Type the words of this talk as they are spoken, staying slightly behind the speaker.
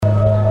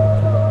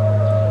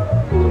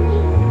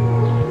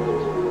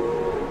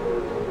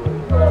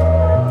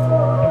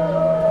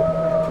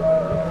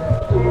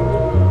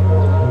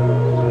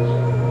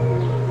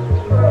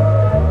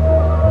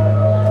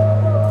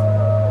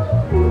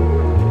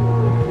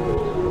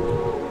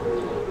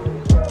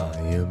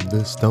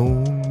the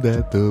stone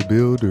that the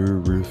builder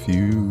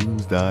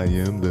refused. I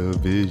am the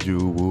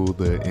visual,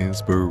 the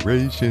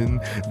inspiration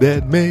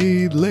that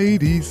made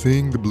ladies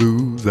sing the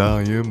blues.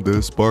 I am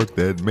the spark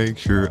that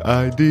makes your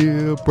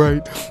idea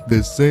bright,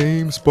 the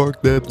same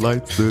spark that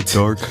lights the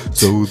dark,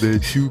 so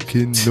that you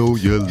can know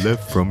your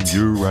left from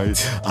your right.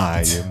 I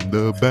am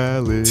the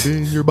ballad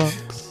in your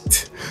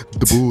box,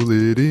 the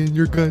bullet in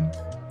your gun,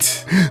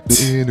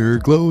 the inner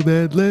glow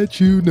that lets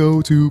you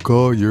know to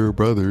call your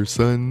brother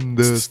son.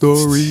 The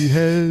story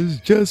has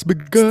just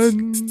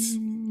begun.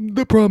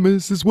 The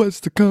promise is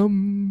what's to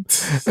come,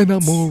 and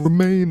I'm gonna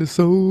remain a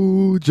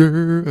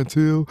soldier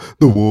until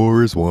the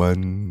war is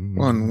won.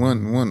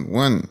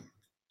 One.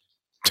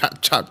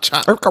 Chop, chop,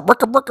 chop.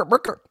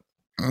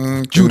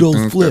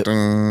 Judo flip.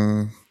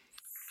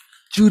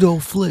 Judo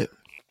flip.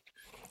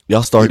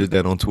 Y'all started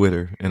that on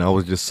Twitter, and I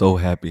was just so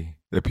happy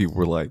that people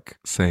were like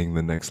saying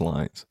the next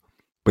lines.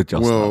 But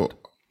y'all stopped.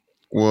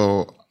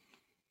 Well,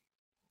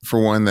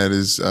 for one, that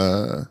is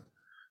the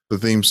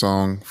theme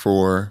song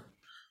for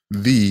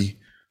the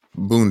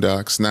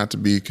Boondocks, not to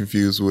be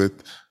confused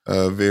with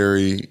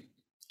very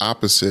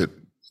opposite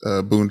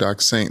Boondock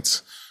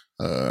Saints,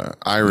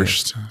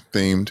 Irish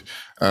themed.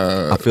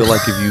 I feel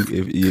like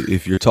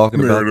if you're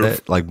talking about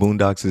that, like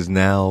Boondocks is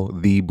now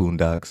the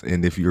Boondocks,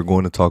 and if you're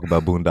going to talk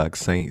about Boondock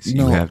Saints,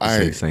 you have to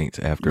say Saints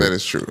after. That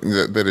is true.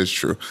 That is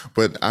true.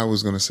 But I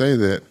was going to say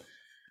that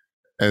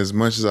as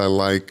much as I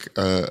like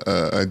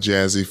a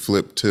jazzy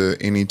flip to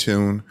any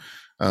tune,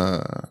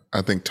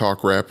 I think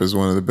talk rap is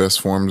one of the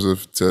best forms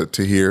of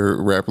to hear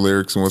rap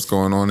lyrics and what's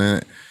going on in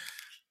it.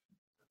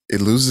 It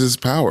loses its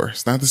power.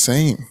 It's not the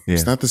same. Yeah.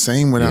 It's not the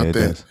same without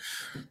that.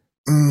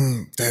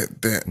 I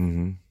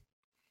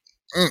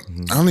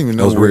don't even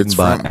know where it's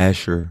by from.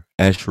 Asheru.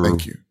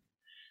 Thank you.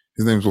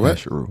 His name's what?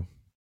 Asheru.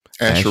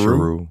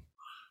 Ashuru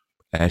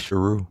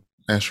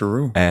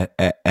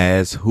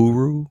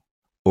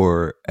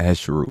or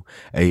Asheru.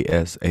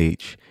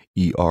 Asheru.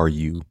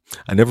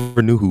 I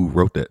never knew who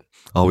wrote that.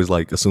 I always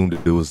assumed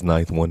it was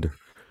Ninth Wonder.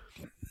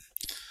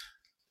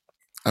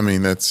 I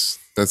mean, that's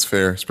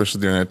fair, especially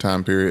during that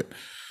time period.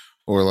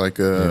 Or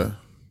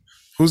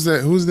who's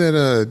that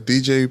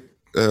DJ,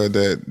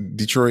 that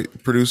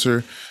Detroit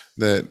producer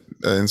that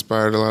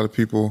inspired a lot of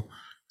people,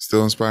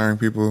 still inspiring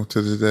people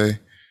to today?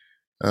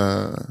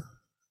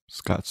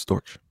 Scott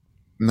Storch.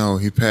 No,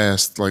 he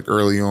passed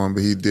early on,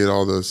 but he did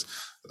all those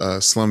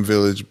Slum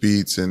Village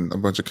beats and a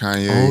bunch of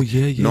Kanye. Oh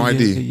yeah. No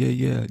ID.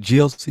 Yeah.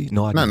 GLC.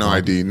 No ID. Not No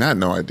ID. Not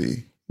No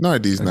ID. No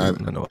ID is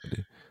not. No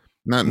ID.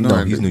 Not No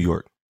ID. He's New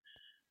York.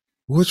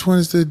 Which one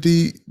is the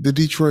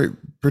Detroit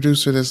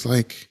producer that's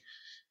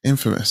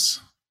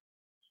infamous?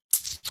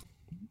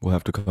 We'll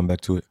have to come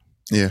back to it.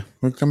 Yeah,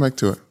 we'll come back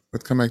to it.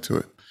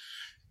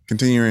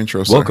 Continue your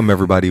intro, sir. Welcome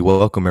everybody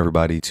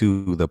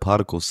to the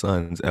Prodigal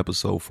Sons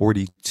episode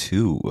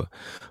 42.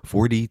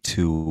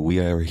 42. We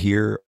are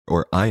here,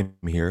 or I am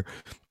here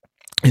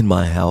in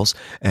my house,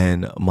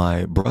 and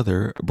my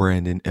brother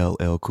Brandon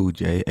LL Cool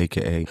J,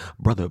 aka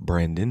Brother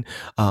Brandon,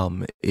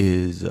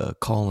 is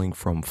calling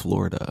from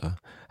Florida.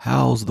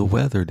 How's the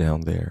weather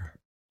down there?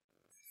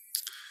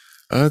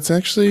 It's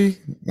actually,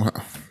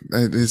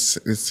 it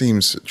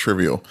seems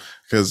trivial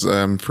because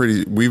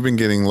we've been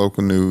getting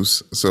local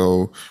news,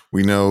 so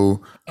we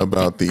know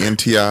about the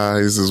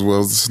NTIs as well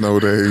as the snow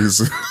days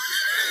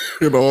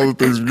and all the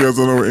things. You guys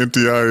don't know what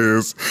NTI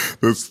is.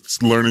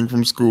 That's learning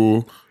from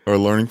school or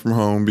learning from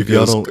home,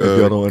 because if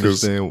y'all don't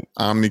understand,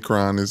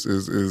 Omicron is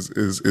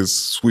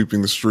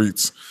sweeping the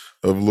streets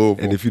of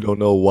Louisville. And if you don't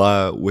know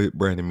what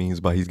Brandon means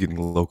by he's getting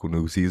local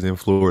news, he's in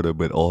Florida,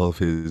 but all of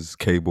his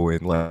cable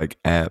and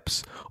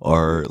apps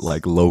are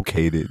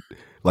located,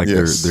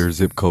 their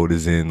zip code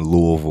is in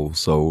Louisville,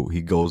 so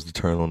he goes to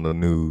turn on the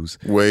news.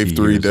 Wave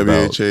 3,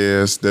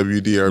 WHAS,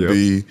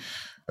 WDRB.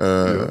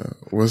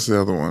 What's the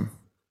other one?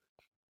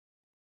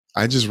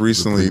 I just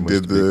recently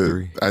did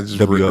WOKY.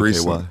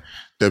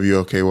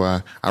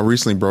 I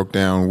recently broke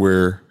down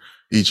where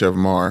each of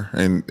them are,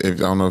 and I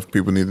don't know if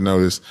people need to know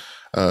this.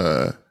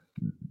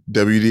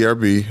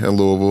 WDRB at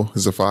Louisville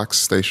is a Fox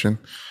station.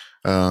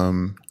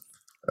 WOKY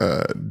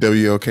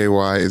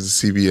is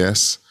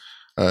CBS.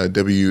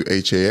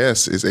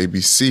 WHAS is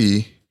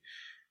ABC.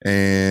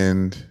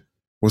 And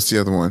what's the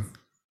other one?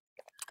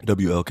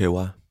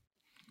 WLKY.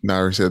 No, I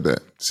already said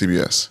that.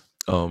 CBS.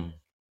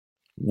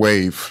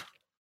 Wave.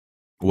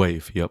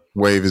 Yep.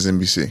 Wave is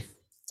NBC.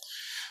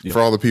 Yep. For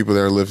all the people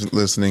that are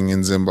listening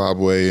in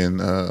Zimbabwe and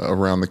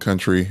around the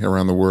country,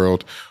 around the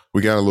world,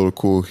 we got a little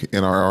cool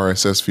in our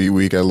RSS feed.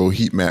 We got a little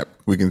heat map.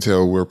 We can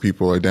tell where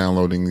people are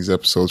downloading these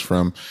episodes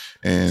from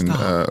and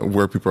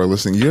where people are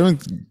listening. You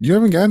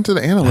haven't gotten to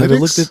the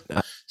analytics.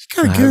 You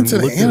gotta get into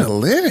the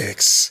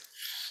analytics.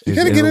 You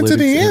gotta get into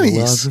the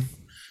annies.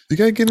 You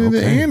gotta get into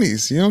the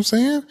annies. You know what I'm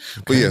saying?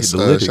 Okay. But yes,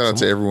 shout out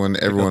to everyone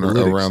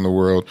around the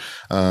world.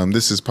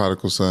 This is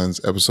Prodigal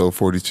Sons episode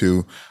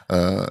 42.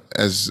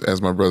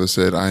 As my brother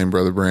said, I am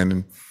Brother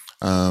Brandon.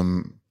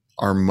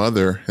 Our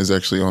mother is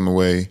actually on the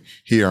way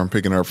here. I'm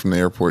picking her up from the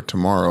airport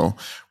tomorrow.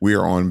 We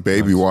are on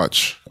baby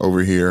watch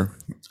over here.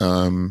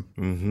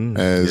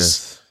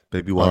 As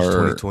Baby Watch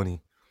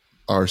 2020.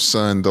 Our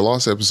son, the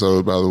lost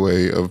episode, by the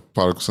way, of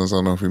Prodigal Sons, I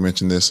don't know if we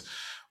mentioned this,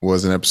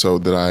 was an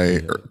episode that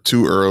I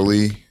too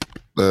early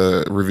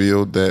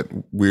revealed that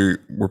we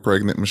were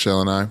pregnant,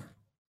 Michelle and I.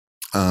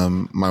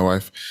 My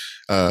wife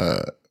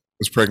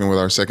was pregnant with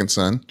our second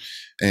son,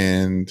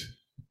 and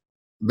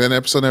that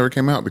episode never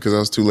came out because I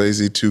was too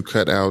lazy to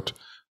cut out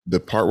the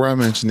part where I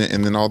mentioned it,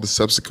 and then all the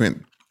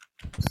subsequent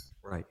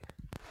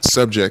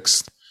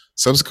subjects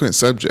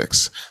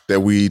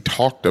that we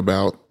talked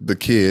about the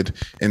kid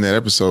in that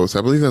episode. So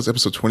I believe that was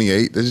episode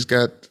 28 that just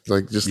got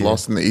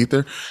lost in the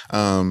ether.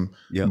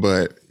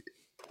 But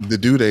the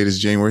due date is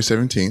January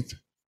 17th.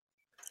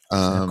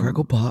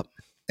 Crackle pop.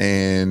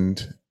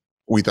 And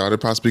we thought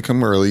it'd possibly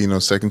come early.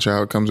 Second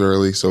child comes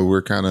early. So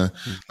we're kind of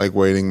like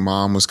waiting.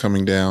 Mom was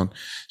coming down.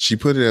 She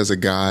put it as a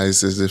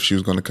guise, as if she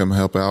was going to come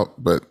help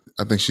out. But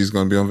I think she's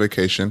going to be on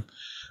vacation.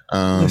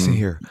 Listen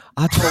here.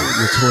 I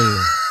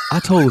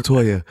told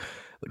Latoya,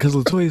 because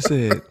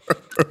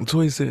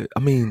Latoya said, I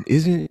mean,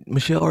 isn't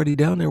Michelle already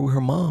down there with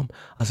her mom?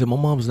 I said, my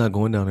mom's not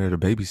going down there to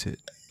babysit.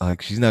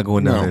 Like, she's not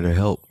going down there to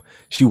help.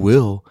 She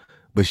will,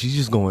 but she's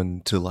just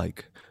going to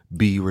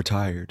be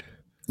retired.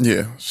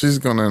 Yeah, she's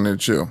going down there to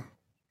chill.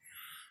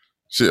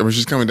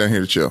 She's coming down here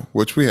to chill,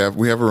 which we have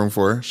a room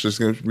for her. She's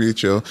going to be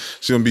chill.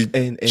 She's going to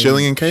be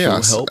chilling in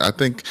chaos. I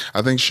think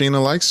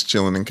Sheena likes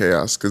chilling in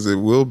chaos because it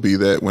will be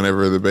that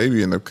whenever the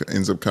baby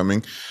ends up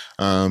coming.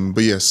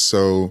 But yes,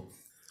 so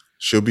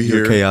she'll be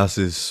here. Chaos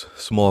is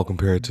small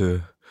compared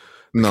to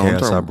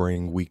chaos I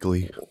bring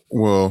weekly.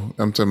 Well,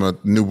 I'm talking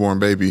about newborn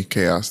baby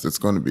chaos. That's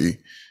going to be.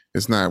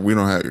 It's not. We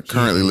don't have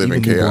currently live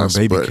in chaos,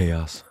 baby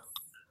chaos.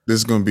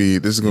 This is going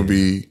to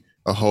be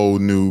a whole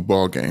new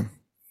ball game.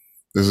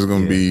 This is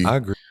going to be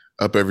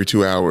up every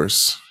 2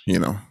 hours.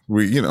 How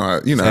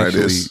it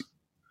is.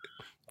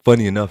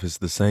 Funny enough, it's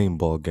the same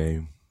ball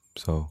game,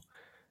 so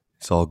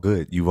it's all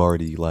good. You've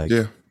already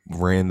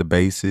ran the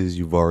bases.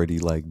 You've already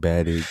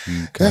batted.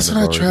 That's what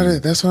I'm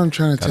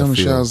trying to tell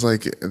Michelle. I was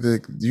like,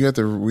 we have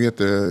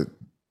to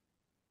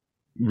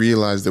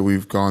realize that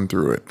we've gone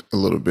through it a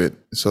little bit.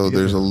 So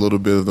there's a little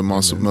bit of the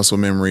muscle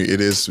memory.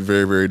 It is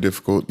very, very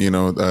difficult.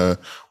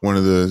 One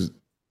of the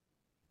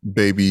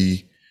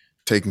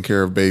taking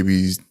care of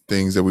babies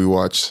things that we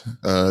watch,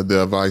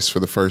 the advice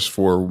for the first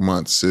 4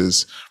 months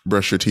is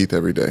brush your teeth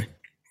every day.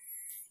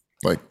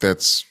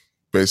 That's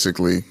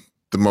basically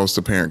the most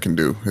a parent can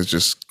do. It's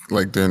just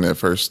during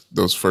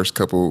those first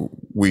couple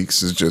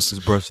weeks is just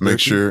make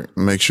sure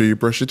you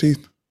brush your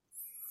teeth.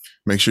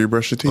 Make sure you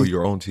brush your teeth. Oh,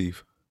 your own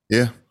teeth.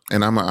 Yeah.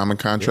 And I'm a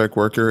contract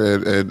worker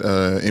at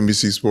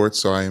NBC Sports,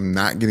 so I am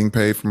not getting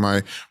paid for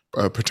my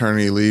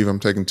paternity leave. I'm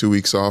taking 2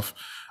 weeks off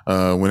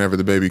whenever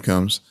the baby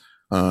comes.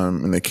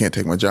 And they can't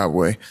take my job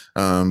away.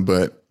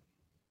 But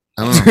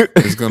I don't know.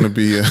 It's gonna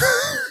be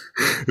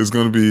it's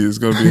gonna be an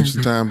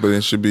interesting time, but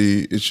it should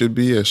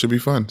be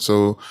fun.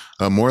 So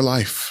more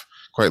life,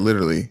 quite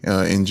literally,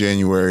 in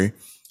January.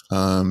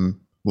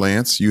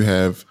 Lance, you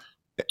have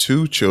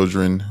 2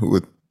 children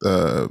with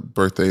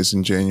birthdays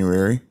in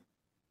January.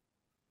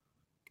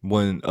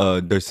 One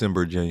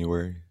December,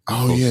 January.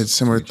 Oh yeah,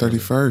 December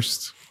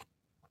 31st.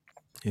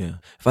 Yeah.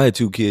 If I had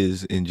 2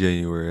 kids in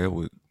January, that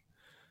would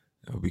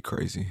be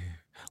crazy.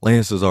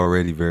 Lance is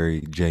already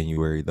very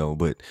January though,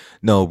 but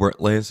no,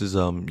 Lance is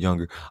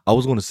younger. I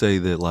was going to say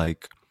that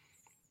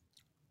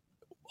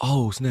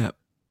oh snap,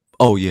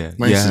 oh yeah,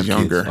 Lance is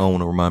younger. Kids. I don't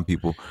want to remind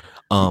people.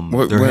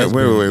 Wait.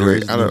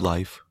 I don't.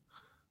 Life.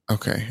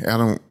 Okay, I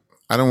don't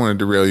want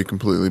to derail you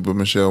completely, but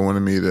Michelle wanted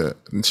me to.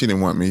 She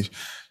didn't want me.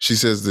 She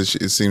says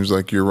that it seems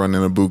like you're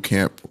running a boot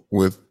camp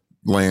with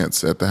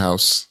Lance at the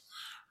house,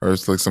 or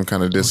it's some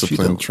kind of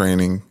discipline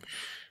training.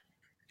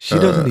 She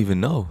doesn't even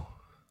know.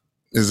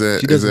 Is there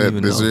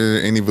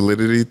any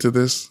validity to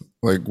this?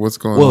 What's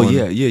going on? Well,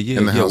 yeah.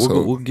 In the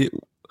household? We'll get.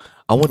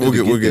 I wanted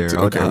to get there.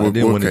 Okay, I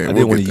didn't want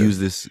to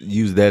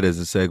use that as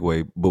a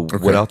segue.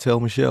 But what I'll tell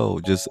Michelle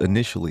just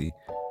initially,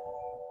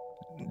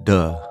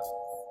 duh.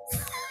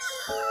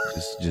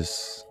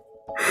 just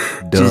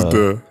duh. Just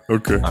duh.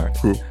 Okay. All right.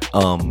 Cool.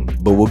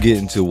 But we'll get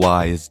into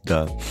why it's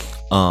duh.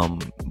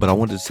 But I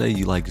wanted to say,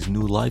 this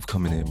new life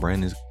coming in.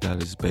 Brandon's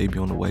got his baby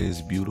on the way.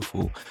 It's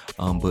beautiful.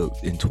 But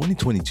in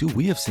 2022,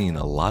 we have seen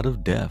a lot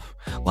of death.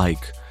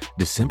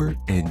 December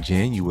and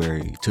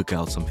January took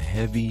out some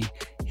heavy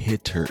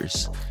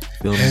hitters.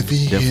 Heavy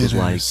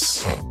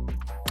hitters.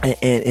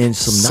 And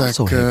some not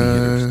so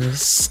heavy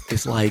hitters.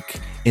 It's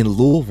in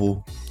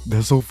Louisville.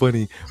 That's so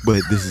funny,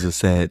 but this is a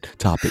sad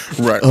topic.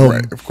 Right,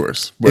 of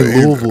course. But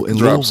in Louisville,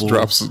 drops make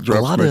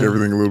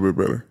everything a little bit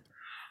better.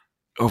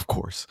 Of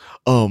course.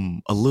 A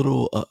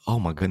little, oh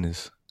my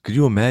goodness. Could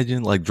you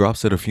imagine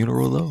drops at a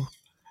funeral though?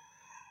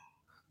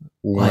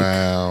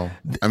 Wow.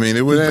 I mean,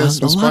 it would add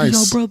some spice. A lot of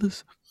y'all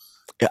brothers.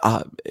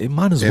 It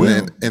might as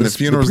well. And the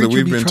funerals that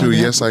we've been to,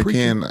 yes, I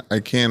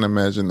can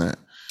imagine that.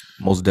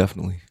 Most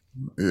definitely.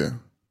 Yeah.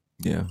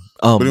 Yeah.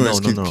 But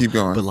anyways, keep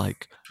going.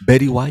 But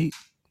Betty White.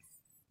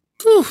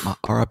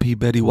 R.I.P.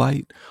 Betty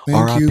White.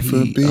 Thank you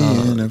for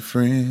being a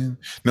friend.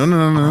 No.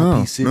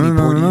 R.I.P. Sidney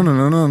Poitier.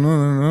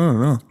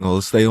 No. No,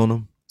 let's stay on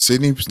them.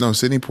 Sidney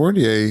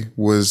Poitier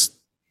was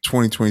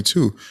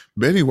 2022.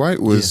 Betty White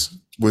was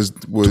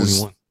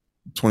 21.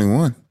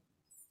 21.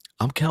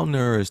 I'm counting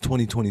her as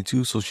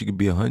 2022 so she could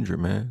be 100,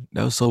 man.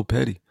 That was so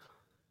petty.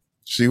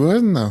 She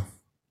wasn't though.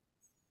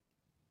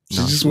 She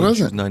No, just she wasn't.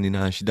 She was wasn't.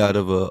 99. She died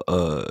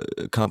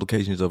of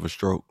complications of a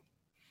stroke.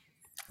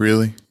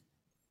 Really?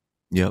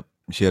 Yep.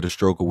 She had a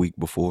stroke a week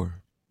before.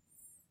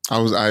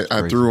 I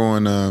Crazy. threw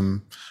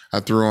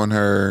on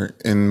her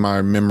in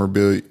my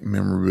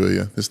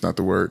memorabilia. That's not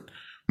the word.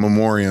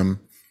 Memoriam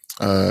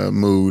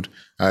mood.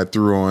 I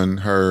threw on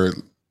her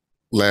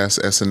last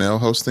SNL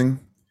hosting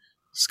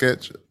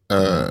sketch.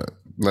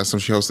 Last time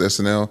she hosted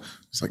SNL, it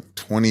was like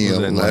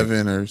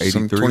 2011 or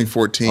some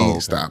 2014. Oh, okay.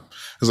 Stop.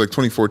 It was like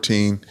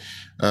 2014.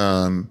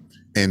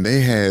 And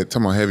they had,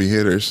 talking about heavy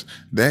hitters,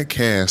 that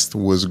cast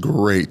was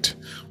great.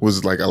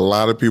 Was like a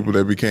lot of people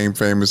that became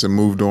famous and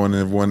moved on and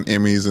have won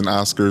Emmys and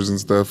Oscars and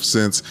stuff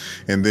since.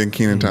 And then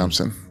Kenan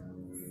Thompson.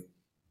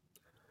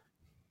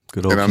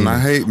 Good old And I'm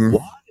not hating.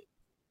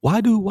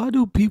 Why do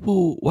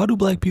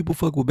black people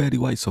fuck with Betty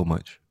White so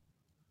much?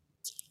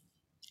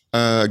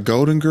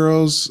 Golden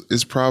Girls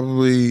is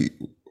probably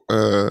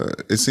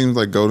it seems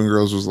like Golden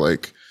Girls was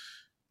like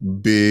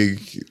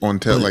big on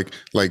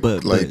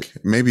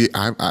maybe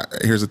I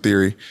here's a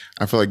theory.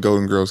 I feel like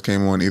Golden Girls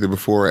came on either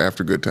before or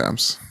after Good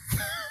Times.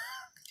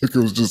 It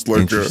was just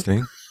like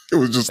interesting. It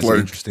was just That's like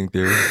an interesting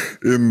theory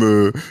in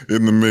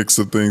the mix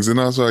of things. And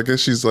also I guess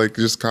she's like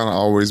just kind of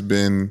always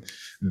been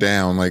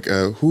down. Like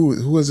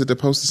who was it that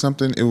posted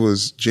something? It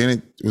was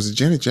Janet. Was it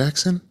Janet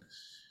Jackson?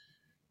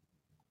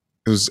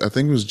 I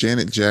think it was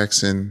Janet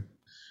Jackson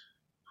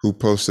who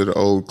posted an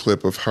old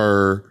clip of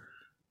her,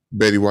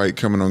 Betty White,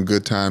 coming on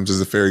Good Times as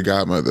a fairy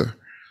godmother.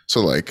 So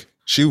like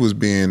she was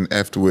being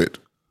effed with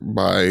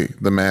by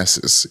the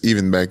masses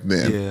even back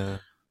then. Yeah.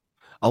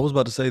 I was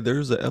about to say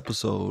there's an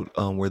episode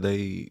where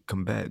they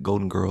combat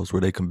Golden Girls,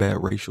 where they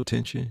combat racial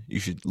tension.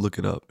 You should look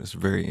it up. It's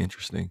very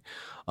interesting.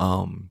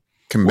 Combat.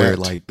 Where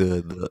like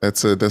the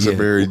that's a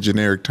very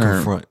generic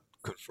term. Confront.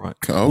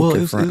 Oh, well,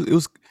 confront.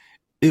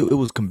 It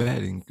was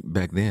combating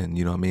back then,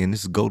 you know what I mean?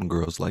 This is Golden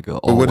Girls, like a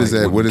But what does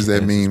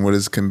that mean? What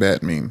does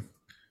combat mean?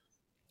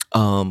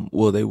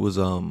 Well, they was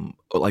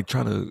like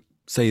trying to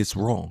say it's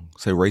wrong,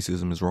 say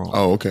racism is wrong.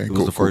 Oh, okay. It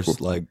was the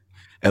first like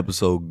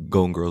episode.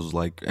 Golden Girls was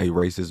like, hey,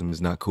 racism is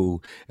not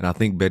cool. And I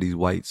think Betty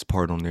White's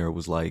part on there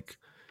was like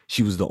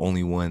she was the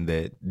only one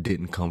that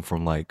didn't come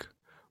from like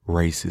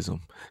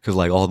racism, because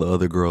like all the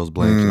other girls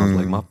black, and I was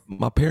like,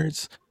 my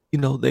parents, you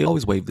know, they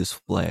always wave this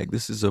flag.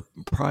 This is a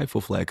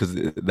prideful flag, because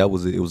it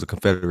was a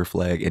Confederate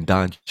flag, and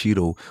Don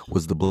Cheadle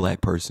was the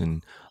black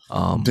person.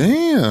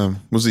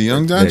 Damn, was it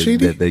young Don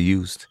Cheadle that they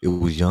used? It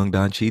was young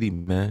Don Cheadle,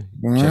 man.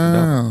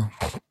 Wow,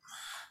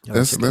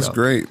 that's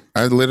great.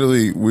 I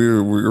literally we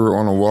were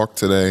on a walk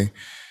today,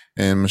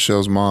 and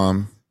Michelle's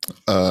mom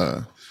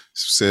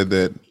said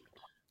that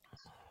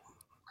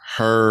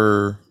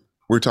we're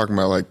talking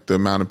about like the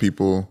amount of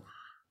people.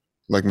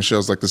 Like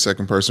Michelle's like the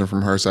second person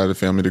from her side of the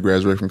family to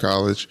graduate from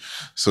college.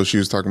 So she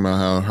was talking about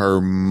how her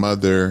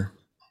mother,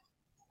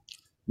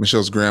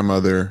 Michelle's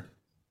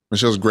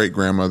great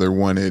grandmother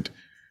wanted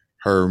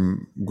her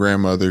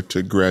grandmother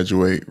to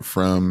graduate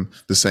from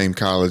the same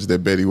college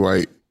that Betty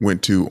White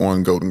went to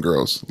on Golden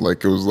Girls.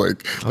 Like it was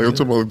like I'm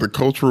talking about like the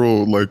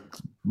cultural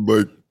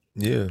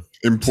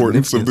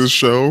importance of this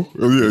show.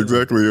 Yeah,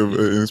 exactly.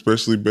 And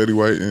especially Betty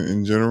White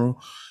in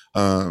general.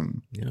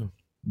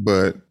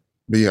 But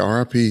yeah,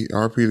 RIP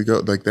to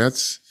go. Like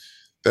that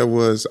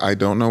was, I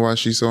don't know why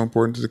she's so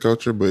important to the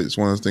culture, but it's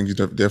one of those things you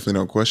definitely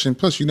don't question.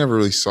 Plus, you never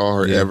really saw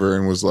her ever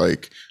and was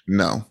like,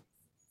 no.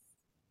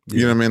 Yeah.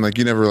 You know what I mean? Like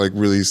you never like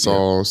really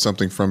saw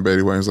something from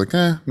Betty White and was like,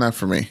 not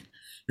for me.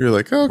 You're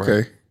like, oh, okay.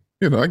 Right.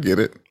 You know, I get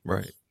it.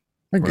 Right.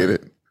 I get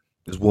it.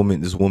 This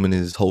woman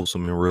is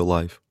wholesome in real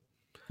life.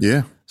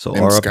 Yeah. So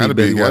it's gotta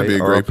be a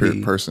great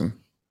person.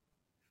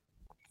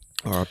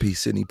 R.I.P.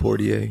 Sidney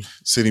Poitier.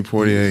 Sidney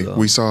Poitier.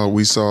 We saw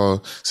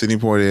Sidney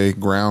Poitier,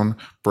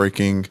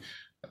 groundbreaking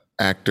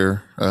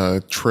actor,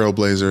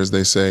 trailblazer, as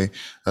they say.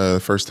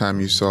 First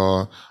time you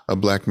saw a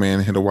black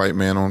man hit a white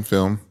man on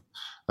film.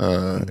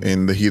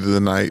 In the heat of the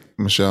night,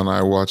 Michelle and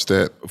I watched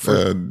that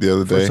the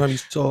other day. First time you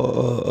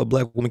saw a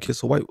black woman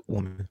kiss a white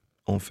woman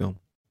on film.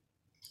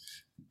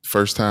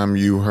 First time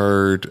you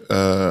heard,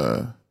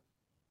 I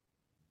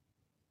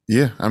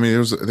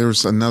mean, there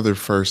was another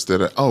first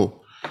that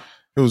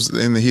it was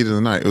in the heat of the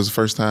night. It was the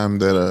first time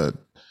that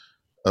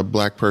a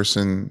black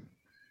person,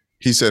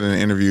 he said in an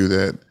interview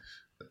that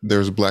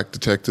there's black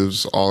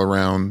detectives all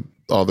around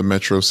all the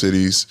metro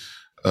cities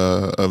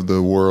of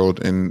the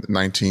world in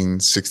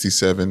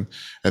 1967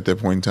 at that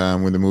point in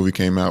time when the movie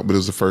came out. But it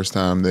was the first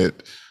time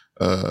that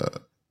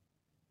a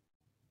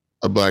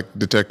black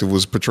detective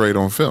was portrayed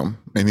on film.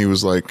 And he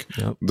was like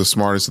the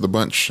smartest of the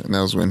bunch. And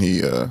that was when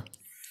he...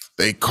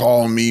 they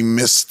call me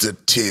Mr.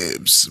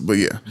 Tibbs, but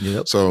yeah.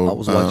 Yep. So I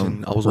was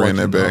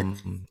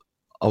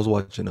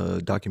watching a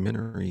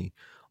documentary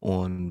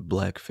on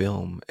black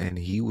film, and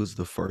he was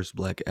the first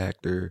black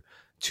actor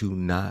to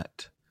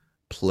not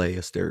play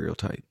a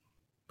stereotype.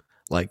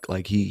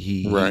 Like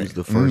he Right. was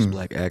the first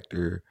black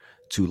actor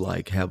to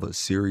like have a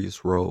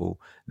serious role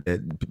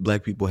that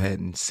black people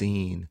hadn't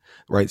seen,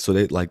 right? So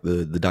they like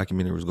the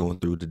documentary was going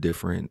through the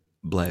different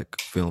black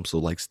films, so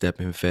like Step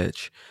and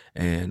Fetch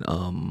and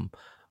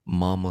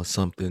Mama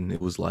something.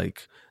 It was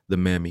like the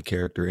Mammy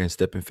character, and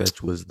Step and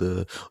Fetch was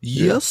the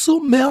yes sir,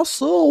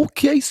 mouse,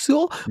 okay,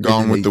 sir. And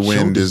Gone then with they the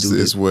showed Wind this dude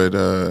is what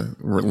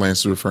Lance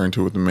is referring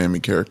to with the Mammy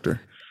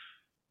character.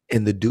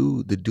 and the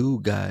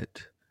dude got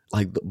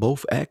like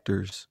both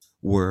actors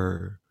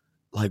were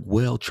like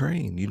well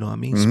trained, you know what I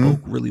mean? Mhm.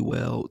 Spoke really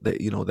well.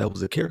 That, you know, that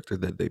was a character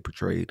that they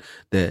portrayed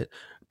that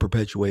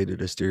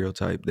perpetuated a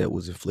stereotype that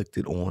was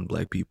inflicted on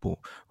black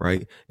people,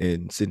 right?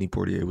 And Sidney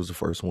Poitier was the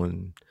first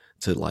one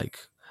to like,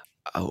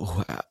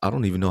 I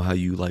don't even know how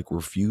you like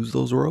refuse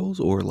those roles,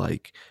 or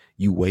like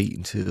you wait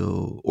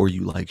until, or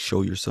you like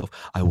show yourself,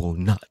 I will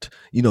not.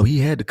 You know, he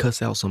had to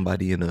cuss out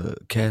somebody in a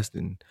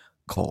casting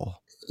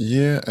call.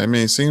 Yeah, I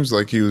mean, it seems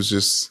like he was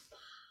just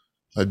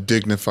a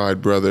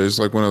dignified brother. It's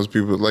like one of those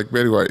people like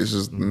Betty White. It's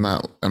just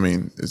not. I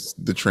mean, it's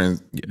the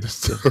trend. Yeah.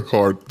 It's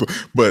hard,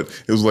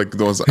 but it was like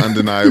those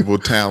undeniable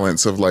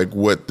talents of like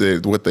what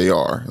they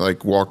are,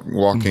 like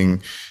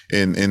walking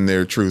in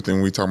their truth.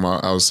 And we talking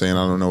about. I was saying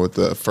I don't know what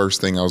the first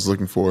thing I was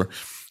looking for.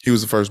 He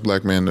was the first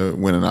black man to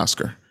win an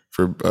Oscar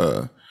for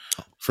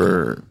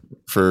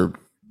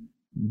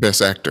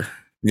best actor.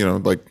 You know,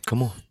 like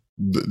Come on.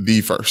 the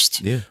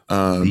first. Yeah.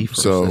 The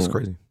first. So That's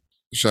crazy.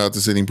 shout out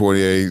to Sidney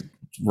Poitier.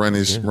 Run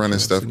his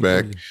stuff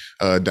back.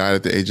 Died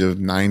at the age of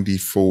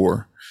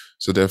 94.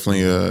 So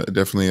definitely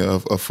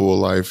a full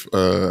life.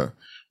 We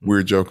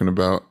were joking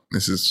about,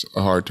 this is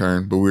a hard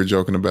turn, but we were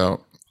joking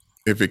about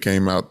if it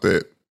came out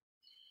that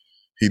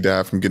he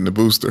died from getting a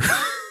booster.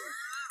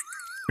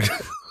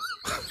 It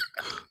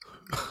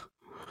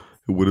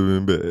would have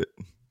been bad.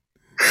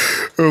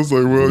 I was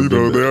like, well, you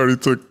know, they already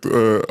took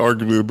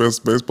arguably the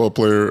best baseball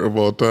player of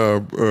all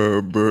time.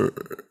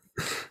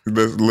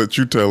 Let's let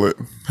you tell it.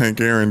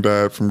 Hank Aaron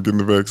died from getting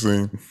the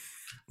vaccine.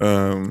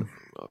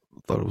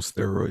 Thought it was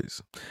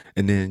steroids.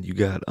 And then you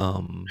got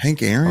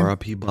Hank Aaron?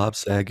 R.I.P. Bob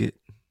Saget.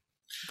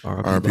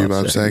 R.I.P.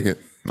 Bob Saget.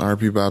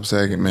 R.I.P. Bob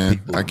Saget, man.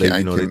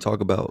 People, they talk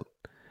about.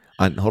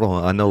 Hold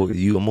on. I know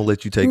you. I'm gonna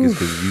let you take it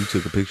because you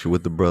took a picture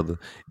with the brother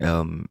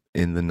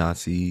in the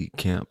Nazi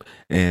camp,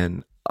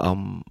 and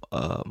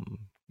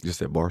just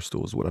at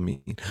Barstool is what I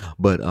mean.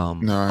 But I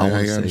want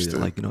to say that,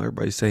 like, you know,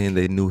 everybody's saying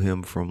they knew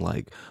him from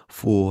like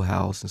Full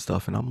House and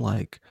stuff, and I'm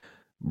like,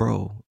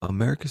 bro,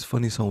 America's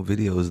Funniest Home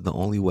Video is the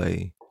only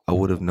way I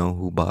would have known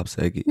who Bob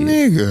Saget is.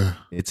 Nigga,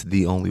 it's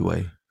the only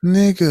way.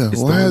 Nigga,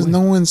 why has no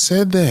one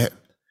said that?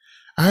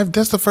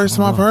 That's the first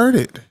time I've heard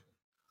it.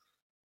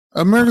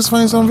 America's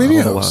Funniest Home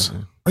Videos.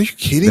 Are you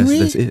kidding me?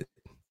 That's it.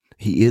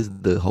 He is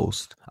the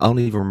host. I don't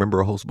even remember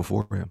a host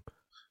before him.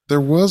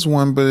 There was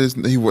one, but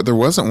there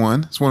wasn't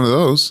one. It's one of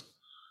those.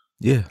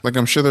 Yeah. Like,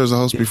 I'm sure there was a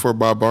host before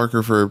Bob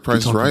Barker for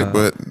Price is Right,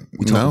 but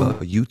we talk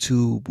about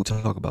YouTube, we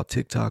talk about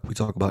TikTok, we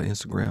talk about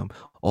Instagram.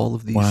 All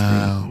of these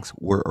things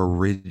were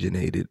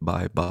originated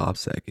by Bob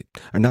Saget.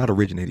 Or not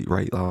originated,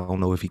 right? I don't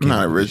know if he came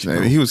not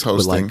originated. He was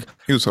hosting. But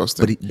he was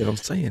hosting. But I'm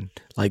saying,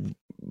 like,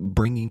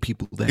 bringing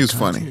people that he was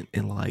funny.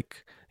 And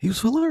like, he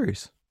was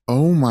hilarious.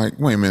 Oh my,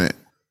 wait a minute.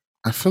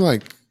 I feel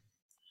like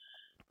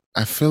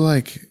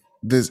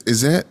this,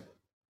 is that,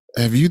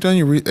 have you done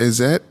your, is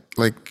that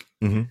like,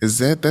 is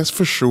that's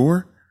for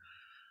sure?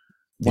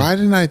 Yeah. Why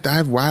didn't I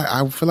dive? Why?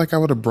 I feel like I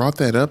would have brought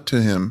that up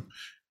to him,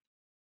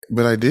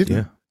 but I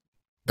didn't.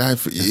 Yeah.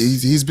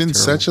 He's been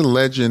such a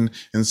legend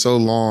and so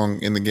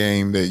long in the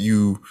game that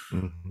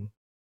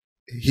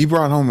he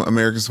brought home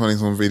America's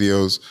Funniest Home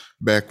Videos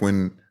back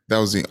when that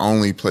was the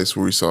only place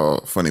where we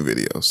saw funny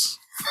videos.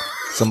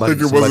 Like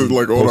it wasn't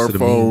like on our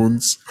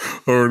phones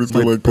or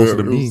anything like that.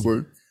 It was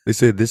like, they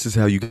said, this is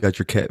how you got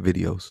your cat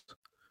videos.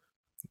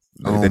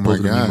 They my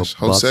gosh,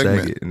 whole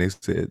segment. Saget, and they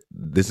said,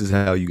 this is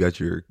how you got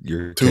your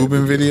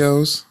tubing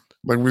videos.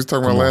 Like we was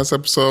talking about last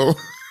episode.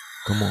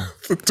 Come on.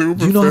 The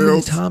tubing you know fails. How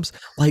many times,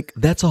 like,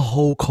 that's a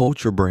whole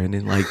culture,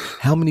 Brandon. Like,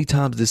 how many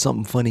times did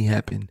something funny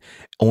happen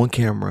on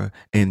camera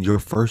and your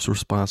first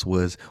response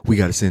was, we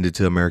got to send it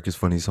to America's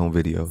Funniest Home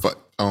Videos?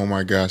 Oh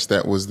my gosh,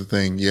 that was the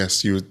thing.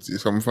 Yes,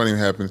 something funny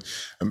happened.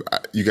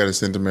 You got to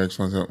send to America's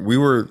Funniest Home.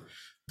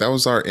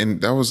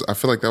 I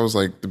feel like that was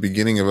like the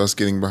beginning of us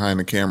getting behind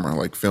the camera,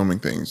 like filming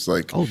things,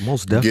 like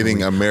most definitely.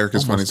 Getting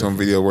America's Funniest Home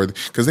Video worthy,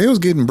 because they was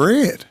getting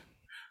bread.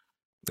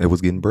 It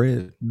was getting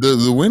bread.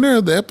 The winner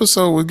of the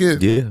episode would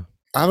get,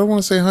 I don't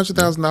want to say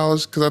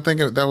 $100,000 because I think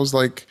that was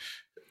like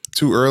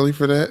too early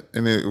for that,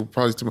 and it was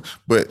probably too much.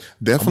 But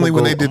definitely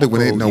when they did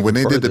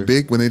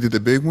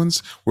the big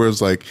ones, where it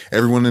was like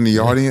everyone in the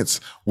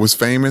audience was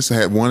famous,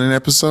 had won an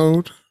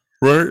episode.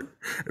 Right,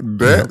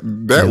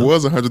 that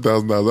was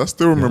 $100,000. I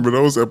still remember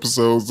those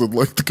episodes of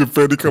like the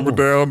confetti coming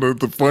down,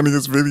 the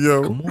funniest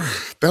video.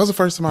 That was the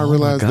first time I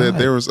realized that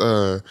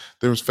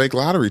there was fake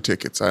lottery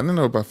tickets. I didn't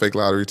know about fake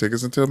lottery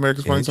tickets until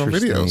America's Funniest Home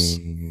Videos.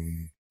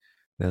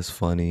 That's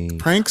funny.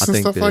 Pranks I and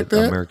think stuff like that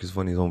that. America's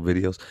Funniest Home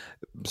Videos.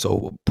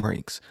 So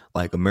pranks,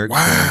 like America's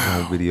Funniest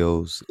Home Wow.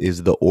 Videos,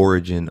 is the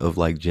origin of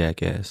like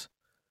Jackass.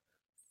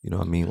 You know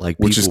what I mean? Like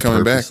Which is people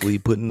coming back. purposely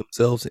putting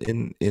themselves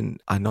in.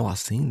 I know I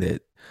seen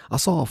that. I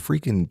saw a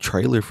freaking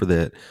trailer for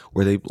that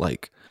where they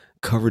like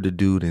covered a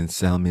dude in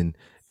salmon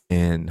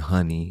and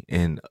honey,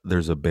 and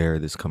there's a bear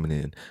that's coming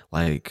in.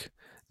 Like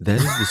that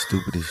is the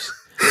stupidest.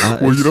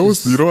 Well, It's you know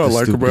just what I the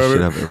like stupidest about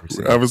shit it. I've ever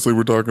seen. Obviously,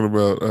 we're talking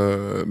about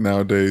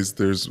nowadays.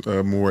 There's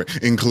more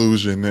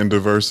inclusion and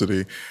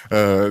diversity.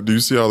 Do you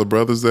see all the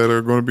brothers that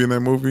are going to be in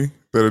that movie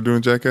that are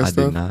doing Jackass I did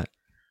stuff, not.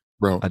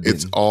 bro? I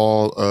It's didn't.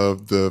 all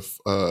of the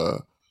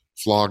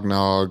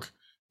Flognog,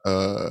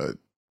 Odd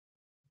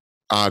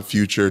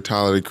Future,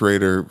 Tyler the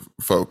Creator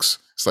folks.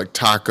 It's like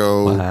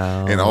Taco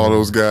and all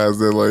those Wow. guys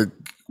that like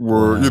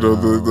were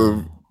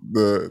Wow.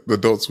 the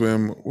Adult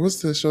Swim.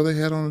 What's the show they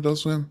had on Adult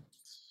Swim?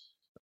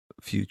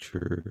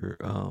 Future.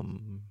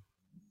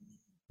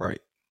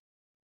 Right.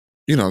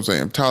 You know what I'm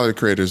saying? Tyler the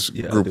Creator's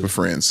Yeah, I group do. of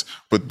friends,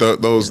 but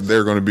those Yes.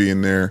 they're going to be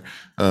in there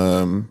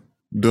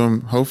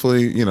doing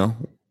hopefully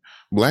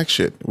black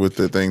shit with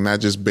the thing, not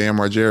just Bam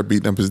Margera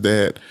beating up his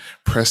dad.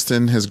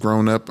 Preston has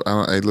grown up.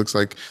 It looks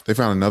like they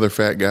found another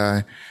fat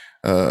guy.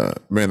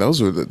 Man, that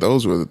was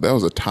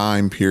a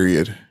time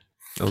period.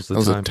 That was That the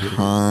was a time period.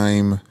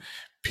 time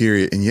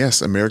period. And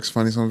yes, America's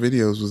Funniest Home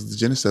Videos was the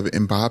genesis of it.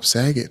 And Bob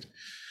Saget,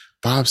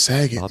 Bob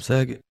Saget.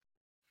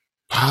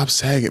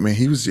 man,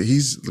 he was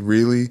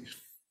really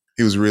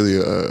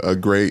a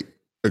great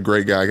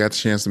guy. I got the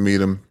chance to meet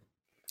him,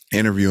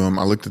 interview him.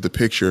 I looked at the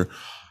picture,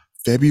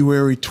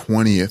 February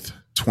 20th,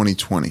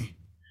 2020.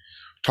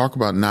 Talk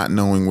about not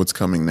knowing what's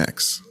coming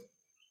next.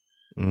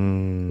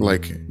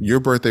 Like your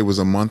birthday was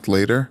a month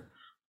later.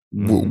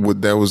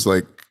 That was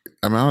like,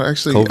 I mean,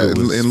 actually COVID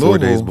was in 4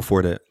 days Louisville.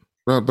 before that.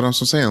 But I'm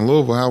still saying, in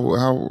Louisville,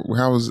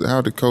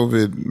 how did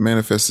COVID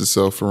manifest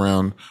itself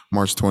around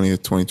March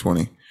 20th,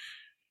 2020? I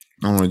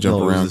don't want to jump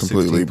No, it around was the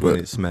completely, 16th when but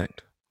it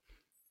smacked.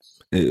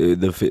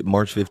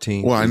 March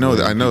 15th. well, I know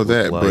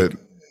that, like, but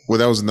well,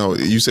 that was no.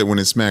 You said when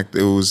it smacked,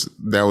 that was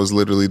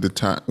literally the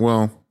time.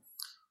 Well,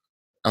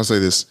 I'll say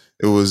this: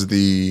 it was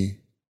it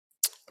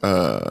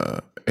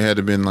had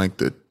to been like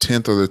the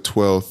 10th or the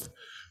 12th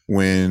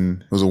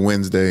when it was a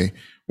Wednesday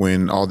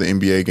when all the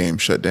NBA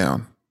games shut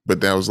down. But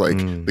that was like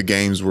the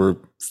games were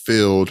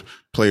filled,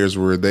 players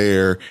were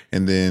there,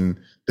 and then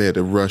they had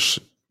to rush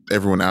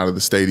everyone out of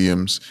the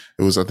stadiums.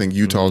 It was, I think,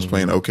 Utah was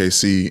playing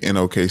OKC in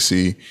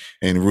OKC,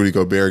 and Rudy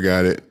Gobert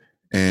got it,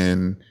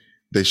 and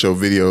they show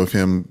video of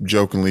him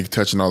jokingly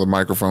touching all the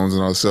microphones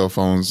and all the cell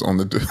phones on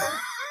the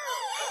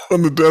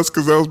on the desk,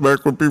 because that was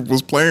back when people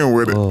was playing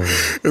with it.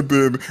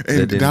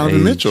 And then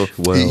Donovan Mitchell,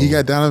 he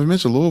got Donovan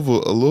Mitchell,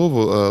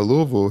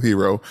 Louisville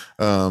hero.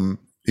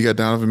 He got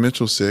Donovan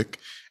Mitchell sick,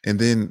 and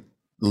then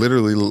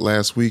literally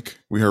last week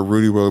we heard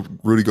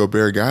Rudy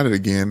Gobert got it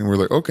again, and we're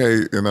like,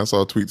 okay. And I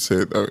saw a tweet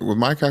said, with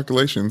my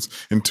calculations,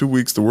 in 2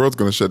 weeks the world's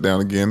going to shut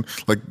down again.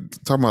 Like,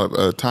 talking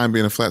about time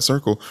being a flat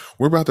circle,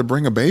 we're about to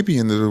bring a baby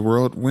into the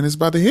world when it's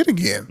about to hit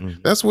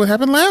again. That's what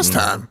happened last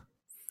time.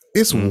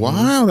 It's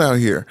wild out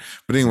here.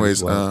 But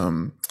anyways,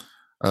 February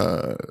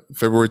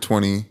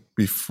 20th,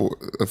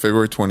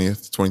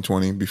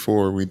 2020,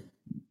 before we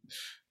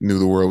knew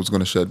the world was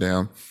going to shut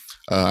down,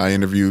 I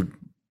interviewed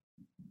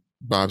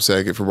Bob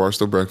Saget for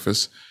Barstool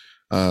Breakfast.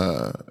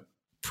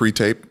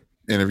 Pre-tape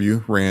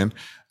interview ran.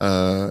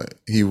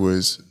 He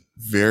was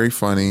very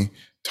funny,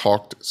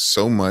 talked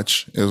so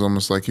much. It was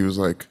almost like he was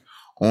like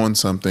on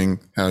something,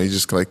 how he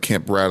just like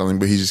kept rattling,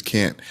 but he just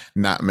can't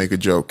not make a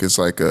joke. It's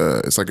like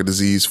a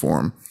disease for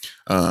him,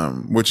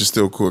 which is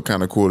still cool,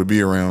 kind of cool to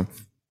be around.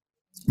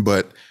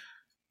 But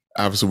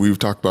obviously we've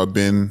talked about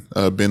Ben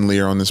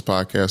Lear on this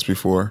podcast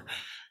before.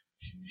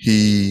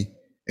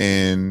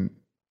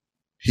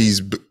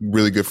 He's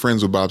really good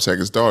friends with Bob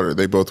Saget's daughter.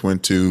 They both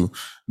went to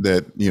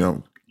that,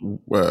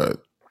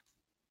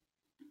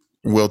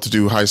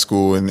 well-to-do high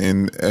school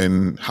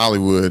in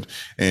Hollywood.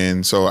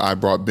 And so I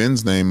brought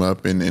Ben's name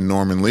up and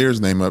Norman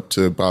Lear's name up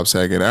to Bob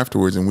Saget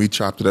afterwards. And we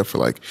chopped it up for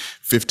like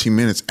 15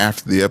 minutes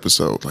after the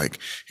episode. Like,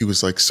 he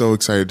was like so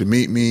excited to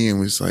meet me, and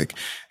was like,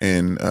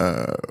 and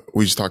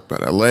we just talked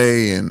about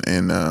LA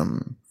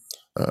and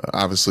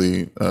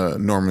obviously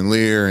Norman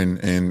Lear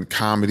and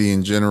comedy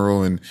in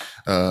general. And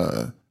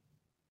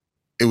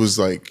it was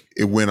like,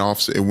 it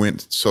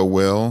went so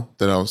well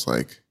that I was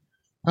like,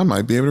 I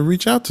might be able to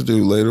reach out to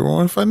dude later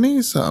on if I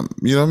need something.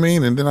 You know what I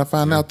mean? And then I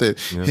found out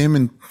that him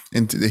and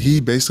he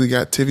basically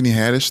got Tiffany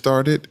Haddish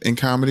started in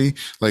comedy,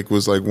 like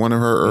was like one of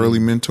her early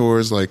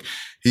mentors. Like,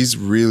 he's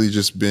really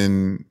just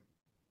been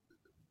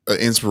an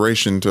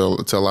inspiration to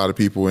a lot of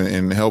people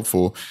and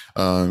helpful.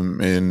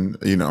 And,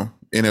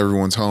 in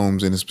everyone's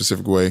homes in a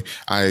specific way.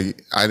 I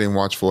didn't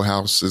watch Full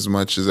House as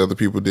much as other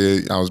people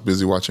did. I was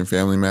busy watching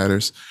Family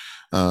Matters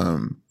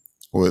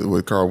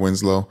with Carl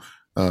Winslow.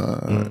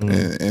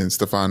 And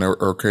Stefan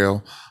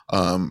Urkel.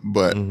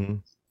 But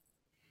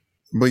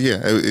yeah,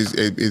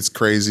 it's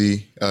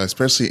crazy,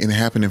 especially, and it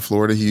happened in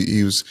Florida.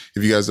 He was,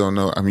 if you guys don't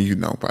know, I mean,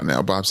 by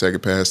now, Bob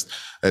Saget passed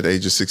at the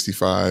age of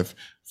 65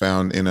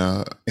 found in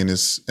a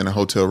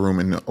hotel room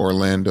in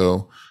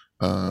Orlando.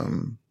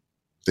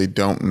 They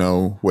don't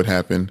know what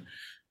happened.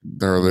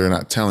 They're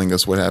not telling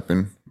us what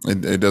happened.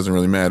 It doesn't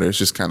really matter. It's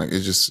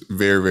just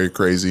very, very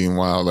crazy and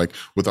wild. Like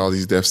with all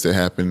these deaths that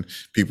happen,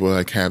 people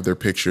like have their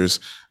pictures.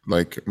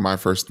 Like my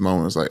first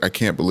moment was like, I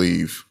can't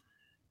believe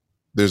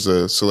there's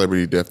a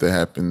celebrity death that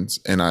happens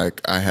and I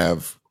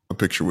have a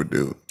picture with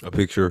dude. A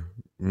picture.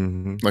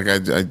 Mm-hmm. Like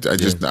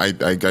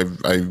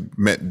I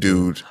met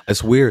dude.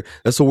 It's weird.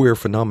 That's a weird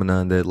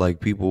phenomenon that like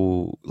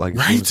people like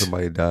Right. when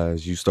somebody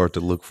dies, you start to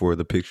look for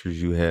the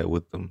pictures you had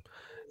with them.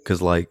 Cause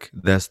like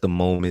that's the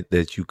moment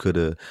that you could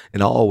have,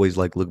 and I always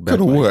like look back.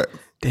 Coulda Like, what?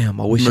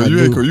 damn, I wish No, I you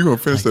knew. ain't you gonna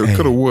finish Like, that.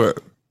 Coulda hey,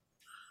 what?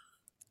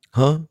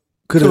 huh? Coulda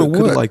Could have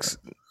what? like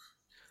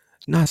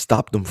not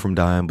stopped them from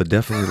dying, but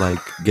definitely like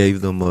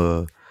gave them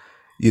a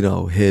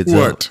heads up.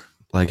 What?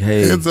 Like,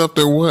 hey, Heads up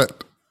there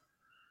what?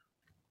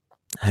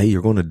 hey,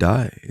 you're gonna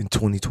die in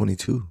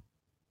 2022.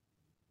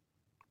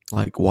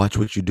 Like, watch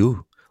what you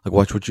do. Like,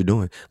 watch what you're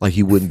doing. Like,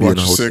 he wouldn't be in a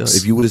Watch hotel. 6.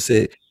 If you would have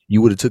said,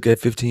 you would have took that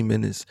 15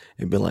 minutes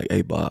and been like,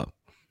 hey, Bob,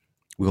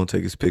 we're gonna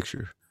take his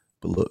picture.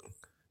 But look,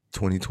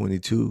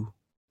 2022,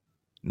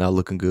 not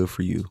looking good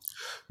for you.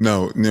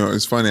 No,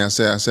 it's funny.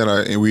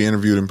 We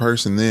interviewed in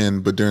person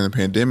then, but during the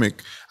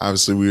pandemic,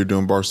 obviously we were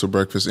doing Barstool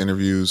Breakfast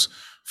interviews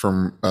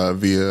from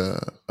via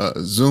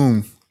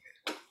Zoom,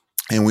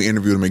 and we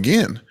interviewed him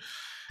again.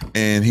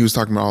 And he was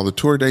talking about all the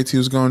tour dates he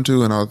was going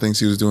to and all the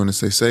things he was doing to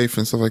stay safe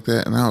and stuff like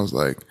that. And I was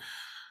like,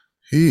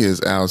 he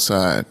is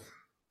outside.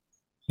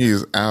 He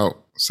is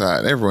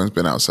outside. Everyone's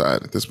been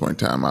outside at this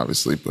point in time,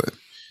 obviously, but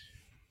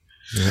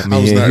Yeah, I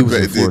was not. he was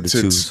in Florida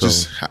too.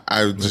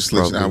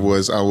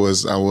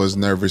 I was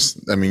nervous.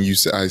 I mean,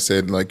 I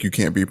said like you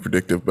can't be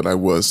predictive, but I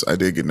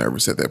did get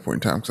nervous at that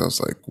point in time because I was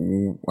like,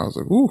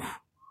 ooh,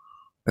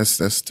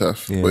 that's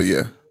tough. Yeah. But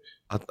yeah,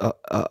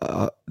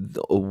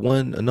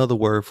 another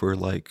word for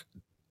like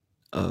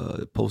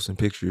posting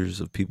pictures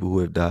of people who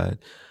have died.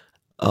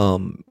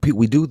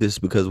 We do this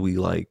because we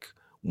like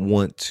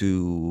want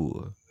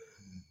to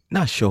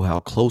not show how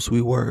close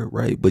we were,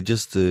 right? But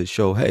just to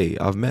show, hey,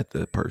 I've met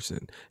that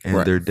person and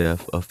Right. their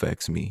death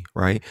affects me,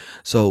 right?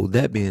 So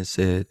that being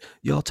said,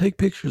 y'all take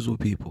pictures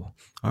with people,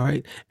 all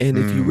right? And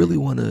if you really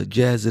want to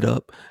jazz it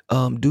up,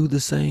 do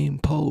the same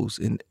pose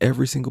in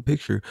every single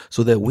picture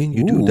so that when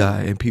you do Ooh.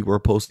 die and people are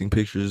posting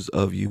pictures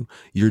of you,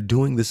 you're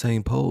doing the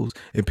same pose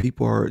and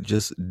people are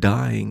just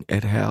dying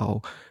at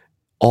how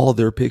all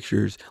their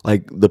pictures,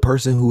 like the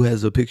person who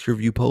has a picture of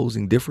you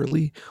posing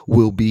differently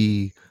will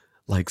be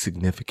like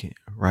significant,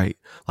 right?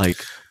 Like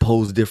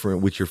pose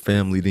different with your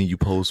family than you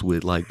pose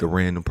with like the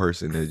random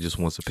person that just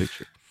wants a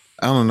picture.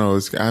 I don't know.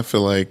 I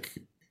feel like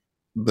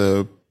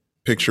the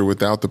picture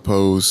without the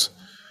pose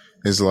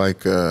is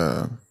like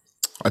a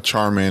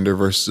Charmander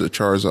versus a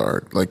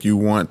Charizard. Like you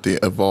want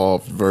the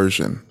evolved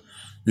version.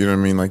 You know what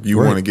I mean? Like you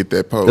Right. want to get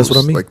that pose. That's what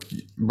I mean. Like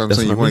but I'm That's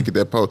saying what you I want to get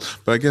that pose.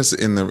 But I guess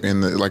in the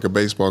like a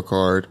baseball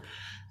card,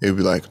 it'd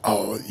be like,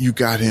 oh, you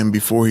got him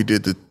before he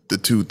did the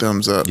 2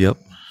 thumbs up. Yep.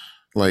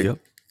 Like Yep.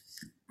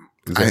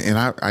 Exactly.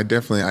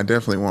 I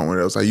definitely want one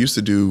of those. I used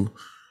to do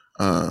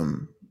I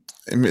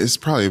mean, it's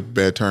probably a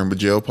bad term, but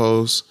jail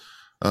pose.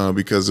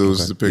 Because it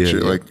was Okay. the picture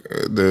Yeah,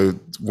 yeah.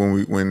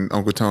 like when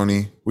Uncle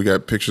Tony, we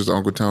got pictures of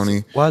Uncle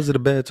Tony. Why is it a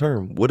bad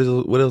term? What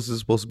else is it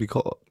supposed to be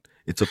called?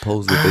 It's a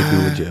pose that they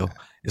do in jail.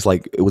 It's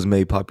like it was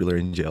made popular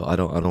in jail. I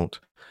don't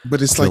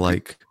But it's I feel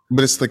like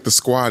but it's like the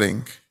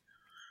squatting.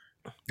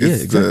 yeah,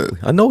 It's exactly.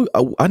 I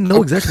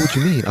know exactly what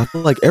you mean. I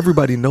feel like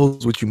everybody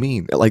knows what you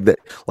mean. Like that,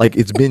 like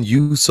it's been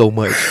used so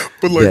much.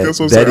 But like that that's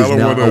what I'm that saying. is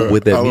now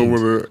what that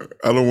means.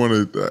 I don't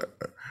want to.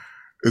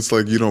 It's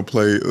like you don't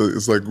play.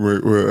 It's like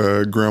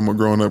where grandma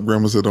growing up.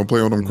 Grandma said, "Don't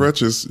play on them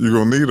crutches. You're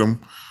gonna need them."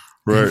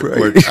 Right?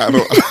 Right. Like I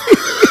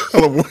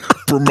don't want to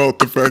promote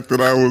the fact that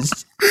I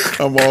was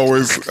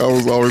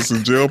always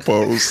in jail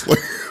pose.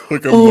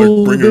 Like I'm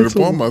like bringing it that's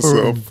upon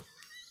myself.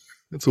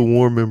 It's a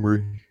warm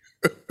memory.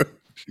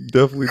 She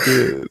definitely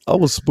did. I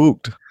was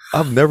spooked.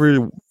 I've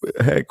never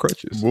had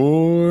crutches.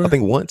 Boy, I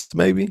think once,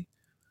 maybe.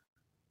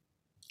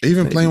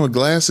 even maybe. playing with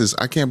glasses,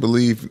 I can't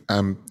believe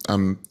I'm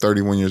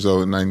 31 years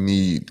old and I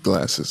need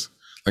glasses.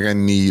 Like I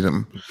need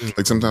them.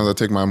 Like sometimes I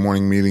take my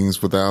morning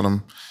meetings without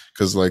them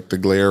because like the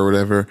glare or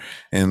whatever,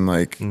 and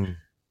like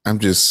I'm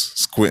just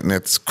squinting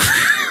at the screen.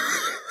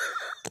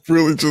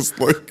 Really, just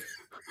like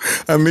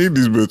I need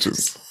these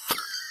bitches.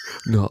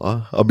 No,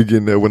 I'll be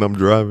getting that when I'm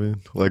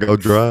driving. Like I'll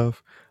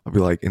drive. I'll be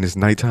like, and it's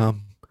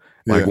nighttime.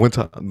 Like Yeah. one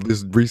time,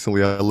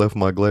 recently, I left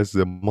my glasses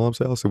at mom's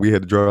house, and we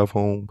had to drive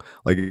home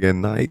like at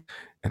night.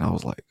 And I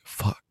was like,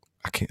 "Fuck,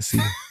 I can't see."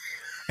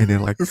 And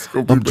then like It's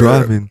gonna be I'm bad.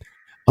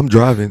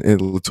 driving, and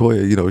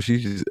Latoya,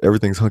 she's just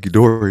everything's hunky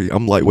dory.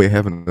 I'm like, wait,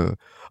 having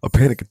a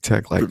panic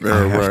attack. Like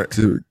I have Right.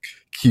 to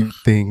keep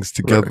things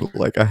together. Right.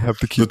 Like I have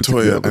to keep it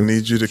Latoya, together. I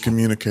need you to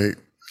communicate.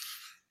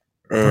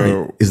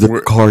 Right. Is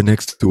the car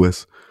next to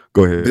us?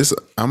 Go ahead.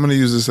 I'm going to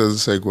use this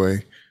as a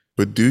segue,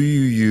 but do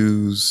you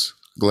use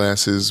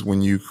glasses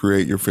when you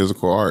create your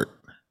physical art?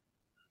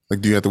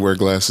 Like, do you have to wear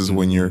glasses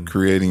when you're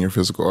creating your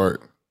physical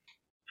art?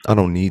 I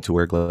don't need to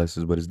wear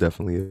glasses, but it's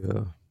definitely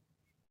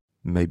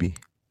maybe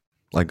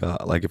like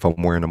if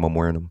I'm wearing them, I'm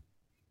wearing them.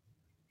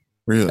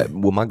 Really?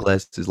 With my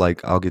glasses,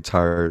 like I'll get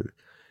tired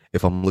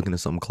if I'm looking at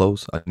something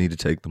close. I need to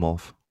take them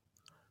off,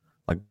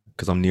 like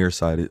because I'm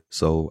nearsighted,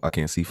 so I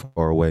can't see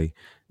far away.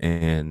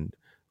 And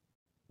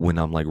when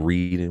I'm like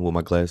reading with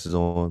my glasses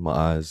on, my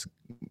eyes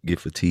get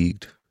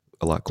fatigued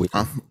a lot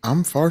quicker.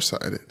 I'm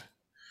farsighted.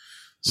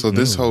 So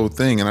this whole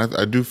thing, and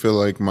I do feel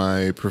like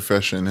my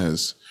profession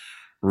has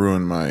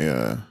ruined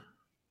my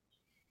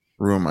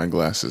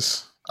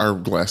glasses. Our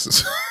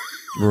glasses.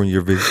 Ruin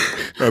your vision.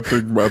 I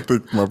think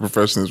my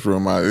profession has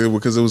ruined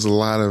because it was a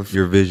lot of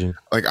Your vision.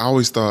 like I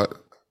always thought.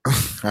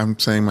 I'm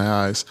saying my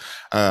eyes.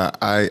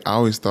 I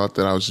always thought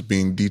that I was just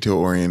being detail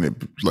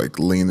oriented, like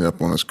leaning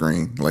up on a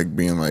screen, like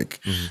being like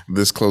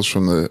this close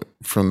from the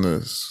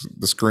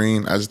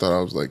screen. I just thought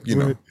I was like, you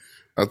know,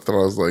 I thought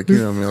I was like, you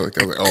know what I mean?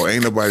 Like I was like, oh,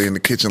 ain't nobody in the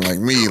kitchen like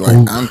me. Like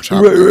I'm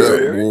chopping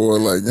it up, boy.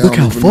 Like look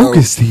how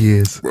focused he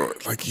is. Bro,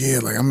 like yeah,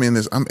 like I'm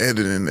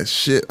editing this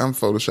shit. I'm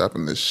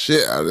photoshopping this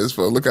shit out of this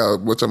photo. Look how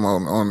much I'm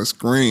on the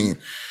screen.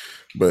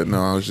 But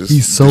no, I was just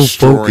He's so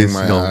destroying focused.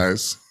 my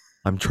eyes.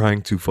 I'm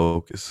trying to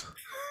focus.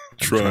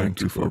 Trying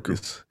to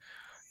focus.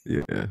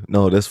 Yeah,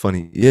 no, that's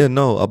funny. Yeah,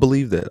 no, I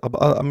believe that.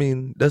 I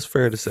mean, that's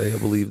fair to say. I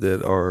believe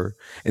that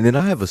and then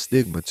I have a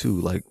stigma too.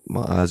 Like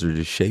my eyes are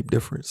just shaped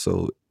different,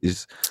 so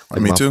it's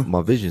like me too.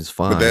 My vision's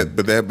fine.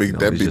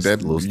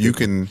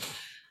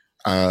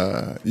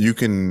 You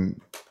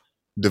can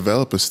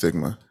develop a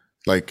stigma.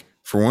 Like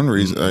for one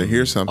reason,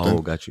 here's something. Oh,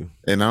 got you.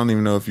 And I don't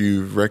even know if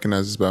you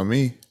recognize this about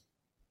me.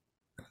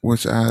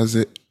 Which eye is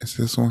it? Is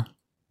this one?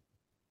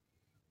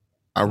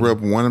 I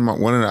rub one of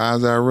the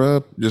eyes I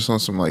rub just on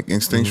some like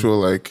instinctual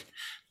like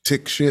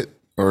tick shit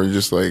or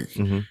just like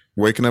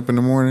waking up in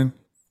the morning.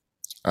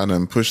 I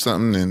done pushed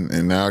something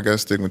and now I got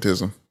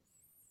astigmatism.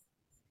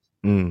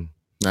 Now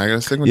I got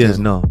astigmatism.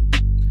 Yeah, no.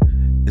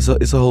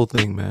 It's a whole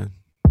thing, man.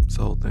 It's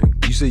a whole thing.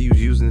 You said you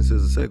was using this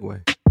as a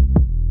segue.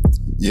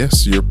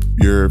 Yes,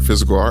 your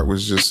physical art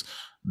was just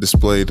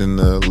displayed in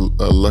the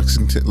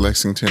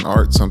Lexington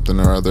art something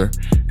or other,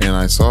 and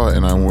I saw it,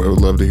 and I would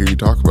love to hear you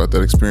talk about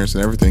that experience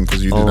and everything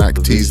because you did not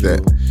tease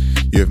that.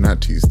 You have not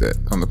teased that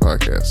on the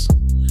podcast.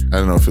 I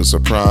don't know if it was a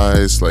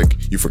surprise,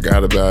 like you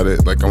forgot about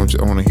it. Like I want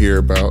to hear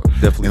about,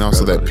 definitely, and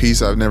also that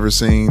piece I've never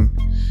seen.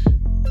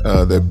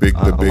 That big,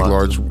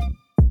 large.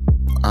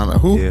 I don't know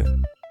who. Yeah.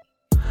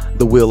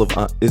 The Will of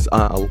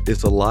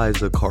it's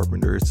Eliza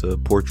Carpenter. It's a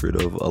portrait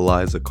of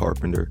Eliza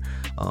Carpenter.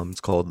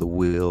 It's called The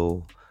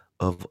Will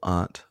of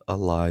Aunt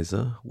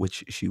Eliza,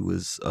 which she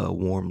was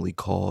warmly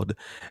called.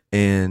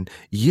 And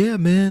yeah,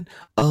 man.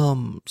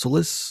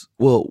 So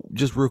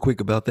just real quick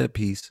about that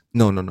piece.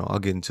 No, I'll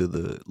get into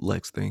the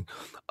Lex thing.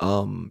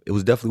 It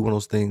was definitely one of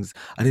those things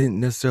I didn't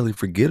necessarily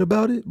forget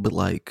about it, but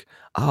like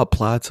I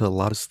applied to a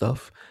lot of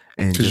stuff.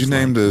 And could you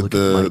name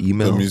the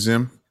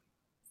museum?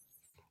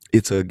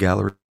 It's a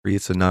gallery.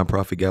 It's a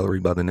nonprofit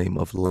gallery by the name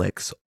of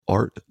Lex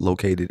Art,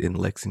 located in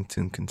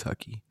Lexington,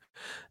 Kentucky.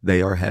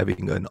 They are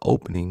having an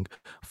opening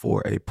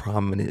for a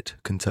prominent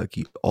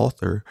Kentucky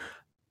author,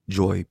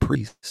 Joy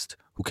Priest,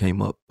 who came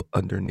up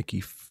under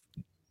Nikki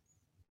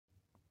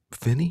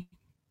Finney.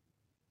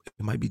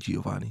 It might be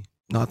Giovanni.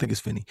 No, I think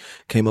it's Finney.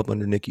 Came up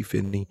under Nikki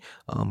Finney,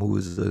 who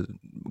is a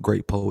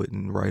great poet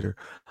and writer.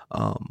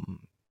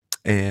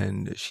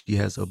 And she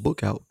has a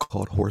book out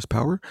called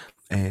Horsepower,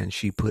 and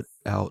she put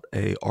out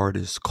a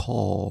artist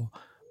call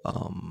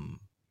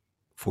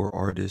for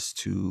artists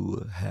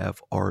to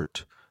have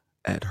art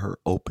at her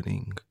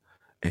opening,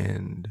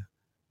 and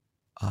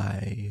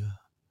I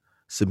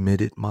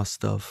submitted my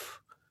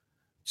stuff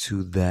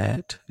to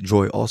that.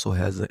 Joy also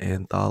has an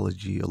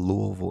anthology, a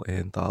Louisville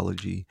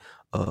anthology.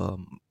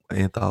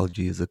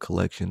 Anthology is a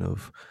collection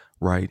of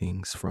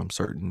writings from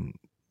certain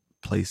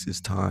places,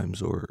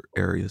 times, or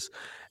areas,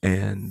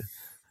 and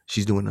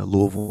she's doing a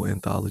Louisville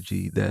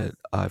anthology that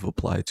I've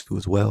applied to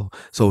as well.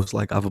 So it's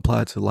like I've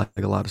applied to like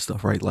a lot of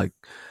stuff, right? Like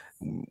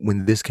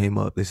when this came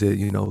up, they said,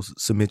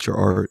 submit your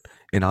art,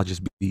 and I'll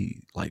just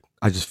be like,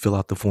 I just fill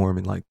out the form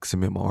and like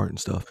submit my art and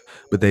stuff.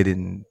 But they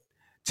didn't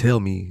tell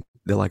me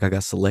that like I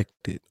got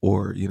selected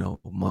or,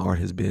 my art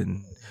has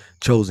been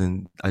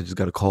chosen. I just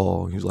got a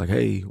call. He was like,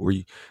 hey,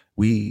 we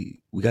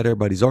got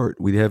everybody's art.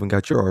 We haven't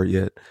got your art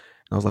yet.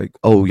 And I was like,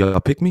 oh, y'all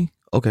pick me?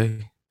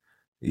 Okay.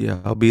 Yeah,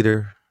 I'll be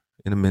there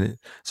in a minute.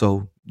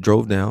 So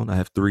drove down. I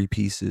have 3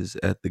 pieces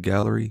at the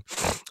gallery.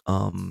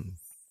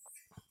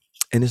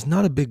 And it's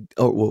not a big,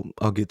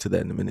 I'll get to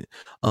that in a minute.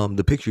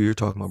 The picture you're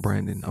talking about,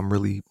 Brandon, I'm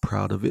really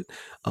proud of it.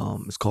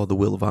 It's called The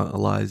Will of Aunt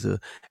Eliza.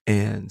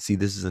 And see,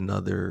 this is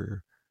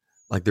another,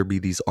 like there be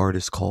these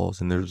artist calls,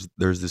 and there's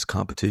this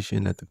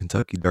competition at the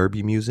Kentucky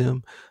Derby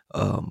Museum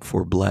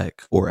for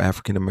Black or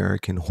African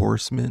American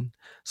horsemen.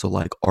 So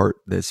like art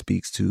that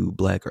speaks to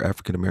Black or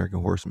African American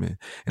horsemen.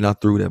 And I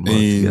threw that month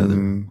together.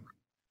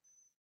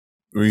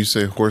 When you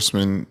say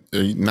horsemen,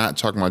 are you not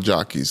talking about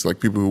jockeys, like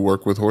people who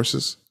work with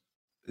horses?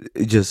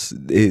 It just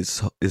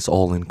it's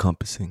all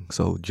encompassing.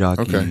 So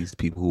jockeys,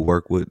 people who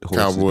work with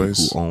horses,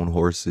 cowboys, people who own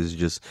horses,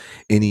 just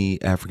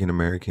any African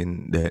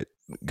American that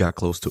got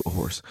close to a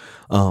horse.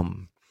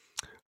 Um,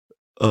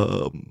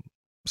 um,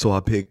 so I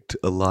picked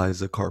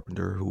Eliza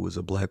Carpenter, who was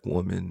a black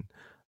woman.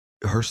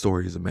 Her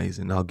story is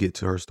amazing. I'll get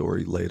to her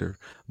story later.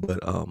 But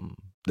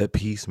that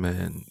piece,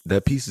 man,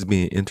 that piece is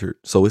being entered.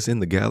 So it's in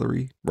the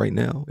gallery right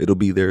now. It'll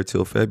be there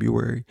till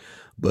February,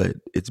 but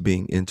it's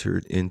being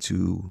entered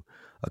into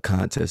a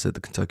contest at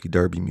the Kentucky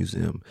Derby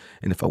Museum.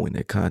 And if I win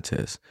that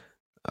contest,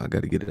 I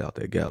got to get it out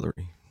that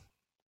gallery.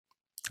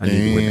 I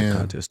need to win that Damn.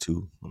 contest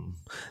too.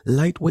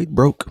 Lightweight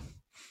broke.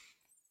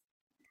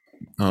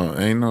 Oh,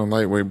 ain't no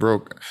lightweight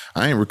broke.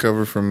 I ain't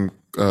recovered from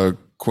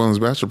Quillen's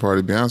bachelor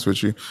party, to be honest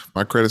with you.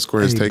 My credit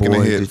score has Hey taken a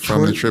boy, hit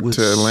from the Detroit trip was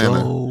to Atlanta.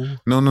 so.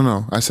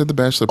 No. I said the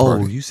bachelor Oh,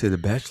 party. you said the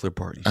bachelor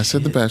party. I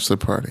said the Shit. bachelor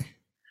party.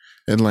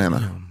 Atlanta.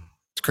 Damn.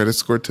 Credit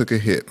score took a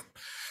hit.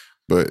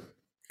 But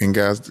in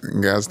God's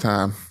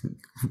time,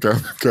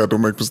 God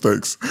don't make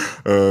mistakes.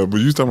 But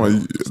you talking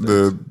about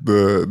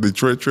the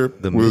Detroit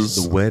trip The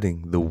was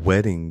wedding.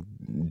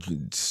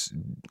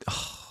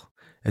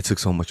 It took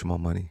so much of my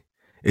money.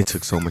 It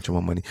took so much of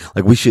my money.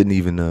 Like we shouldn't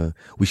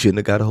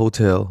have got a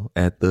hotel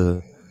at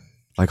the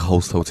like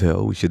host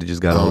hotel. We should have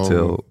just got a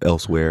hotel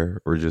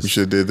elsewhere or we just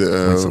should did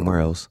went somewhere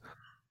else.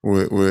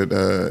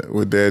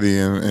 what Daddy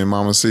and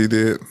Mama C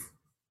did.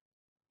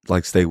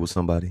 Like stay with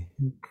somebody.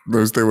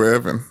 They stay with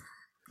Evan.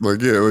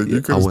 Like yeah, like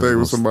you could have stayed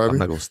with somebody. I'm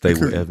not gonna stay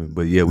with Evan,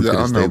 but yeah, we could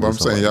I have know, stayed but I'm with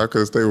somebody. saying y'all could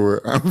have stayed with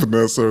Aunt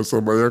Vanessa or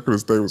somebody. Y'all could have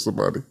stayed with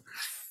somebody.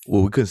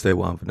 Well, we couldn't stay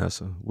with Aunt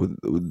Vanessa.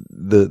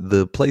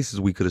 The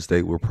places we could have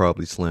stayed were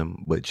probably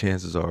slim, but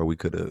chances are we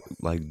could have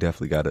like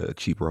definitely got a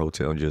cheaper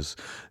hotel and just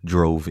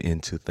drove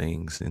into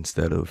things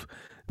instead of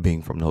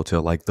being from the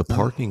hotel. Like the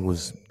parking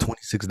was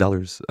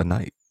 $26 a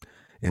night,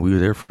 and we were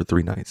there for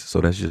 3 nights, so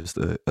that's just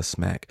a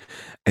smack.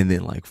 And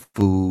then like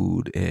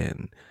food,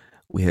 and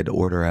we had to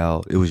order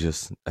out. It was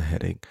just a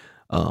headache.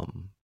 But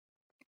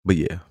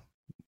yeah,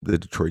 the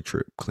Detroit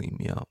trip cleaned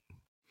me out.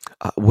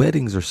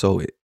 Weddings are so.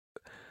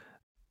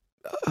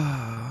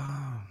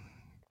 I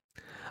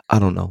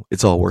don't know.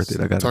 It's all worth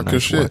it. I got Talk a your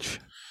nice shit. watch.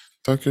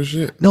 Talk your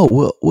shit. No,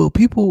 well,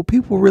 people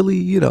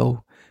really,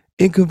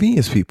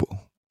 inconvenience people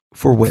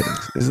for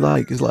weddings. It's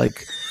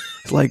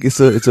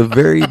a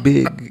very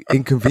big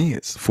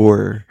inconvenience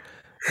for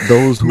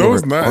those who No,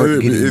 it's not.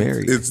 aren't getting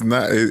married. It's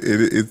not.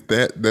 It's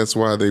that's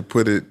why they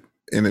put it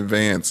in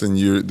advance, and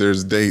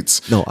there's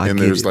dates, No, I and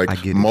get there's it. like I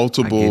get it.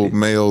 multiple I get it.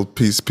 mail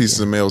pieces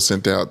of mail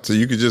sent out, so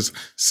you could just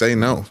say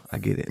no. I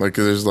get it. Like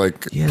there's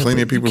like Yeah,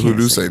 plenty of but you people who can't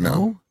do say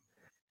no.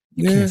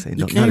 You Yeah, can't say you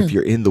no. Not if can.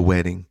 you're in the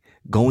wedding.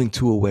 Going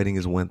to a wedding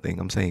is one thing.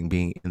 I'm saying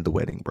being in the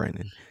wedding,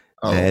 Brandon.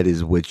 Oh. That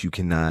is what you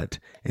cannot,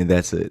 and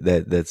that's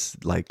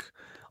like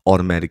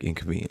automatic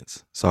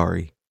inconvenience.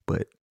 Sorry,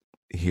 but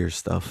here's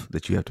stuff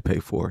that you have to pay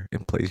for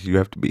and places you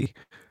have to be.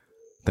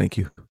 Thank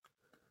you.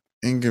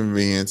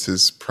 Inconvenience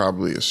is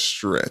probably a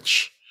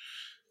stretch.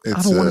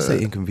 I don't want to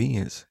say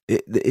inconvenience.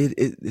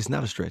 It's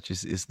not a stretch.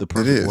 It's the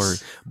perfect word,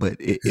 but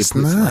it puts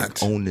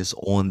like onus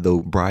on the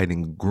bride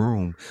and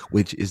groom,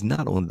 which is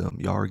not on them.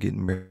 Y'all are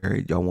getting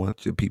married. Y'all want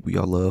the people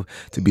y'all love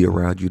to be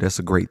around you. That's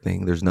a great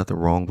thing. There's nothing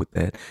wrong with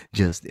that.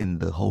 Just in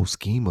the whole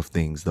scheme of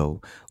things,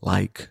 though,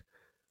 like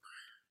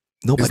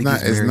nobody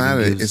gets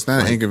married. It's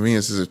not an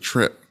inconvenience. It's a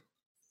trip,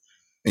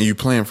 and you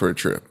plan for a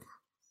trip.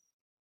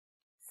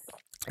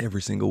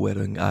 Every single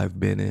wedding I've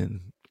been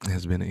in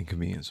has been an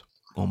inconvenience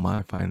on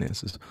my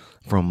finances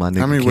from my nigga.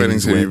 How many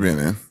weddings have you been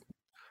in?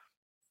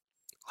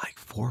 Like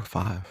 4 or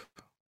 5.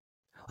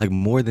 Like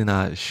more than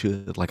I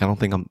should. Like I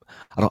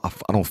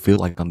don't feel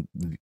like I'm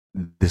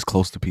this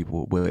close to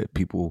people, but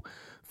people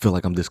feel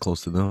like I'm this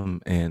close to them.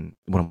 And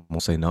when I'm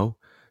gonna say no,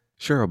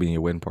 sure, I'll be in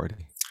your wedding party.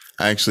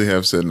 I actually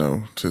have said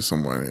no to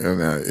someone,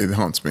 and it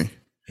haunts me.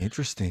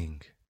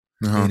 Interesting.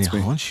 It haunts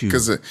me. Haunts you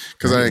because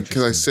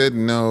I said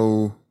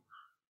no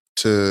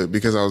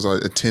because I was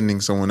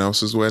attending someone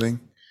else's wedding,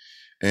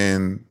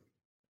 and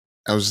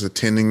I was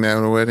attending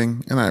that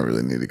wedding, and I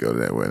really need to go to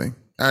that wedding.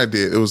 I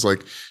did. It was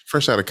like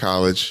fresh out of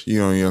college. You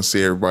don't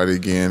see everybody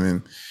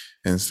again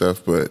and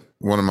stuff. But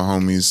one of my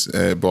homies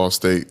at Ball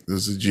State,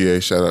 this is a GA.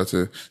 Shout out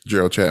to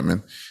Gerald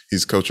Chapman.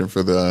 He's coaching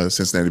for the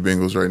Cincinnati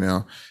Bengals right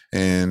now,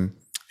 and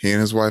he and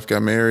his wife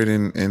got married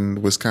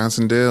in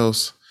Wisconsin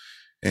Dells.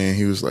 And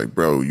he was like,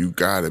 "Bro, you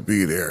gotta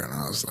be there." And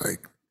I was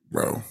like,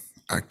 "Bro,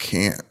 I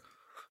can't."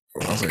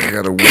 I was like, "I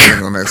got a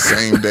wedding on that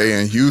same day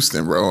in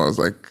Houston, bro." I was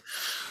like,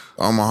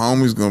 "All my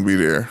homies gonna be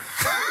there."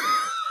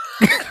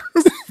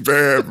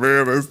 Bad,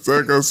 man. That's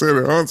like I said,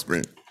 it haunts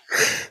me.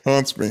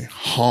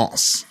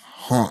 Haunts.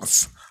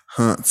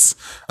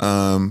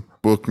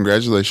 Well,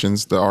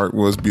 congratulations. The art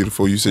was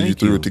beautiful. You said you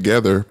threw it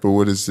together, but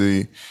what is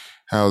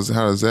how does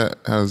that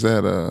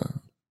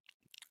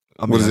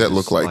what does that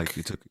look like?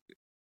 It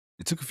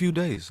took a few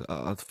days.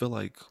 I feel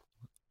like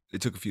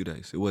it took a few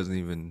days. It wasn't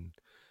even.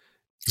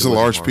 It's a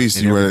large piece.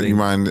 Do you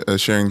mind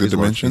sharing the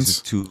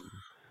dimensions? 2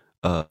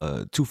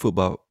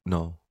 football.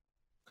 No,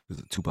 it's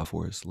a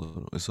 2x4. It's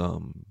little. It's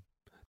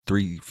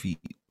 3 feet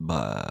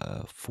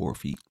by 4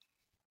 feet.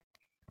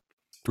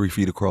 3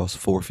 feet across,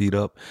 4 feet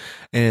up,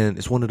 and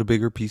it's one of the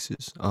bigger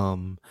pieces.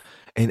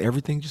 and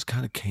everything just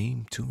kind of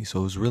came to me. So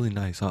it was really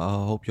nice. I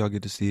hope y'all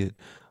get to see it.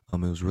 It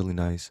was really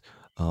nice.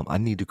 I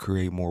need to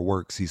create more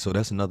work. See, so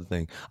that's another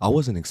thing. I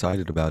wasn't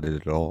excited about it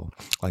at all.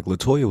 Like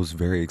Latoya was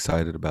very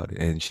excited about it,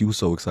 and she was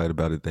so excited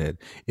about it that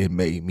it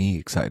made me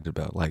excited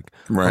about it. Like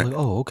I was Right. like,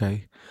 oh,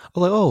 okay. I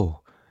was like,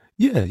 oh,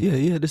 yeah, yeah,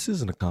 yeah. This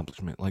is an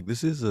accomplishment. Like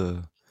this is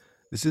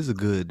a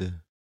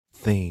good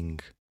thing,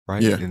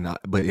 right? Yeah.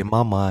 But in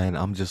my mind,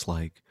 I'm just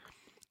like,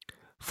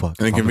 fuck.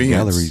 An If I'm in inconvenience.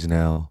 galleries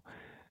now,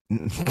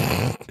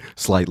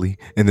 slightly,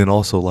 and then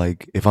also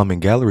like if I'm in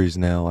galleries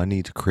now, I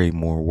need to create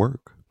more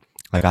work.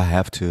 Like I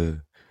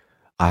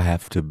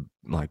have to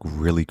like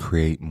really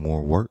create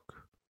more work.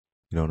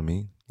 You know what I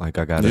mean? Like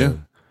I Yeah.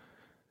 gotta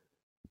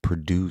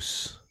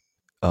produce.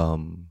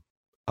 Um,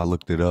 I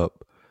looked it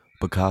up.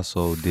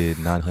 Picasso did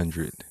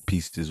 900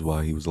 pieces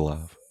while he was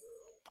alive.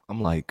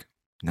 I'm like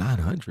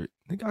 900.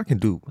 Nigga, I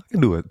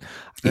can do it.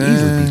 I can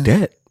easily beat Eh,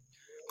 that.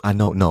 I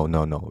know. No,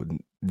 no, no.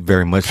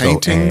 Very much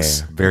so.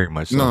 paintings. Very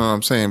much No, so.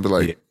 I'm saying, but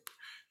like Yeah.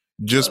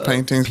 just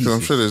paintings, because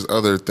I'm sure Pieces. there's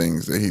other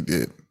things that he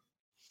did.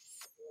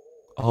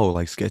 Oh,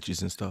 like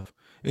sketches and stuff.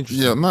 Yeah,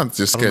 Interesting. not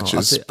just I don't know.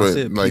 I sketches, said I but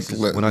said like pieces.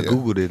 When I yeah,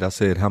 googled it, I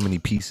said how many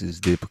pieces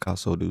did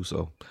Picasso do?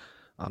 So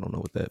I don't know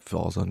what that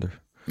falls under.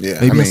 yeah.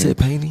 I Maybe I mean, said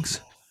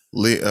paintings.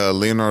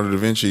 Leonardo da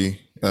Vinci,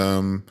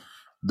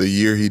 the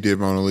year he did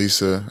Mona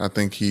Lisa, I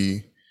think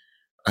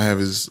I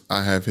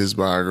have his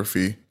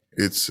biography.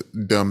 It's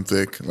dumb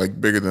thick,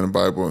 like bigger than a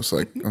Bible. It's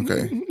like,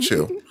 okay,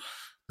 chill.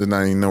 There's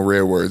not even no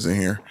red words in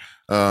here.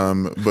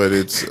 But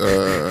it's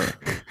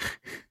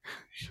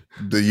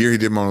the year he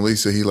did Mona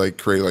Lisa, he like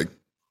created like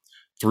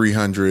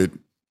 300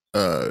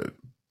 uh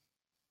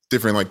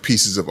different like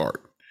pieces of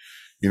art.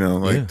 You know,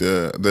 like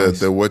Yeah. Nice.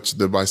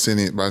 the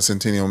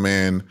bicentennial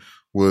man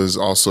was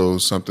also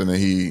something that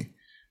he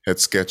had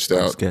sketched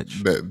Like a out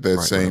sketch. Right.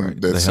 Right.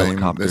 Right. The that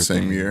helicopter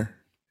same thing. year.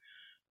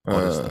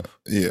 All that stuff.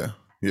 Yeah,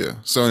 yeah.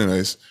 So,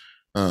 anyways,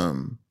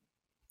 um,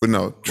 but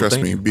no, Well, trust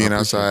thank me, you. I being appreciate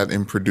outside that.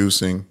 and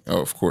producing.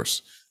 Oh, of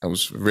course, I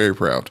was very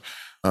proud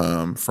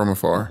from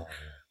afar.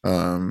 Oh,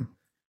 Um,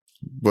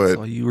 I but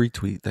saw you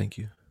retweet. Thank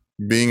you.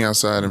 being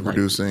outside You and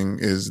liked it. producing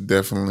is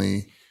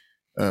definitely,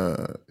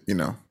 you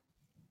know,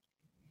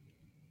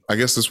 I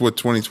guess that's what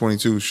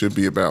 2022 should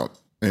be about,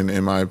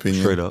 in my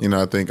opinion. Straight up. You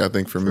know, I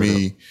think for Straight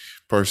up. me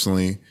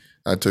personally,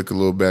 I took a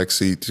little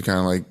backseat to kind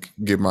of like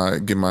get my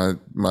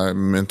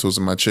mentals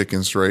and my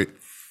chicken straight.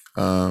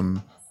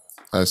 Um,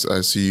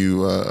 I see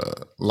you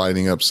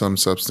lighting up some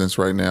substance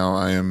right now.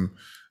 I am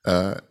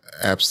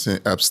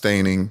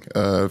abstaining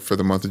for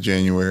the month of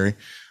January,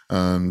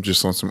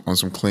 just on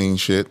some clean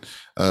shit.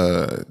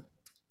 Uh,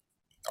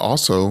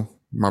 Also,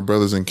 my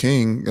brothers in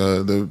King,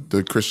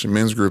 the Christian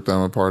men's group that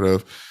I'm a part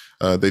of,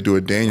 they do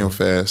a Daniel Uh,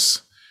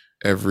 fast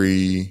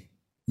every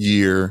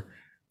year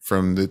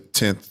from the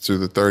 10th to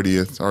the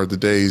 30th, or the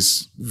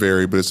days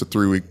vary, but it's a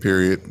 3 week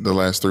period. The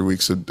last 3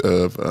 weeks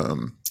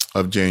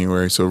of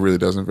January, so it really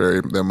doesn't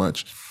vary that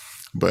much.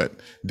 But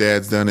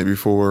Dad's done it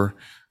before,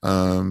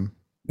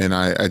 and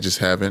I just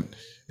haven't,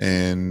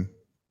 and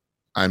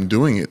I'm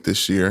doing it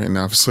this year, and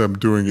obviously I'm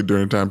doing it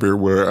during a time period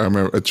where I'm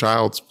a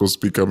child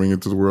supposed to be coming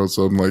into the world,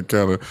 so I'm like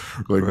kind of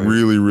like right.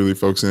 really, really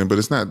focusing it. But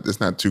it's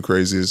not too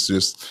crazy. It's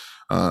just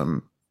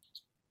um,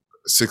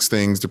 6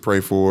 things to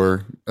pray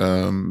for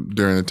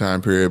during the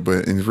time period,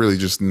 but it's really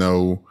just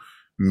no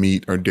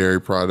meat or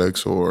dairy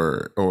products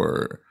or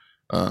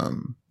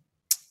um,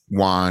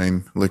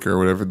 wine, liquor, or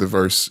whatever the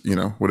verse,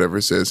 whatever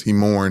it says. He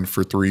mourned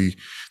for three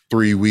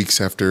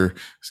weeks after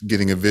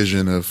getting a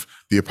vision of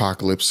the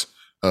apocalypse,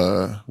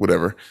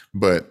 whatever.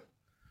 But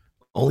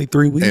Only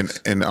 3 weeks.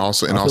 and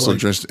I feel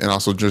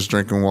also like just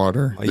drinking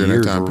water my during that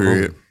year's time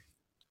period. ruined.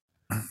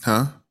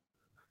 Huh?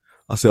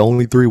 I said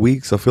only 3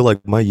 weeks. I feel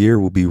like my year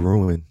will be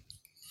ruined.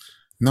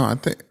 No, I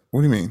think.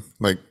 What do you mean?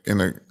 Like I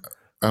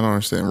don't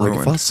understand. Like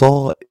Ruined.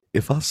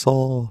 if I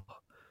saw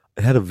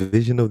had a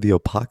vision of the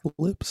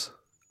apocalypse,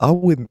 I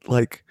wouldn't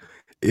like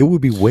it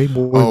would be way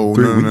more than Oh,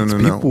 three no, no, weeks. no,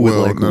 no. People would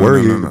Well, like no, no, no,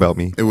 worry no. about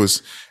me. It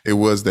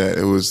was that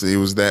it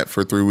was that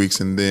for 3 weeks,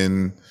 and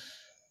then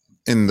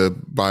in the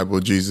Bible,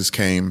 Jesus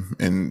came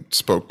and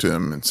spoke to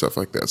him and stuff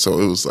like that. So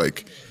it was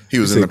like he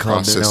You was in the said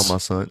calm down, process. my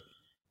son.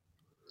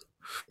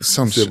 You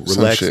Some said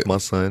some relax, shit. my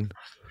son.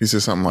 He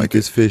said something Eat like it.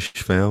 this fish,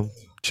 fam.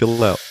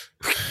 Chill out.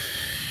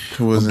 It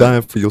I'm wasn't.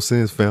 dying for your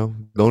sins,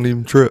 fam. Don't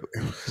even trip.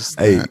 It's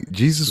Hey, not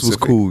Jesus was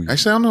specific. cool.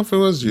 Actually, I don't know if it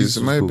was Jesus. Jesus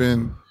It was might have cool.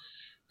 been.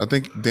 I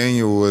think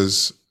Daniel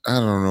was. I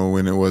don't know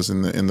when it was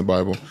in the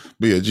Bible,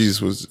 but yeah,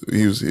 Jesus was.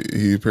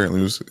 He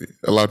apparently was.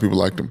 A lot of people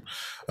liked him.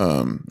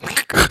 Um,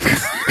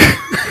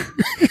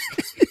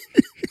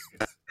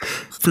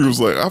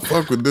 People's like, I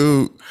fuck with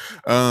dude.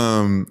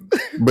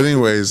 But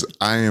anyways,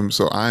 I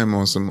am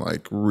on some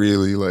like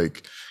really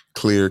like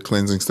clear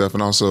cleansing stuff,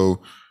 and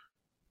also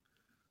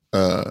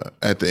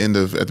at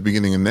the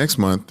beginning of next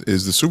month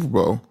is the Super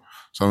Bowl,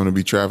 so I'm going to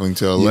be traveling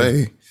to Yeah,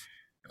 LA.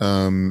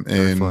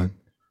 very fun.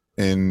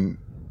 And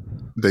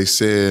they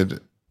said,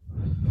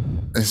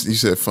 you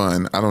said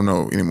fun. I don't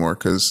know anymore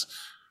because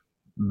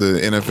the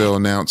NFL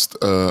announced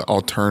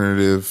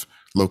alternative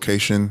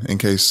location in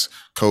case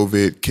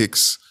COVID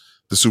kicks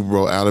the Super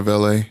Bowl out of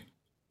LA.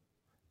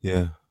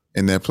 Yeah.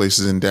 And that place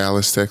is in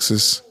Dallas,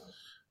 Texas.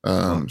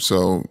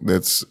 So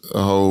it's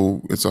a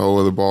whole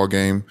other ball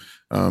game.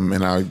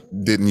 And I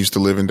didn't used to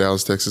live in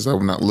Dallas, Texas.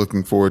 I'm not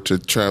looking forward to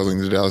traveling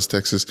to Dallas,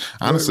 Texas,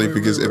 honestly,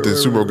 because if the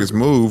Super Bowl gets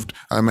moved,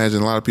 I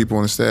imagine a lot of people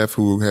on the staff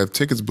who have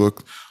tickets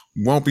booked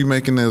won't be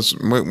making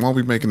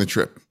the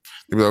trip.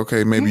 They'll be like,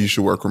 okay, maybe you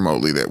should work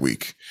remotely that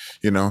week,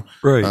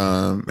 Right.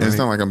 And it's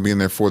not like I'm being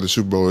there for the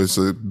Super Bowl. It's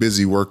a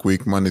busy work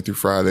week, Monday through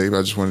Friday.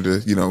 I just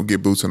wanted to,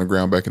 get boots on the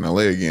ground back in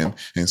LA again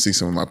and see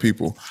some of my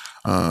people.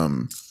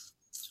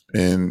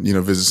 And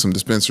visit some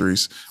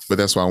dispensaries, but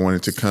that's why I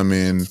wanted to come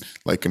in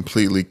like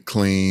completely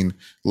clean,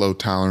 low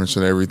tolerance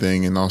and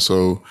everything. And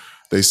also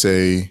they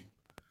say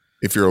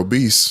if you're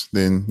obese,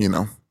 then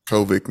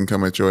COVID can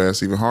come at your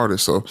ass even harder.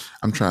 So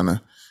I'm trying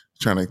to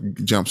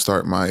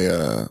jumpstart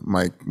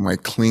my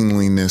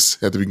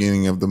cleanliness at the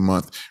beginning of the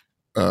month.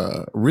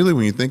 Really,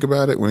 when you think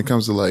about it, when it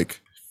comes to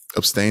like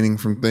abstaining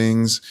from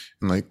things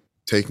and like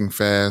taking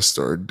fasts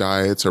or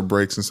diets or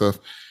breaks and stuff,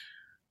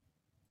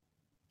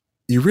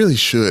 you really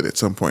should at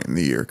some point in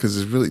the year, because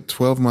it's really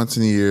 12 months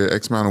in a year,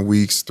 X amount of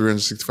weeks,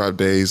 365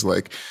 days,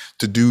 like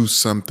to do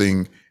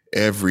something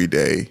every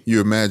day,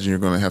 you imagine you're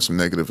going to have some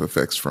negative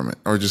effects from it,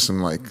 or just some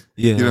like,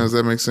 does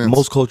that make sense?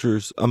 Most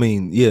cultures,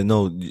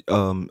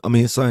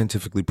 it's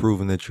scientifically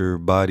proven that your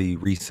body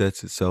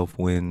resets itself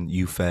when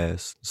you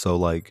fast. So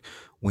like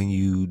when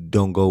you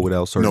don't go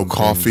without certain no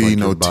coffee,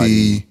 things, like no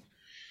tea.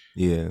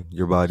 Yeah,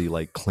 your body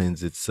like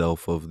cleanses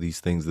itself of these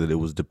things that it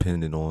was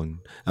dependent on.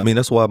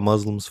 That's why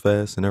Muslims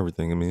fast and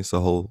everything. It's a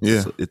whole,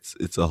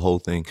 it's a whole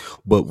thing.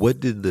 But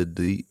what did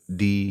the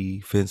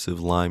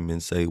defensive lineman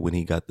say when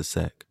he got the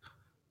sack?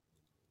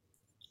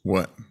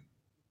 What?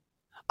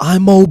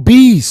 I'm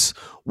obese.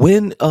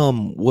 When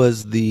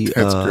was the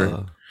That's great.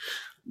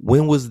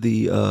 When was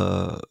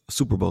the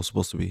Super Bowl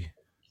supposed to be?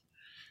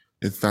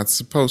 It's not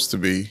supposed to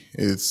be.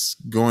 It's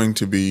going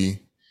to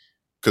be,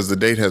 because the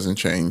date hasn't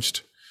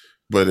changed.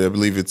 But I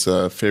believe it's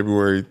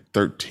February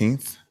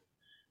 13th.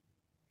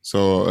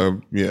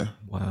 So,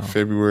 Wow.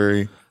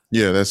 February.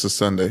 Yeah, that's a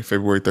Sunday,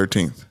 February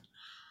 13th.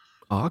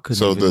 Oh, I couldn't.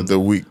 So the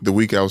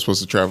week I was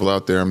supposed to travel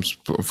out there, I'm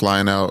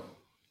flying out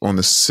on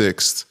the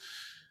 6th,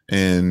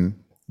 and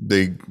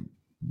they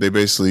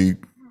basically,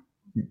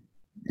 I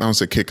don't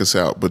say kick us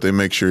out, but they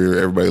make sure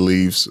everybody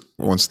leaves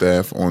on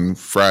staff on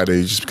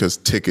Friday, just because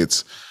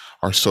tickets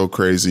are so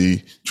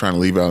crazy trying to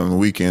leave out on the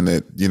weekend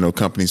that,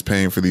 companies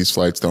paying for these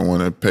flights don't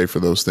want to pay for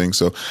those things.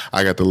 So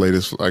I got like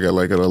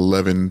an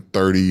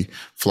 11:30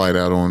 flight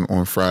out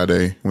on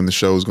Friday when the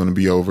show is going to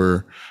be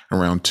over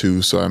around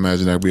 2. So I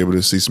imagine I'll be able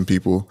to see some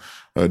people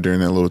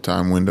during that little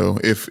time window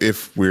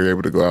if we're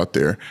able to go out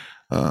there.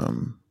 But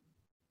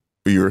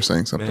you were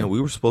saying something. Man, we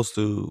were supposed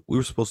to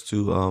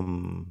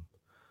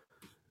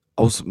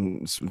I was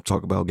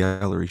talk about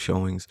gallery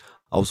showings.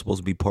 I was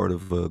supposed to be part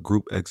of a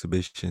group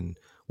exhibition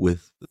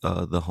with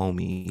the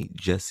homie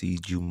Jessie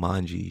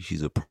Jumanji.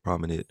 She's a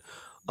prominent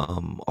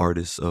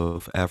artist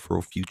of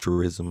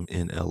Afrofuturism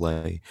in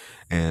LA,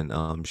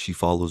 and she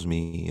follows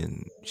me,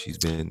 and she's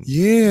been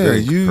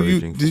very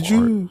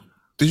encouraging.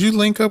 Did you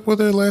link up with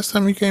her last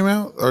time you came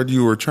out, or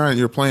you're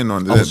planning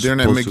on that during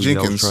that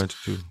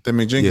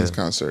Mick Jenkins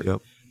concert?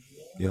 Yep.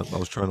 I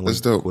was trying to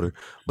link up with her,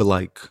 but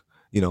like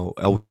it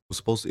was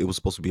supposed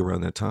to be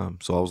around that time,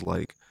 so I was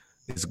like,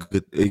 it's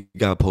good. It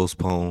got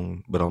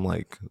postponed, but I'm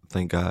like,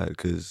 thank God,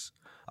 because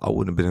I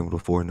wouldn't have been able to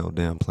afford no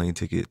damn plane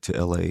ticket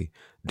to LA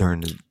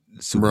during the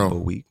Super Bowl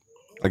week.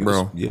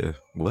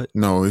 What?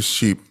 No, it's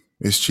cheap.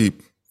 It's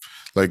cheap.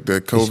 Like the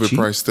COVID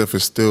price stuff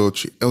is still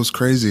cheap. It was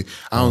crazy.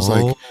 I was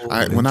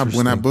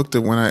when I booked it,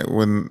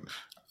 when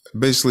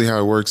basically how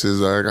it works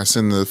is I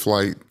send the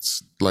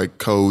flights like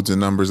codes and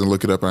numbers and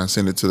look it up, and I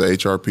send it to the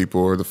HR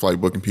people or the flight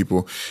booking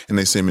people, and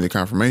they send me the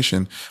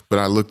confirmation. But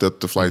I looked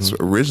up the flights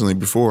originally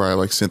before I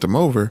like sent them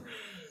over,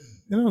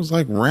 and it was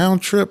like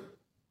round trip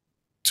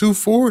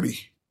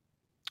 $240.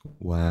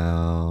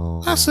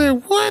 Wow. I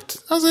said, what?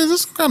 I said,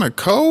 this kind of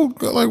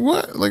code? Like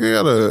what? Like I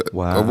got a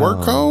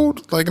work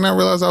code? Like, and I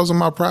realized I was on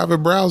my private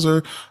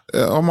browser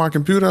on my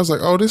computer. I was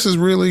like, oh, this is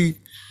really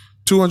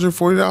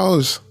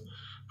 $240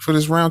 for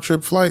this round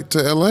trip flight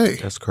to LA.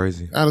 That's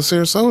crazy. Out of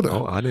Sarasota.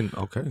 Oh, I didn't.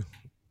 Okay.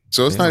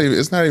 So it's not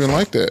even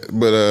like that.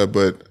 But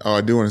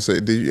I do want to say,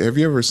 have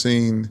you ever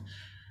seen,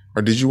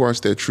 or did you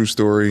watch that True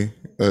Story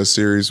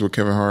series with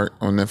Kevin Hart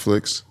on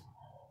Netflix?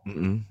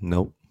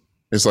 Nope.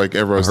 It's like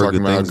everyone's talking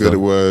about how good it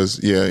was.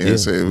 Yeah.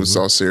 So it was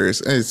all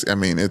serious. It's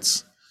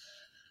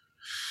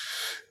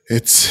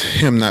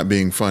him not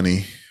being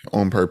funny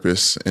on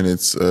purpose, and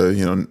it's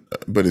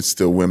but it's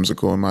still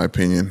whimsical in my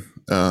opinion.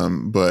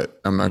 But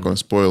I'm not going to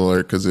spoil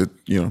it because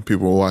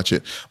people will watch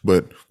it.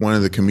 But one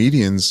of the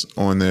comedians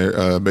on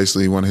there,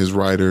 basically one of his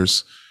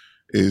writers,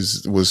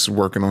 was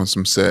working on a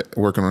set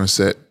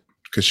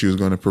because she was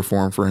going to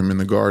perform for him in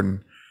the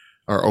garden,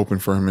 or open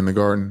for him in the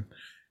garden,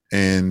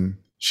 and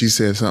she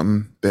said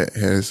something that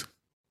has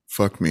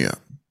fucked me up.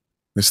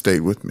 It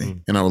stayed with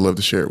me, and I would love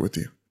to share it with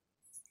you.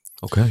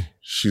 Okay.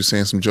 She was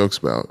saying some jokes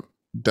about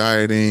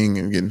dieting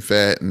and getting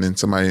fat, and then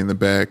somebody in the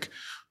back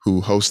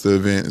who hosts the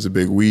event is a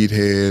big weed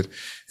head,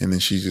 and then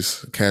she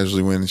just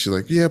casually went and she's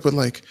like, yeah, but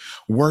like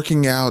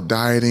working out,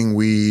 dieting,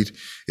 weed,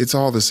 it's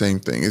all the same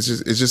thing. It's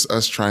just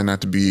us trying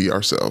not to be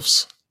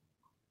ourselves.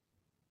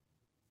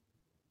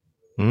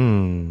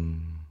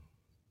 Mm.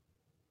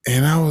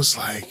 And I was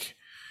like,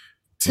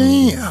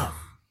 damn.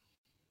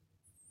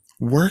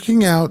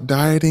 Working out,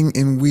 dieting,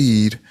 and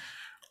weed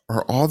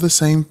are all the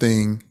same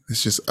thing.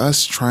 It's just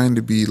us trying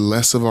to be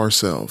less of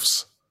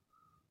ourselves.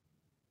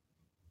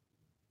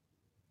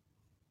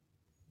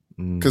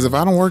 Because if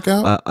I don't work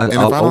out and if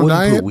I don't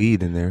diet, put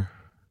weed in there.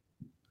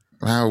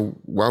 Why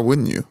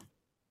wouldn't you?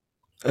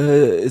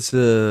 It's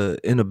a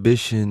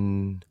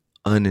inhibition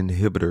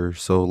uninhibitor.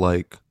 So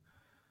like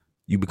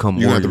you become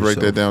more. You have to break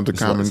yourself. that down to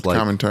It's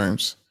common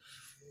terms.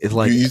 It's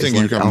like you think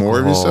it's you become more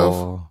of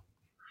yourself?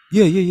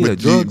 Yeah. But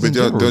Drugs in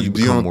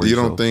general, you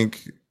don't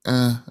think?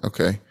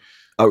 Okay.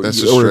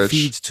 That's a or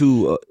stretch.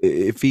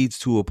 it feeds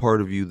to a part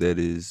of you that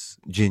is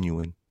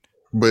genuine.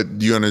 But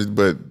do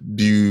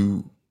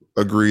you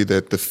agree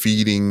that the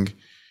feeding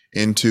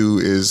into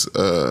is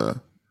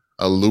a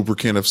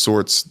lubricant of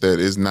sorts that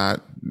is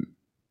not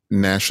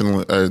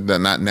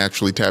not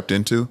naturally tapped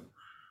into?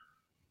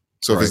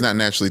 So if it's not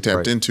naturally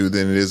tapped into,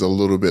 then it is a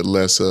little bit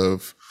less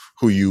of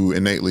who you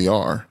innately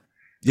are.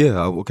 Yeah,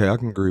 okay, I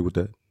can agree with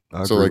that.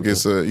 So like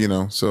it's so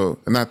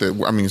not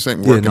that, I mean,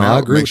 saying working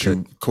out makes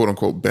you quote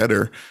unquote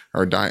better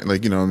or diet,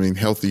 like,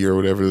 healthier or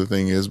whatever the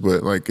thing is,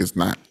 but like it's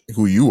not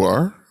who you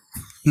are.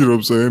 You know what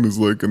I'm saying? It's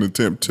like an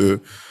attempt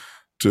to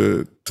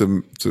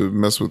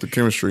mess with the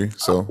chemistry.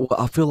 So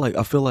I feel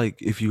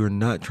like if you're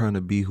not trying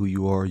to be who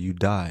you are, you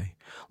die.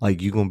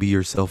 Like you're gonna be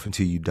yourself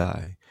until you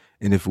die.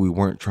 And if we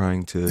weren't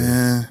trying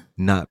to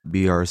not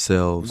be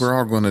ourselves, we're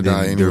all gonna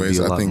die anyways.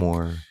 I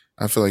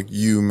feel like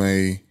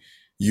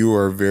you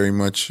are very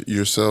much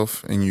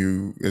yourself,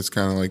 and it's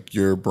kind of like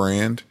your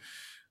brand.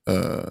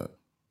 I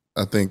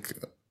think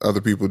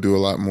other people do a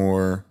lot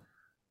more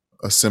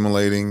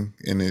assimilating,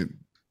 and it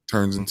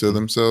turns into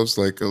themselves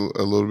like a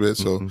little bit.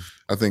 So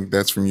I think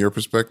that's from your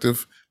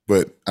perspective,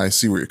 but I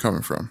see where you're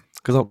coming from.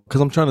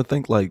 Because I'm trying to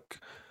think like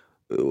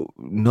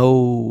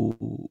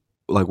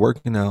like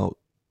working out,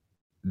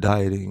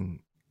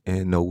 dieting,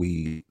 and no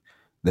weed.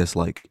 That's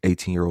like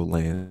 18-year-old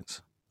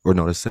Lance, or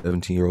no, that's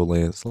 17-year-old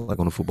Lance, like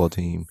on the football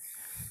team.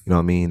 You know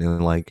what I mean?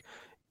 And like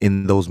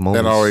in those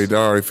moments, that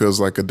already feels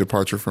like a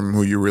departure from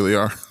who you really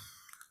are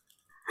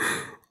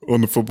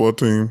on the football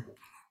team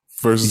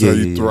versus how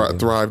you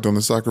thrived on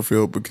the soccer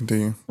field. But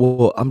continue.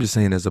 Well, I'm just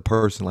saying as a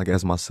person, like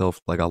as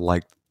myself, like I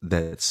like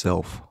that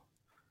self.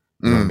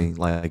 You know what I mean?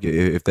 Like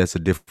if that's a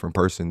different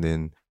person,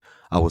 then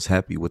I was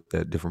happy with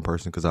that different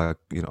person because I,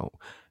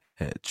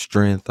 had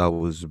strength. I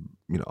was,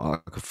 I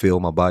could feel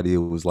my body. It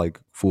was like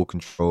full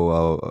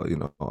control.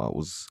 I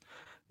was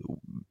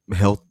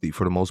healthy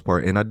for the most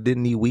part, and I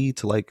didn't need weed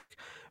to like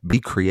be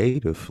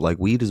creative. Like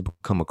weed has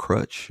become a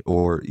crutch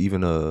or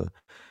even a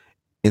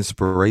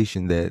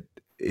inspiration that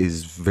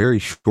is very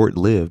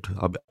short-lived.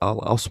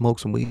 I'll smoke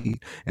some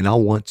weed and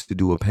I'll want to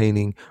do a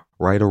painting,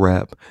 write a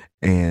rap,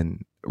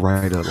 and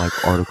write a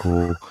like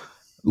article.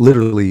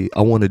 Literally,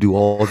 I want to do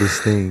all these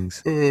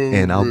things,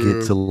 and I'll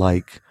get to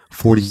like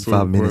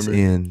 45 minutes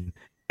in,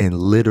 and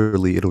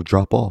literally it'll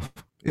drop off.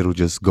 It'll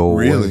just go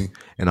away,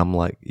 and I'm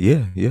like,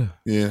 yeah.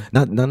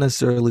 Not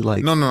necessarily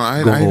like no.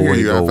 I hear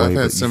you. I've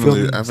had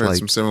similar. I've had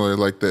some similar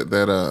like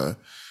that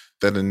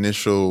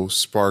initial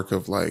spark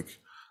of like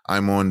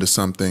I'm on to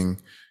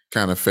something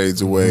kind of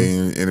fades away,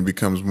 and it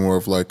becomes more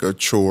of like a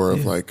chore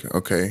of like,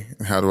 okay,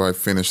 how do I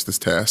finish this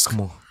task?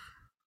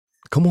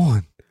 Come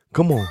on.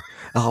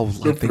 I was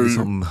like thinking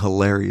something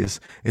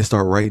hilarious and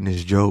start writing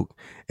this joke,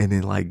 and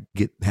then like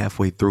get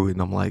halfway through it,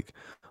 and I'm like,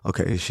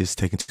 okay, it's just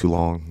taking too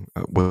long.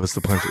 What's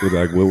the punch?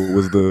 Like,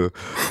 what's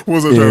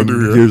I trying to do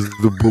here? Here's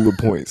the bullet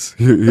points.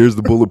 Here's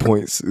the bullet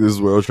points. This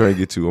is where I was trying to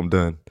get to. I'm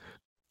done.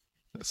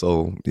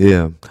 So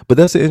yeah, but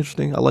that's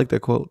interesting. I like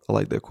that quote.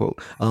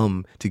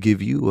 To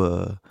give you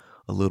a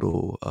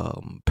little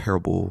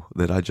parable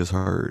that I just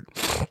heard,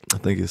 I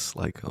think it's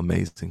like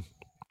amazing.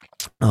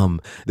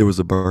 There was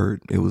a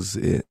bird. It was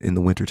in the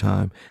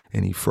wintertime,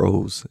 and he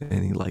froze,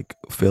 and he like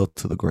fell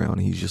to the ground,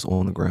 and he's just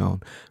on the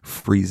ground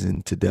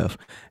freezing to death.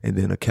 And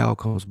then a cow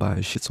comes by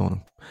and shits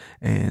on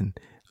him,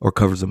 or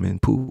covers him in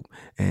poop,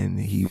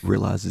 and he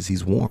realizes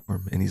he's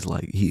warm, and he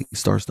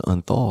starts to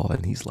unthaw,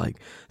 and he's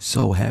like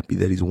so happy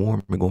that he's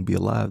warm and gonna be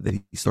alive that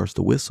he starts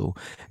to whistle.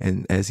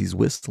 And as he's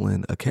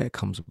whistling, a cat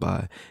comes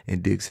by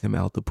and digs him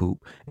out the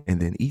poop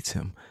and then eats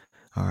him.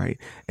 All right.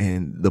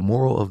 And the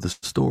moral of the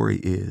story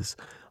is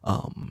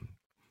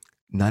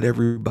not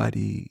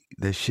everybody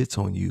that shits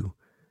on you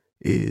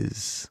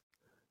is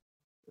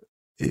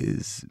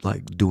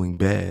like doing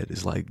bad.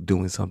 It's like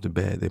doing something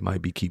bad. They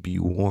might be keeping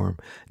you warm.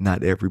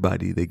 Not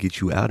everybody that gets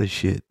you out of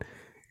shit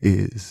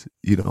is,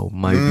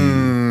 might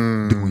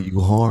be doing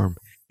you harm.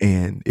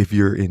 And if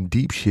you're in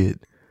deep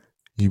shit,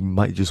 you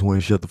might just want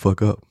to shut the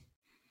fuck up.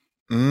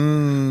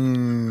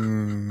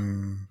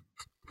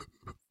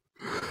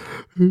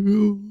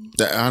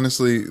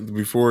 Honestly,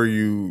 before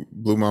you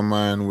blew my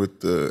mind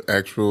with the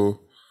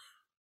actual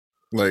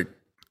like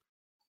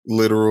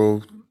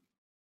literal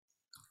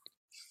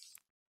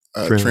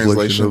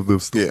Translation of translation. the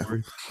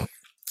story.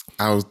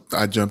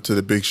 I jumped to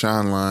the Big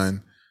Sean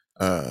line.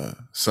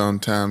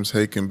 Sometimes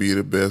hate can be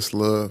the best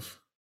love.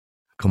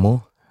 Come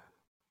on.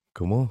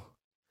 Come on.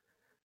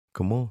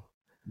 Come on.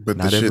 But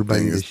Not the shit everybody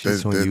thing that is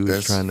shits on you is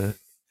that's trying to,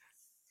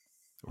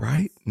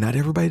 right? Not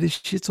everybody that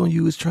shits on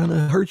you is trying to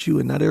hurt you,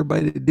 and not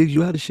everybody that digs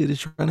you out of shit is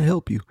trying to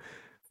help you.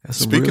 That's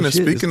some real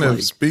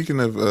shit. speaking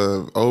of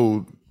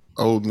old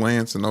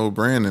Lance and old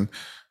Brandon.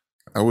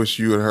 I wish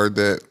you had heard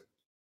that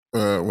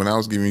when I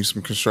was giving you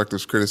some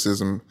constructive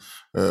criticism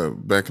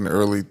back in the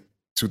early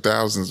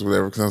 2000s, or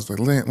whatever. Because I was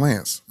like,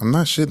 Lance, I'm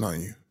not shitting on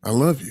you. I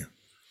love you.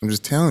 I'm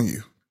just telling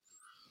you.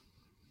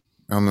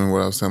 I don't know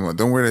what I was talking about.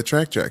 Don't wear that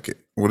track jacket.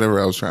 Whatever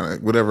advice I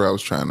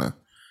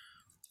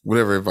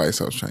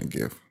was trying to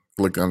give.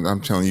 Look, I'm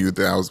telling you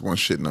that I was one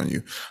shitting on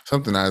you.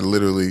 Something I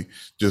literally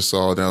just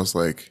saw that I was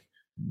like,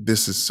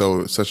 this is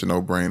such a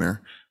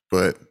no-brainer.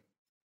 But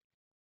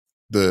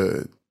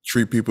the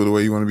treat people the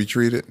way you want to be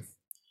treated.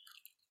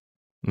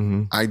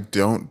 Mm-hmm. I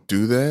don't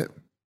do that,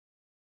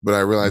 but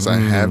I realize I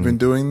have been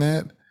doing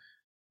that.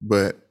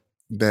 But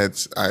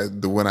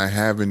the one I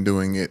have been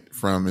doing it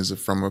from is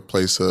from a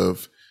place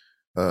of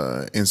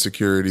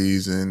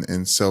insecurities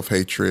and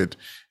self-hatred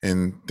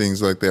and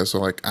things like that. So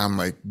like I'm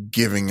like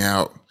giving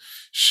out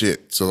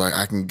shit so like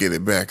I can get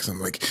it back. So I'm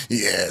like,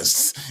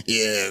 yes,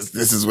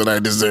 this is what I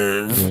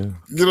deserve. Yeah.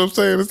 You know what I'm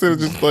saying? Instead of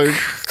just like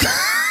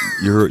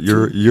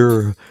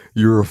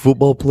you're a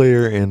football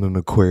player and an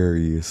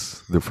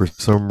Aquarius that for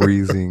some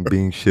reason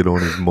being shit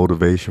on is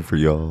motivation for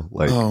y'all.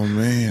 Like, oh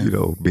man, you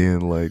know,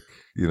 being like,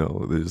 you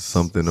know, there's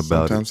something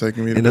about sometimes it,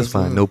 and that's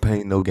fine. No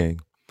pain, no gain.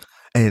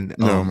 And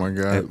oh my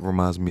God, it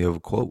reminds me of a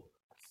quote.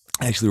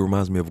 Actually,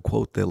 reminds me of a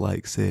quote that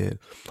like said,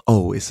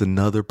 "Oh, it's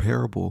another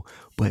parable,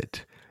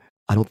 but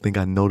I don't think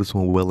I noticed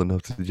one well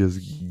enough to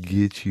just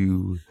get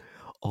you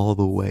all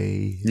the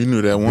way." You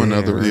knew that one the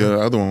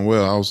other one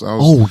well. I was.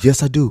 Oh,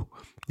 yes, I do.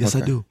 Yes,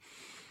 okay. I do.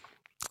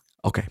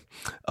 Okay.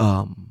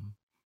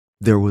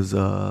 There was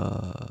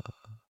a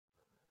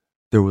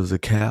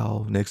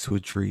cow next to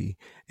a tree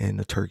and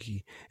a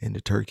turkey, and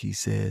the turkey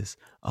says,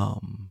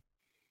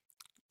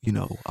 you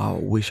know, I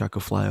wish I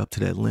could fly up to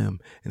that limb.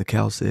 And the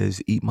cow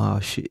says, eat my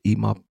shit, eat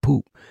my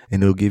poop,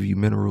 and it'll give you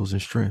minerals and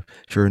strength.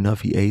 Sure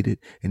enough, he ate it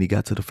and he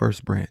got to the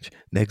first branch.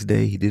 Next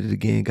day, he did it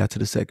again, got to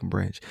the second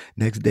branch.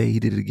 Next day, he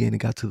did it again and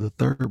got to the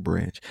third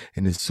branch.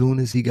 And as soon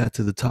as he got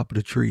to the top of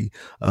the tree,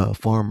 a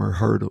farmer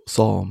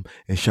saw him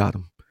and shot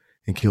him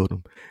and killed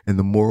him. And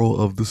the moral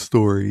of the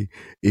story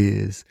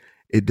is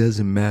it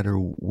doesn't matter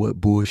what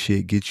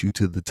bullshit gets you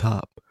to the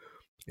top.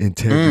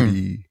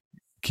 Integrity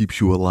keeps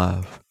you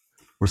alive.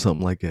 Or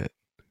something like that,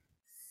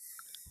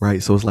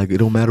 right? So it's like it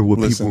don't matter what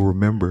people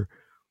remember.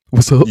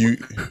 What's up? You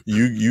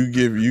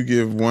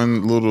give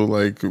one little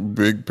like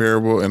big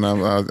parable, and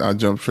I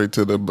jump straight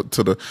to the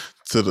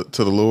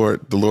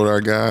Lord, the Lord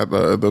our God,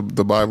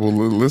 the Bible.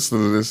 Listen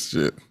to this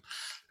shit,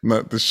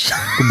 not the shit.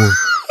 Come on.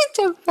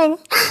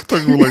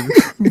 Talking like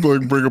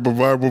bring up a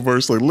Bible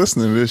verse. Like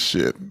listen to this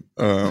shit.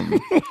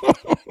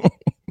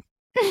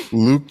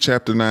 Luke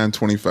chapter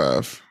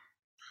 9:25.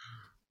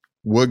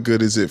 What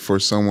good is it for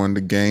someone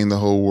to gain the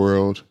whole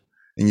world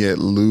and yet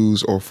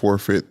lose or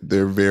forfeit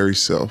their very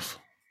self?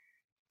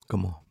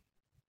 Come on.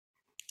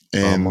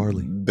 And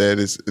Marley.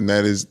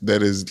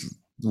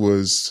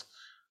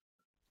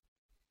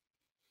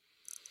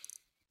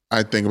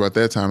 I think about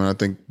that time, and I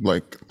think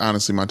like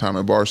honestly my time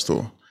at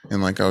Barstool,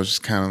 and like I was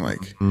just kind of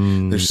like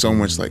there's so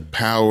much like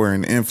power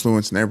and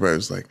influence, and everybody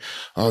was like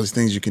all these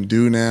things you can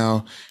do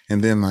now.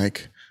 And then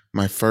like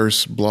my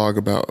first blog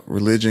about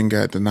religion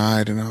got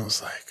denied, and I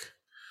was like,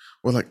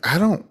 well, like, I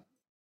don't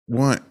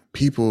want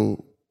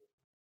people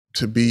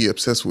to be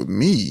obsessed with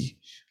me.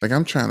 Like,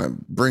 I'm trying to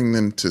bring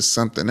them to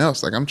something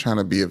else. Like, I'm trying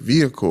to be a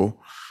vehicle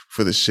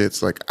for the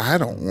shits. Like, I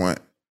don't want,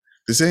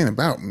 this ain't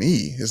about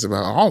me. It's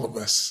about all of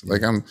us.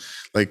 Like,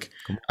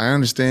 I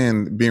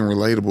understand being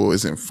relatable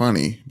isn't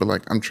funny, but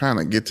like, I'm trying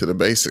to get to the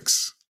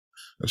basics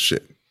of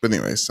shit. But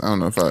anyways, I don't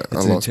know if I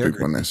lost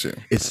people on that shit.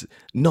 It's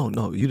no, I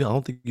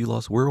don't think you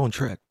lost. We're on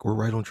track. We're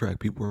right on track.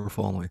 People are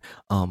following.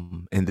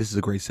 And this is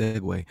a great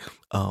segue.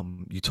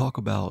 You talk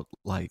about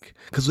like,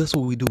 cause that's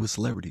what we do with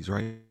celebrities,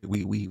 right?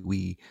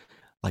 We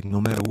like no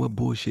matter what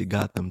bullshit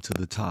got them to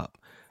the top,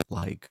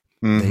 like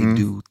they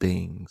do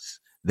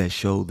things that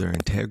show their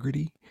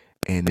integrity,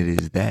 and it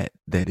is that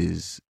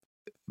is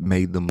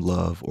made them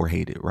love or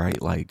hate it,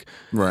 right? Like,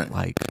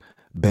 like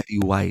Betty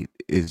White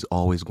is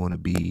always going to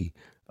be,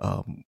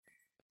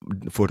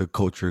 for the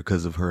culture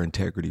because of her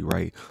integrity,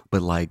 right?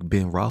 But like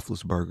Ben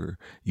Roethlisberger,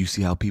 you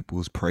see how people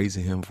was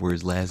praising him for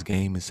his last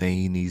game and saying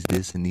he needs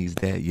this and needs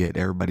that, yet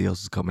everybody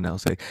else is coming out and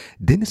saying,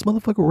 didn't this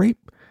motherfucker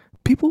rape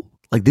people?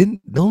 Like,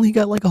 didn't he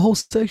got like a whole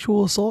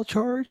sexual assault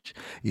charge?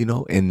 You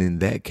know, and in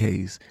that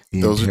case,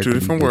 those are two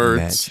different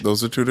words.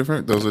 Those are two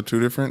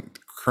different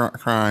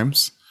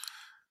crimes.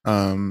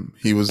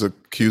 He was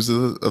accused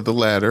of the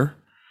latter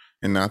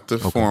and not the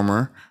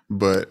former,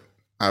 but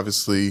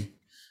obviously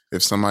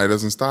if somebody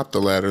doesn't stop the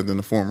latter, then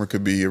the former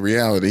could be a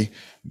reality.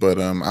 But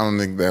I don't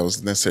think that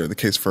was necessarily the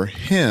case for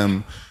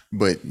him.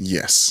 But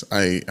yes,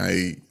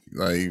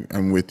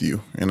 I'm with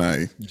you, and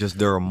I Just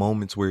there are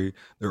moments where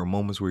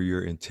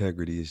your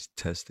integrity is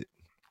tested.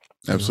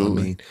 You know what I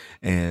absolutely. mean?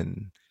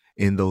 And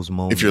in those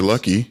moments, If you're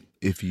lucky,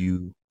 if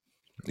you're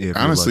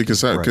honestly, lucky,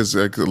 right? because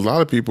like, a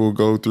lot of people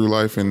go through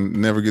life and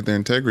never get their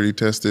integrity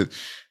tested,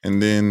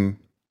 and then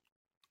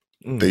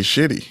they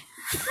shitty.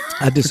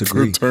 I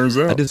disagree. It turns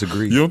out. I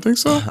disagree. You don't think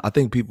so? I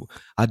think people.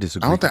 I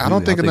disagree. I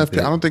don't think enough.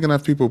 that- I don't think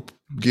enough people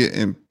get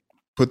and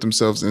put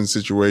themselves in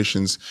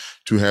situations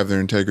to have their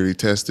integrity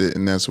tested,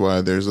 and that's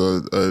why there's a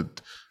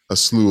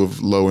slew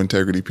of low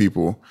integrity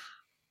people.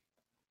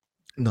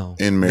 No,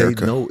 in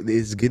America. They know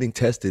it's getting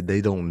tested.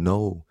 They don't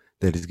know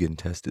that it's getting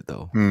tested,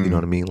 though. You know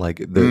what I mean?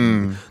 Like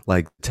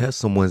like test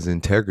someone's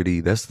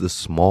integrity. That's the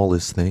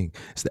smallest thing.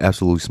 It's the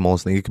absolute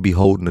smallest thing. It could be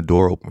holding the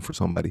door open for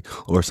somebody,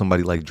 or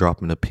somebody like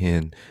dropping a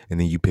pen and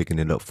then you picking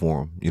it up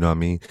for them. You know what I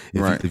mean?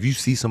 If you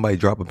see somebody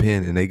drop a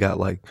pen and they got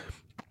like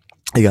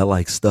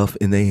stuff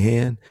in their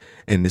hand,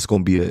 and it's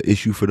gonna be an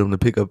issue for them to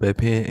pick up that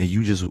pen, and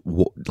you just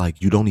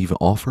like you don't even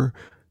offer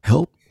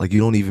help, like you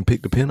don't even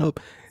pick the pen up.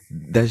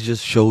 That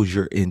just shows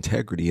your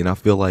integrity, and I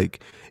feel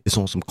like it's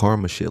on some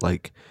karma shit.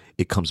 Like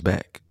it comes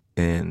back,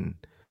 and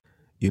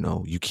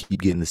you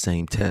keep getting the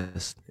same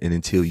test, and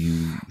until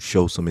you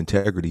show some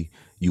integrity,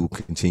 you will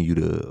continue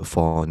to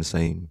fall in the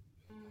same,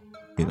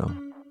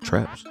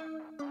 traps.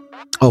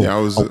 Oh, Yeah,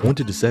 I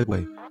wanted to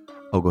segue.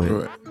 Oh, go ahead. Go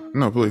ahead.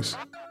 No, please.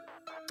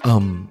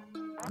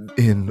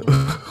 In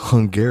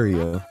Hungary,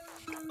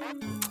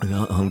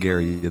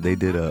 they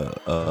did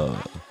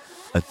a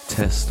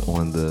test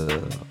on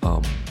the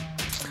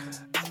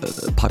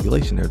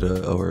population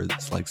there, or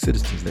it's like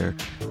citizens there,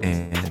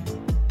 and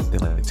they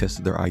like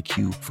tested their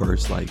IQ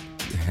first, like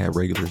had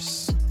regular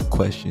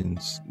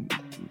questions,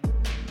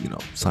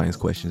 science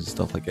questions and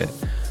stuff like that,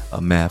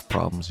 math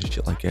problems and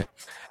shit like that,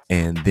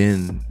 and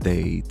then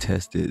they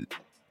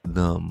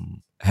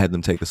had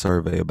them take a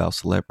survey about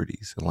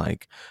celebrities, and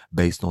like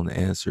based on the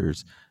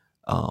answers,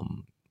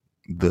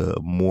 the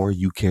more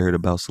you cared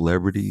about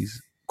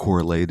celebrities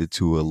correlated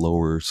to a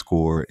lower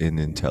score in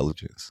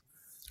intelligence.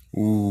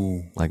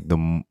 Ooh. Like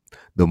the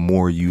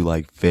more you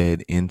like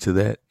fed into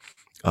that,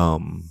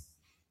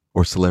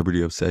 or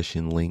celebrity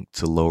obsession linked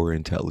to lower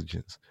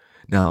intelligence.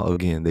 Now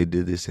again, they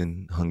did this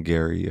in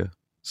Hungary,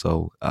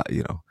 so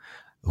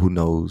who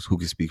knows who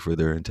can speak for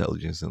their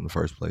intelligence in the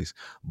first place.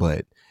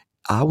 But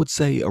I would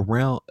say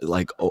around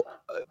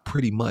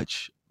pretty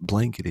much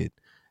blanketed,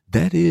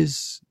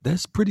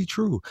 that's pretty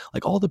true.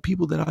 Like all the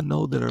people that I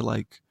know that are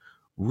like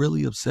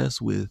really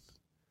obsessed with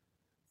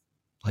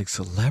like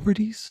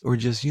celebrities, or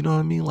just what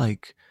I mean,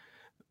 like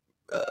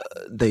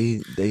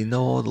they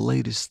know all the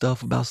latest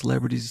stuff about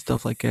celebrities and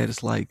stuff like that.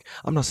 It's like,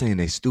 I'm not saying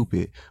they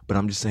stupid, but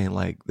I'm just saying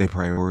like their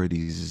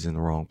priorities is in the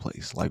wrong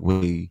place. Like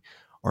what they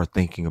are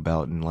thinking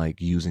about and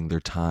like using their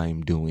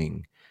time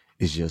doing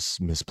is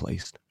just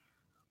misplaced.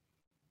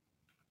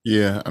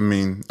 Yeah, I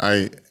mean,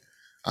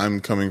 I'm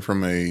coming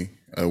from a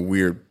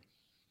weird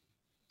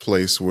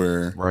place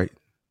where right,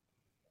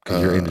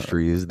 because your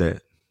industry is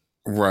that.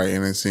 Right,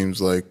 and it seems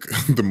like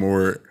the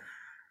more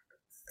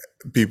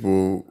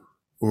people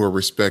who are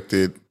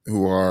respected,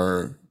 who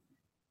are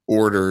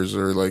orators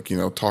or like,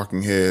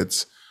 talking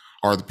heads,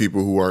 are the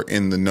people who are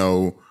in the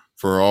know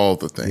for all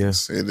the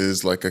things. Yeah. It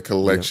is like a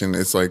collection.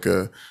 Yep. It's like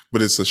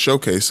but it's a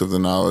showcase of the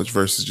knowledge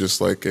versus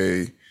just like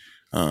a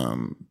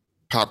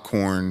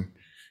popcorn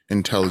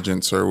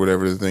intelligence or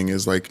whatever the thing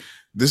is. Like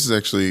this is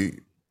actually,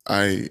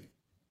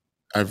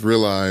 I've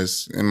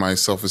realized in my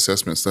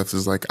self-assessment stuff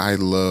is like, I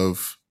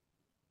love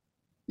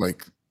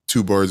like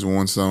two birds with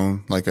one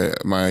stone. Like a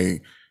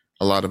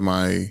lot of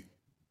my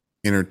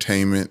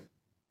entertainment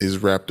is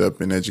wrapped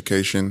up in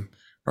education,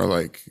 or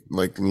like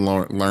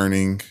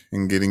learning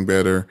and getting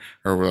better,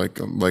 or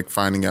like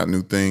finding out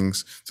new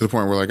things, to the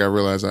point where like I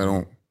realize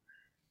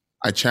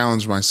I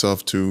challenge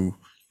myself to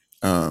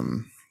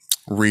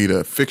read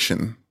a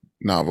fiction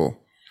novel,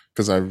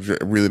 because I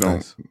really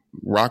don't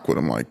rock with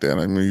them like that.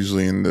 I'm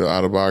usually into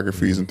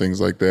autobiographies and things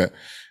like that,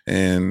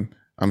 and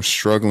I'm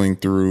struggling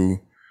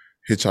through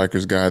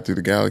Hitchhiker's Guide to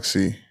the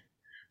Galaxy,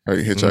 or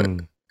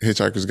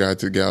Hitchhiker's Guide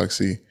to the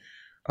Galaxy,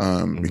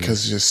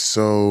 because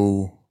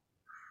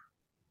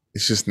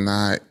it's just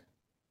not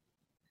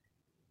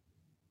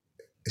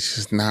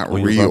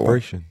real.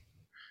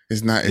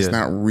 It's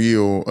not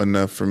real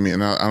enough for me,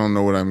 and I don't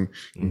know what I'm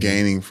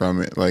gaining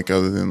from it. Like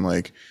other than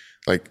like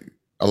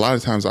a lot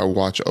of times I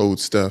watch old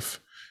stuff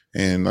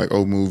and like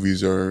old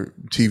movies or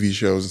TV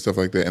shows and stuff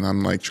like that, and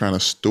I'm like trying to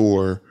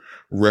store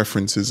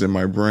references in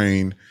my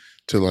brain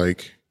to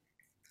like,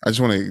 I just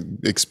want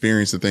to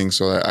experience the things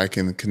so that I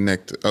can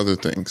connect other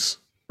things,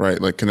 right?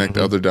 Like connect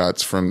other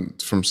dots from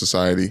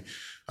society.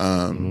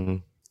 But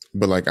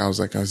like, I was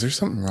like, is there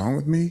something wrong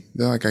with me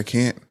that like I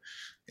can't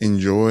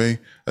enjoy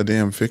a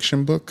damn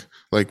fiction book?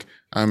 Like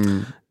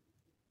I'm,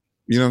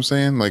 you know what I'm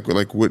saying? Like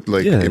what,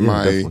 like,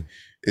 definitely.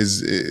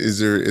 Is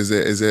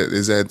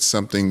that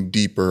something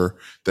deeper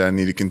that I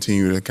need to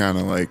continue to kind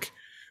of like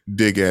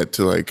dig at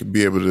to like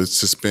be able to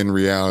suspend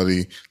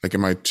reality. Like,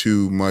 am I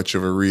too much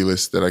of a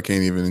realist that I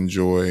can't even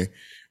enjoy?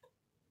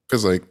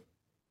 Because like,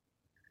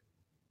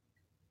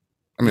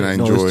 I mean, I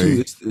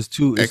enjoy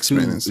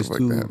X-Men and stuff like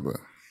that, but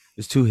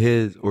it's two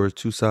heads or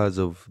two sides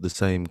of the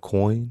same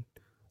coin.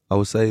 I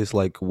would say it's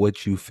like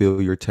what you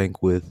fill your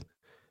tank with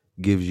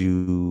gives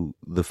you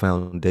the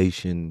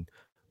foundation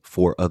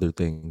for other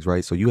things,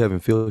 right? So you haven't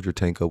filled your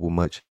tank up with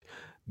much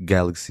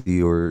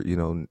galaxy or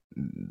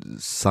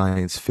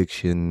science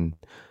fiction,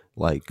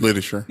 like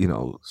literature,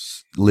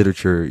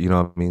 literature. You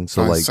know what I mean?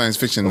 So like science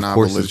fiction,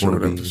 novel literature,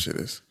 whatever the shit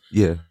is.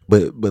 Yeah,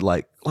 but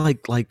like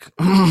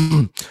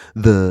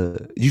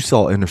you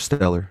saw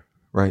Interstellar,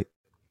 right?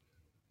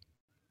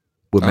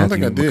 With I don't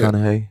think I Matthew did.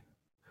 McConaughey.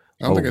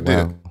 I don't think I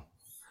did.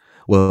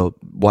 Well,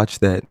 watch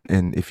that,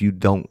 and if you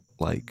don't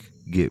like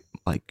get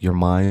like your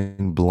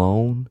mind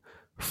blown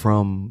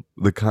from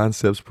the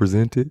concepts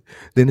presented,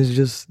 then it's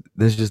just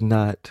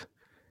not.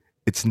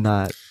 It's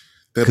not.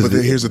 But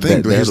here's the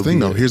thing. Here's the thing,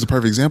 though. Here's a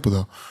perfect example,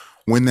 though.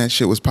 When that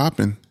shit was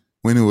popping,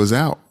 when it was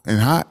out and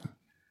hot,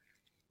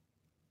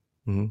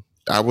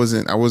 I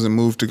wasn't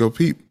moved to go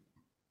peep.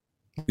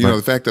 You know,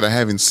 the fact that I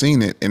haven't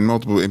seen it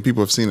and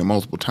people have seen it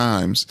multiple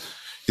times,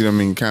 you know what I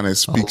mean, kind of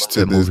speaks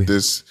to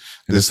this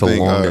it's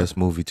thing. A long ass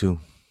movie too.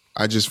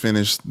 I just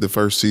finished the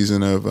first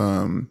season of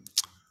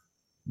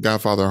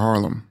Godfather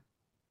Harlem.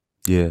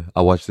 Yeah,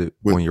 I watched it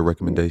on your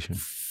recommendation.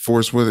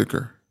 Forrest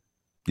Whitaker.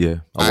 Yeah,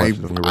 I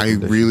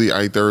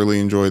thoroughly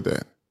enjoyed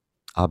that.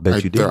 I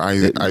bet you did.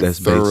 I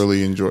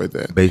thoroughly enjoyed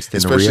that,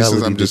 especially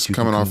since I'm just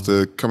coming off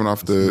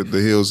the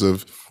heels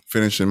of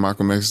finishing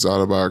Malcolm X's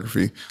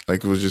autobiography.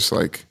 Like, it was just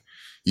like,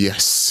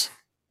 yes,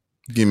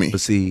 give me.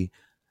 But see,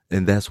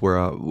 and that's where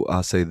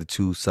I say the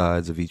two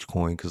sides of each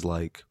coin, because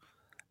like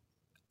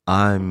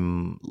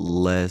I'm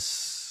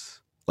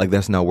less like,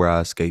 that's not where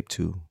I escape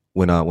to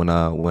when I want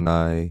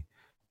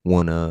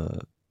to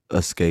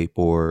escape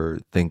or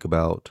think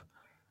about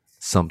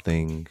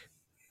something.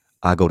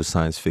 I go to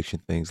science fiction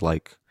things,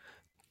 like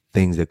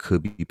things that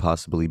could be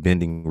possibly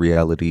bending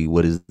reality.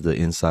 What does the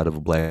inside of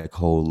a black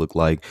hole look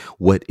like?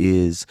 What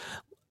is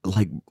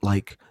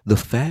like the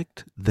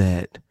fact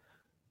that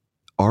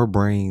our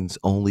brains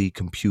only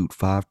compute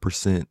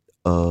 5%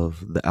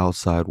 of the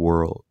outside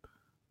world,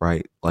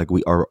 right? Like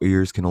our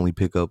ears can only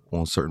pick up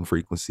on certain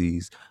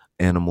frequencies.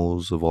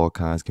 Animals of all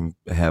kinds can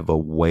have a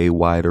way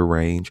wider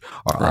range.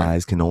 Our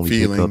eyes can only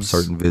pick up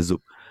certain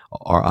visual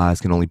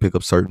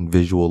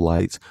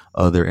lights.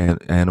 Other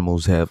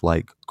animals have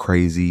like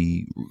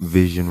crazy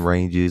vision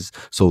ranges.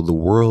 So the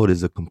world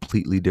is a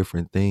completely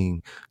different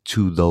thing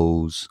to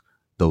those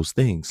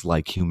things.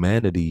 Like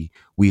humanity,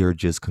 we are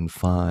just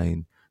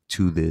confined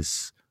to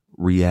this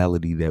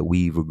reality that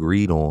we've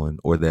agreed on,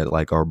 or that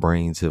like our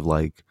brains have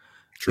like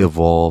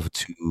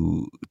evolved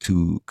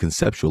to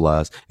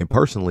conceptualize. And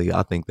personally,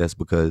 I think that's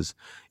because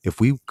if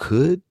we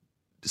could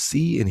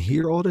see and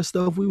hear all this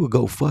stuff, we would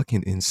go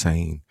fucking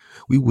insane.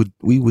 We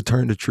would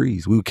turn to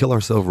trees. We would kill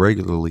ourselves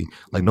regularly.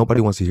 Like, nobody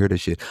wants to hear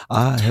this shit.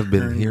 I have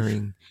been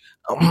hearing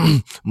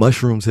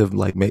mushrooms have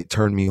like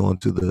turned me on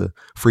to the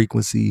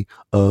frequency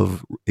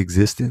of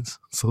existence.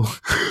 So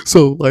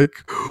like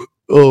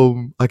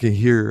I can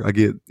hear,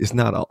 it's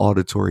not an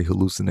auditory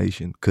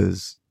hallucination,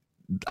 because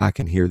I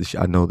can hear the shit.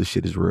 I know the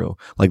shit is real.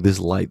 Like this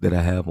light that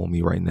I have on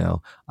me right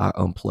now, I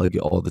unplug it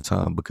all the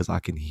time because I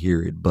can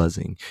hear it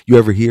buzzing. You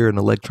ever hear an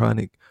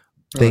electronic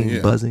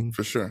thing buzzing?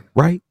 For sure.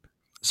 Right?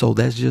 So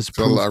that's just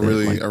proof. I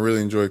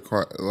really enjoy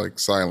like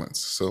silence.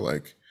 So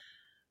like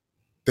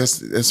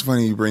that's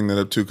funny you bring that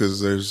up too,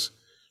 because there's,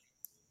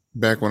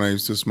 back when I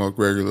used to smoke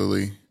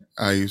regularly,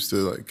 I used to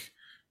like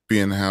be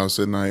in the house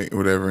at night or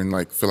whatever and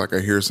like feel like I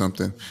hear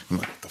something. I'm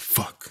like, what the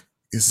fuck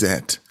is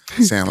that?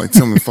 Sound like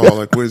something fall,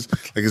 like what is,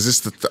 like, is this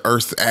the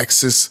earth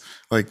axis,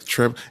 like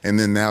trip? And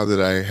then now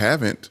that I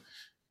haven't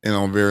in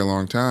a very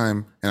long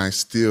time, and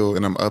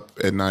I'm up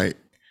at night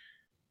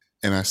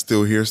and I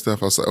still hear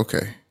stuff, I was like,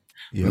 okay,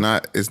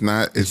 it's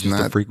not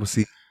the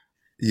frequency.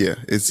 Yeah,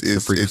 it's the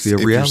frequency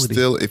of reality.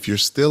 If you're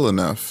still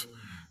enough,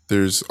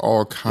 there's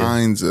all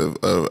kinds of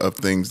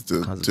things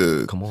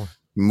to come on,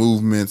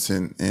 movements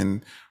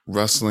and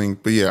rustling.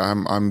 But yeah,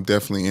 I'm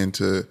definitely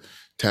into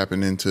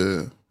tapping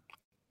into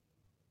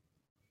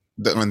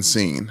the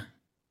unseen,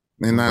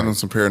 and not on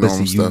some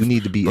paranormal stuff. You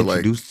need to be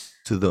introduced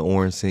to the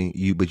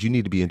unseen. But you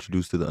need to be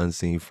introduced to the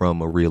unseen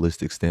from a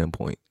realistic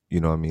standpoint. You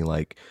know what I mean?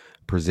 Like,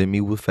 present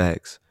me with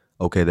facts.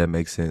 Okay, that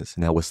makes sense.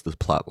 Now, what's the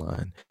plot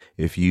line?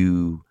 If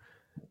you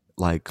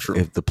like,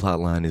 if the plot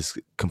line is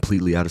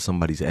completely out of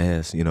somebody's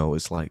ass,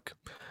 it's like,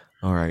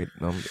 all right,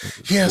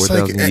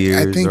 4,000 years.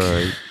 I think, all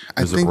right,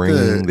 there's a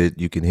ring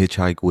that you can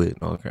hitchhike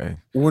with. Okay.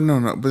 Well,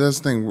 no, but that's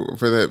the thing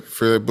for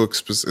that book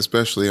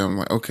especially. I'm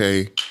like,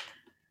 okay.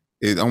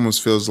 It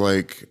almost feels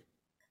like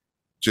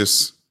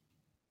just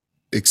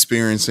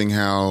experiencing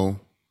how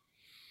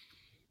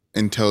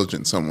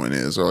intelligent someone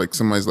is, or like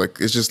somebody's like,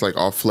 it's just like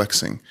all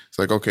flexing. It's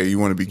like, okay, you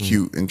want to be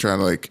cute and try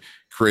to like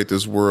create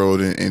this world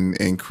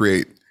and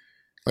create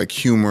like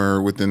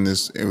humor within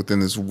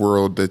this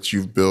world that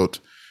you've built.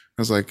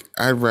 was like,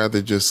 I'd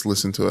rather just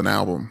listen to an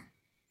album.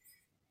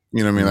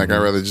 You know what I mean? Like,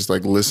 I'd rather just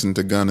like listen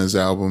to Gunna's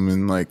album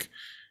and like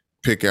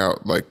pick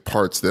out like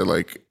parts that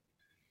like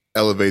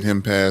elevate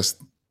him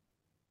past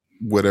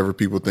whatever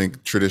people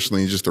think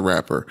traditionally just a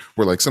rapper.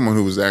 Where like someone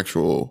who was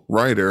actual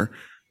writer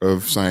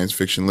of science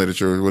fiction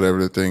literature or whatever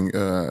the thing,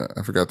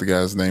 I forgot the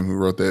guy's name who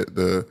wrote that,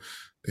 the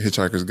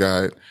Hitchhiker's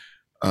Guide.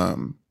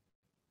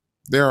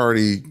 They're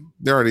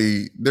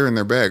in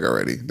their bag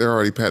already. They're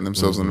already patting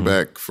themselves on the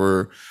back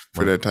for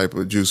that type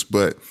of juice.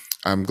 But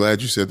I'm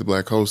glad you said the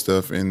black hole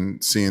stuff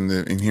and seeing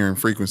and hearing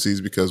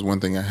frequencies, because one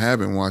thing I have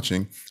been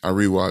watching, I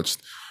rewatched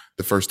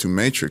the first 2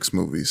 Matrix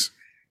movies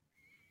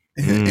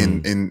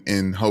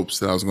in hopes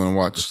that I was going to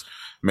watch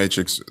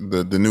Matrix,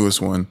 the newest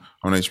one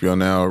on HBO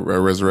now,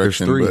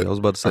 Resurrection. There's 3. But I was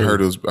about to say. I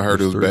heard it was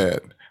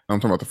bad. I'm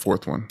talking about the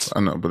 4th one. I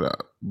know,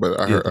 but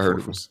I heard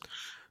it was.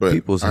 But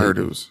I heard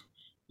it was.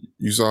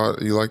 You saw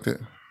it? You liked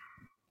it?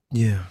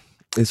 Yeah,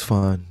 it's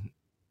fine.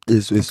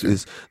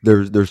 It's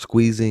they're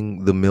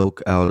squeezing the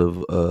milk out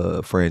of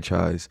a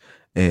franchise,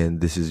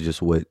 and this is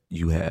just what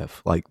you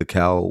have. Like the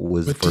cow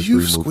was. But do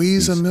you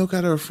squeeze a milk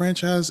out of a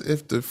franchise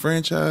if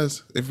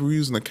we're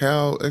using the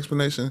cow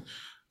explanation,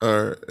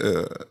 or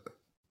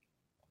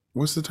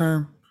what's the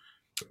term?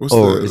 What's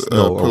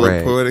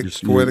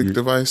poetic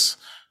device?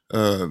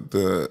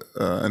 The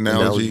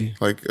analogy,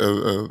 like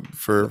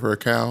for a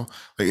cow,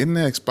 like isn't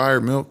that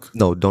expired milk?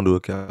 No, don't do a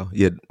cow.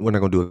 Yeah, we're not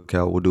gonna do a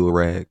cow. We'll do a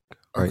rag.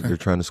 Right, okay. They're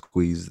trying to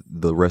squeeze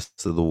the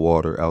rest of the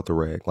water out the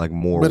rag, like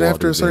more. But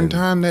after a certain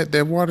time,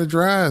 that water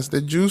dries,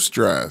 that juice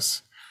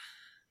dries.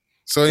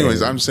 So,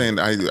 anyways, I'm saying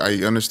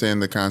I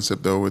understand the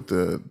concept though with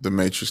the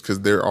Matrix,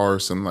 because there are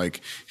some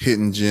like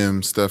hidden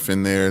gem stuff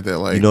in there that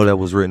like that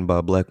was written by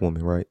a black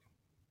woman, right?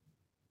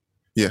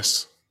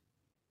 Yes.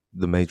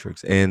 The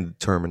Matrix and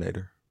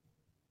Terminator.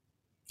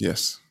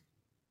 Yes.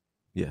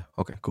 Yeah.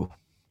 Okay. Cool.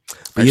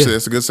 But actually,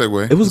 that's a good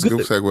segue. It was a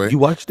good segue. You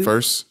watched it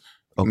first?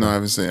 Okay. No, I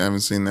haven't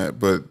seen that.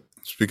 But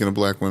speaking of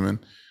black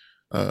women,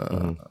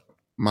 Maya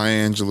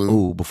Angelou.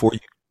 Oh, before you.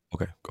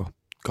 Okay, go.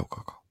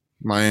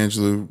 Maya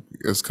Angelou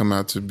has come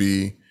out to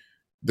be.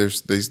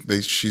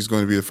 She's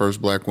going to be the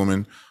first black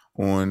woman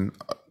on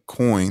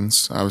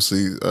coins.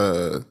 Obviously,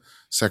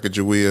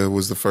 Sacagawea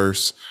was the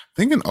first. I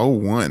think in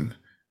 2001.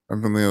 I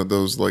remember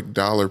those like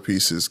dollar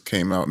pieces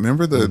came out.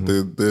 Remember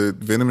the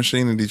vending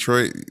machine in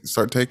Detroit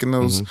start taking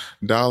those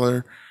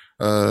dollar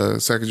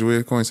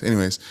Sacagawea coins.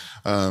 Anyways,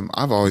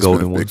 I've always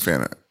been a big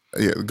fan of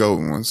the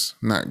golden ones,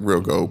 not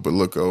real gold, but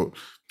look gold,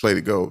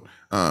 plated gold.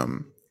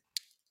 I've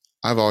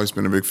always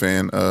been a big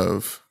fan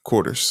of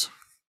quarters.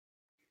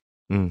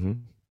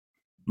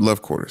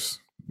 Love quarters.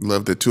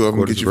 Love that 2 of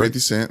them get you 50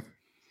 cents.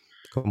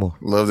 Come on.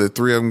 Love that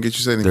 3 of them get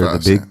you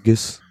 75 They're the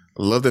biggest.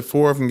 Love that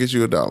 4 of them get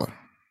you $1.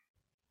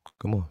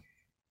 Come on.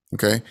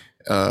 Okay.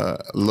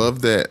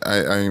 Love that.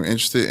 I am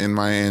interested in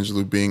Maya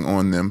Angelou being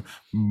on them,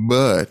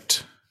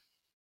 but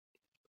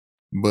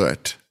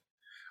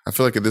I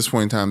feel like at this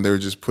point in time, they're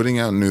just putting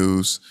out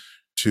news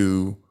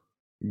to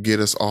get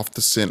us off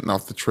the scent and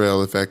off the trail.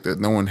 The fact that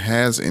no one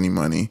has any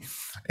money.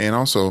 And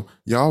also,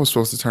 y'all was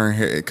supposed to turn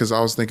here, because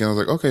I was like,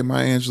 okay,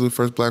 Maya Angelou,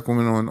 first black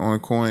woman on a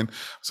coin.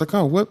 It's like,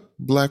 oh, what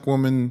black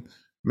woman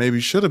maybe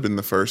should have been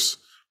the first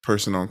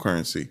person on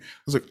currency?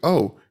 I was like,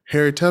 oh,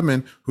 Harriet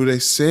Tubman, who they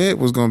said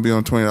was going to be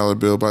on $20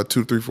 bill about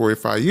 2, 3, 4,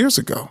 5 years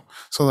ago.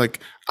 So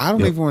like, I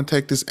don't even want to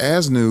take this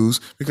as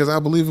news, because I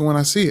believe it when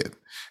I see it.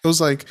 It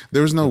was like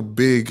there was no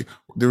big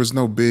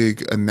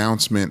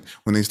announcement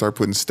when they start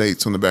putting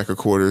states on the back of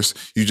quarters.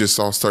 You just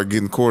all start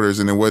getting quarters,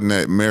 and it wasn't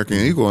that American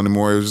Eagle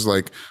anymore. It was just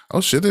like, oh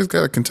shit, they've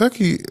got a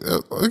Kentucky.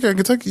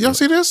 Y'all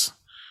see this?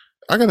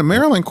 I got a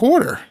Maryland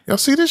quarter. Y'all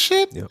see this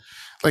shit? Yep.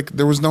 Like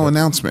there was no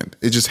announcement.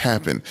 It just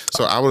happened.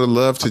 So I would have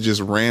loved to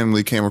just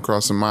randomly came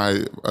across some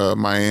Maya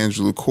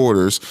Angelou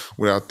quarters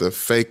without the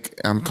fake.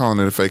 I'm calling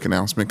it a fake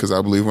announcement because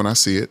I believe when I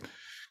see it,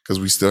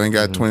 because we still ain't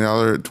got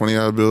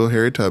 $20 bill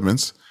Harriet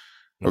Tubmans.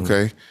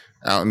 Okay,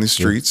 out in the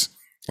streets.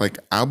 Like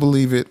I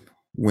believe it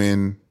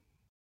when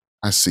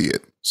I see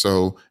it.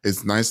 So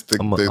it's nice that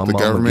the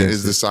government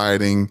is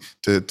deciding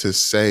to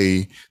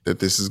say that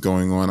this is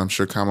going on. I'm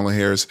sure Kamala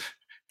Harris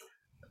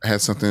had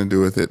something to do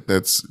with it.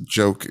 That's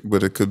joke,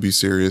 but it could be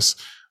serious.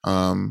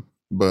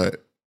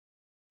 But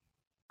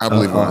I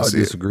believe when I see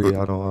disagree. it.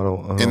 I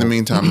don't. In the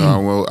meantime,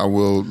 though, I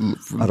will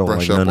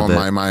brush up on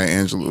my Maya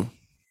Angelou.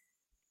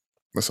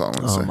 That's all I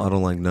want to say. I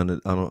don't like none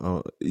of. I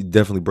don't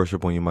definitely brush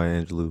up on your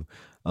Maya Angelou.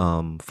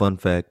 Fun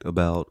fact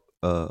about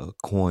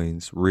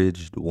coins,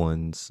 ridged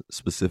ones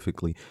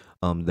specifically.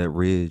 That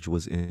ridge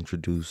was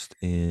introduced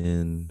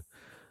in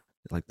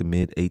like the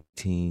mid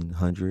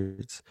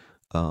 1800s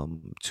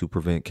to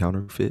prevent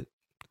counterfeiting.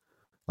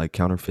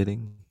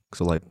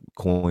 So like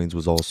coins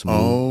was all smooth.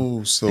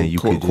 Oh, so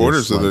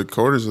quarters are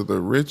the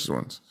ridged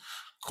ones.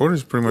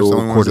 Quarters pretty much the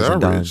only ones that are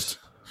ridged.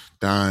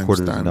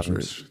 Dimes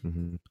ridged.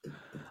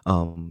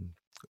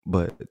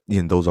 But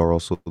those are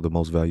also the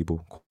most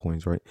valuable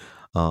coins, right?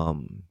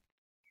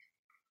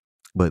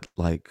 But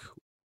like,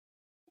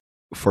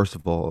 first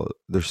of all,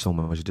 there's so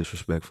much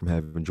disrespect from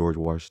having George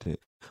Washington.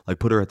 Like,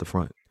 put her at the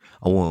front.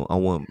 I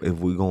want if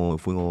we're going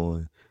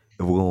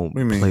What do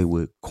you play mean?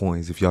 with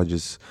coins, if y'all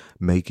just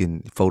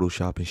making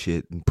Photoshop and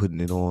shit and putting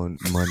it on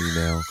money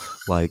now,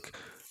 like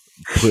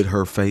put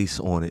her face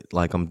on it.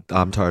 Like I'm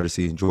tired of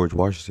seeing George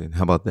Washington.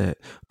 How about that?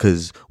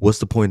 Because what's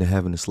the point of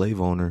having a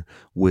slave owner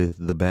with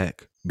the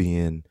back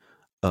being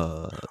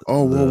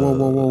Oh, whoa, whoa,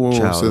 whoa, whoa, the whoa, whoa.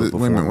 child So of a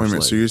wait a minute, former wait a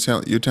minute. So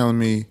slave? you're telling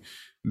me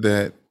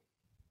that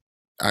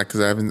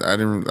because I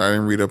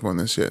didn't read up on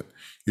this yet.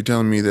 You're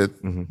telling me that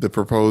Hmm. the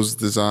proposed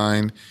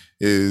design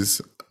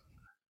is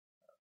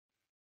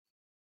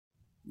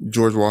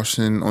George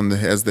Washington on the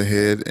as the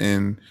head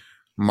and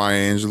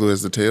Maya Angelou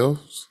as the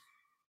tails?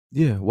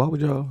 Yeah. Why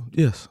would y'all?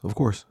 Yes, of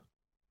course,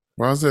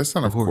 Why is that? It's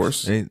not of of course.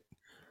 course. Ain't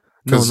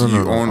no, Because no, no,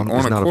 you no. on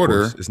It's a not of course.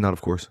 quarter, It's not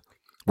of course.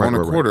 Right,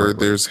 right, right, right, right,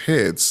 there's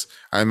heads.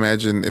 I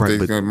imagine if right. they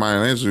But go Maya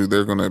Angelou,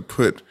 they're gonna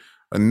put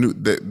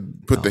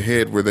put the no,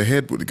 head where the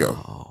head would go.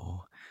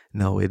 no,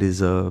 no. It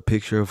is a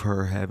picture of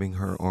her having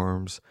her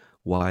arms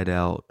wide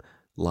out,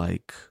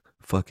 like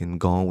fucking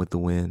Gone with the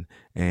Wind,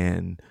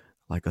 and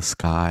like a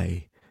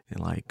sky, and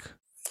like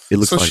it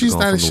looks So like she's Gone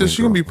not. from the Is Wind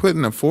she gonna be girl. put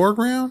in the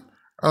foreground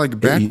or like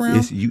background?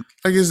 It's you.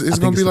 Like I it's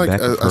think gonna it's be the like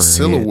back of a her head.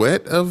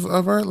 silhouette of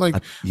her.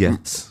 Like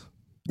Yes,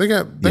 they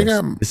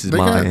yes. This is they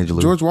Maya got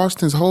Angelou. George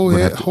Washington's We're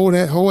gonna have to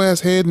whole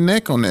ass head and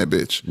neck on that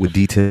bitch. with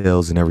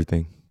details and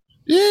everything.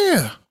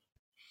 Yeah,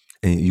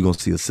 And you're gonna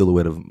see a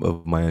silhouette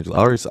of Maya Angelou.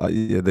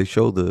 Yeah, they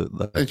show the they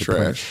like the plane.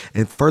 trash.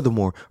 And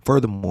furthermore,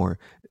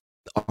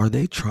 are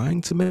they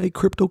trying to make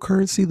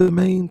cryptocurrency the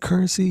main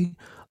currency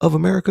of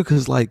America?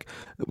 Because like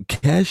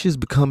cash is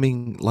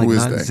becoming like Who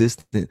is they?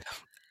 non-existent.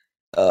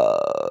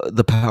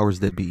 The powers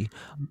that be.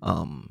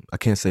 I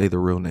can't say the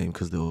real name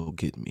because they'll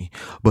get me.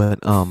 But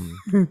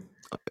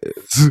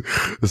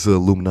it's an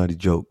Illuminati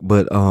joke.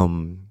 But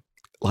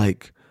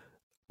like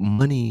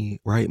money,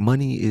 right?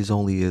 Money is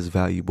only as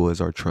valuable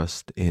as our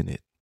trust in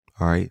it.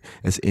 All right.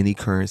 As any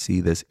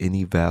currency, that's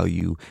any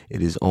value.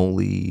 It is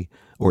only,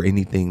 or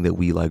anything that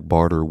we like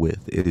barter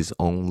with, it is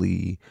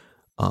only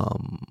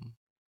um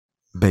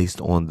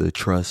based on the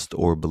trust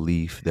or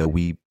belief that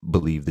we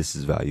believe this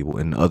is valuable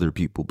and other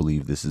people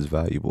believe this is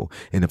valuable.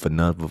 And if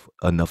enough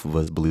of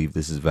us believe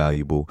this is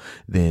valuable,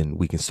 then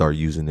we can start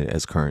using it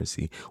as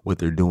currency. What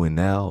they're doing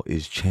now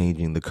is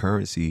changing the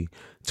currency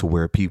to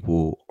where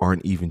people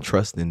aren't even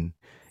trusting,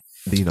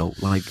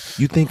 like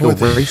you think a What?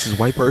 racist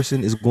white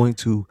person is going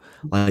to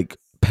like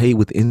pay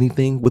with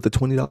anything with a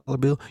 $20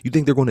 bill? You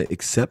think they're going to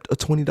accept a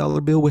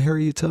 $20 bill with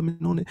Harriet Tubman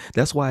on it?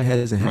 That's why it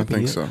hasn't I happened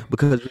think yet, so.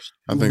 because there's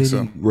I too think so.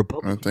 many I think.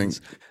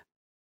 Republicans.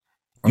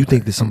 Okay. You I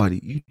think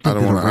don't that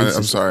a want to.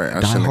 I'm racist, sorry.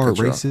 I shouldn't have diehard cut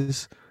you off.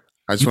 racist,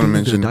 I just you want to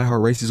think that a mention.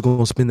 diehard racist is going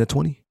to spend that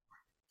 20?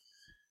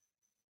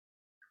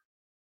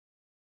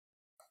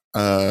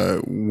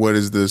 What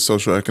is the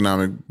social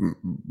economic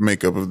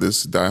makeup of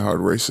this diehard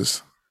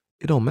racist?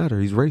 It don't matter.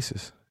 He's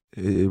racist.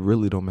 It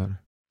really don't matter.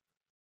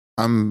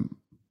 I'm.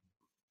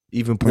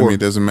 Even Maybe poor, it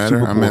doesn't matter.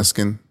 super I'm poor,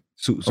 asking.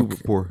 super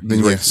Okay, poor. He's then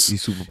racist. yes,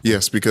 He's super poor.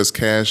 yes, because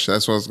cash.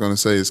 That's what I was going to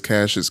say. Is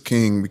cash is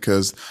king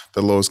because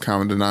the lowest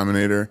common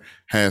denominator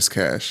has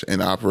cash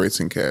and operates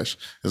in cash.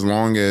 As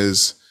long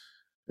as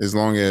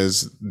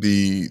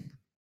the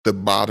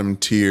bottom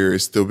tier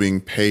is still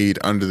being paid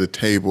under the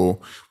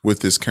table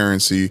with this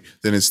currency,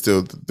 then it's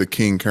still the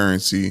king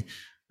currency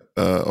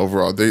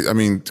overall. I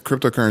mean,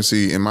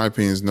 cryptocurrency, in my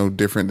opinion, is no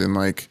different than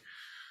like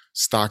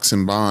stocks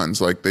and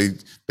bonds. Like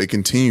they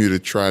continue to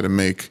try to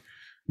make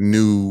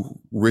new,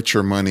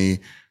 richer money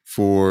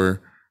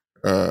for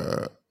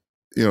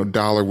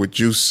dollar with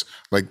juice,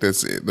 like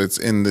that's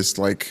in this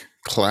like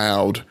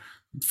cloud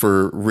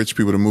for rich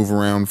people to move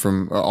around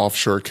from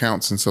offshore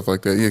accounts and stuff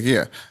like that.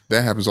 Yeah,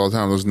 that happens all the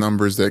time. Those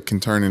numbers that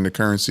can turn into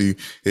currency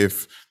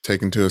if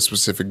taken to a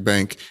specific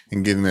bank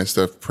and getting that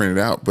stuff printed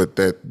out. But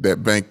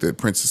that bank that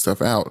prints the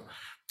stuff out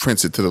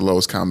prints it to the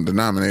lowest common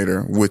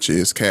denominator, which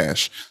is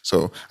cash.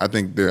 So I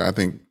think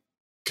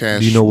cash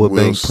Do you know what will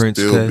bank prints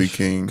still be cash?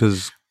 king.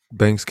 Because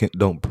banks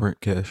don't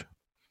print cash.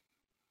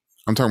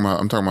 I'm talking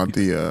about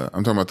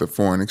the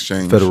foreign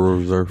exchange. Federal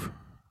Reserve.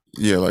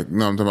 Yeah, like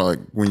no, I'm talking about like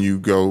when you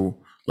go,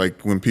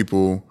 like when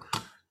people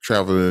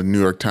travel to the New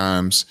York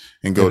Times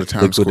and go to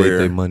Times Liquidate their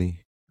Square.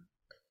 money.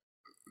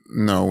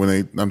 No,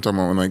 I'm talking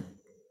about when like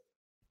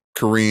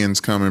Koreans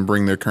come and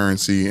bring their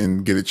currency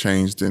and get it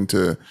changed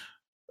into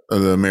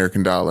the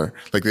American dollar.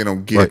 Like they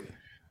Right.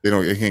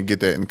 can't get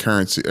that in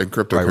currency and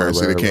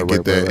cryptocurrency. Right, They can't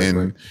get that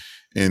right.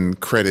 in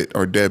credit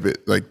or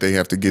debit. Like they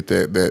have to get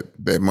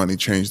that money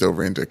changed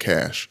over into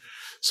cash.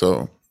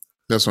 So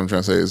that's what I'm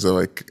trying to say is that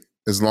like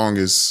as long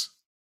as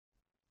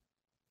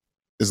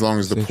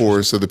the That's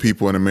poorest of the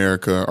people in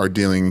America are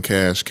dealing in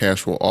cash,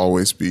 cash will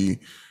always be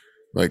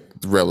like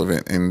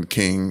relevant and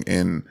king.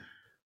 And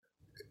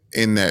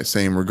in that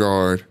same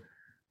regard,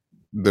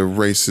 the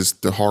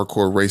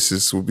hardcore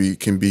racists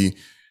can be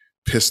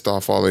pissed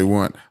off all they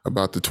want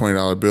about the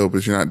 $20 bill,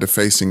 but you're not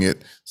defacing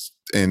it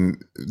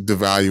and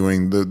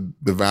devaluing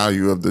the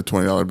value of the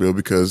 $20 bill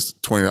because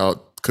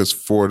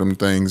four of them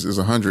things is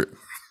 100.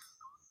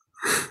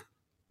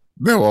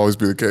 That will always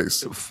be the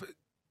case.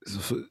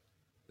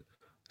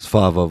 It's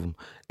 5 of them.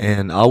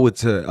 And I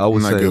would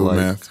I'm not say good with like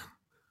math.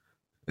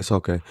 it's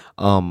okay.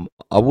 I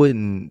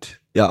wouldn't.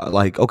 Yeah,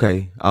 like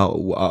okay.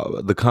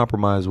 The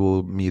compromise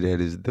will meet that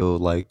is they'll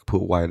like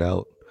put white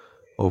out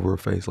over her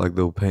face, like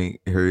they'll paint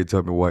Harriet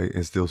Tubman white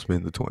and still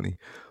spend the 20.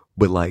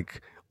 But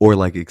like, or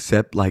like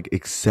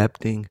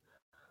accepting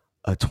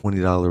a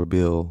 $20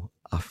 bill,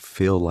 I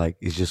feel like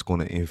it's just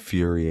going to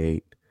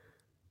infuriate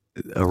a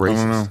I don't know.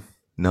 racist.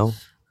 No,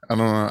 I don't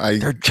know.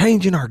 they're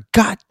changing our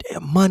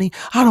goddamn money.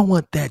 I don't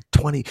want that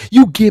 20.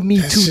 You give me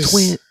That's two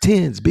just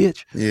tens,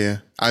 bitch. yeah.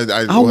 I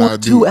Well,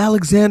 want two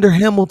Alexander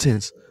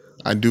Hamiltons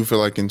I do feel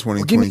like in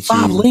or give me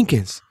 5 2022,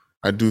 Lincolns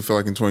I do feel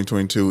like in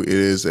 2022, it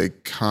is a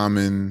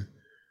common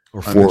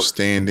or 4 Lincolns.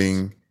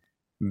 understanding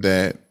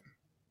that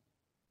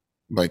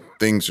like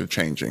things are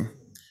changing,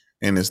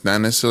 and it's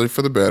not necessarily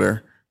for the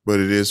better,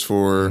 but it is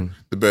for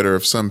the better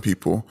of some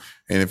people.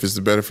 And if it's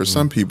the better for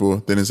some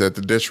people, then it's at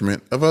the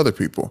detriment of other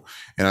people.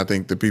 And I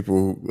think the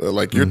people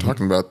like you're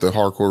talking about, the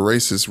hardcore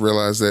racists,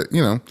 realize that,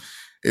 you know,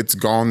 it's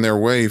gone their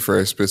way for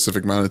a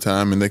specific amount of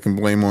time, and they can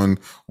blame on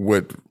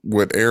what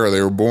era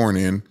they were born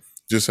in,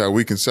 just how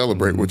we can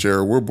celebrate which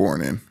era we're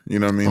born in. You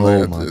know what I mean?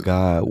 Oh my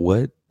God.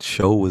 What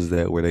show was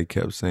that where they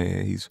kept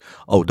saying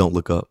Don't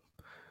Look Up.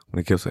 When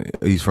they kept saying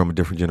he's from a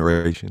different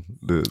generation.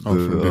 from a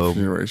different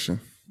generation.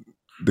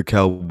 The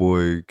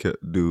cowboy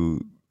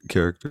dude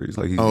character. He's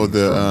like he's from a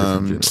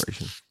different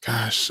generation.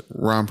 Gosh,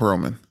 Ron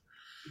Perlman.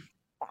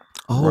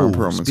 Ron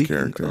Perlman's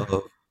character.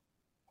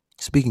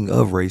 Speaking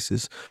of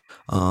races,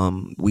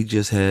 we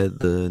just had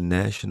the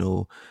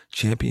National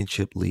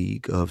Championship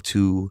League of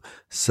 2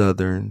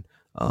 Southern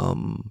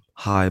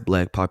high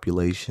black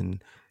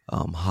population,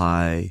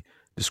 high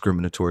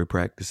discriminatory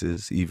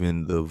practices.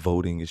 Even the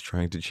voting is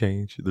trying to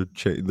change.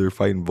 They're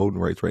fighting voting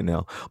rights right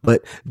now.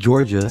 But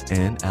Georgia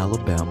and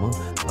Alabama,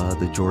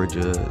 the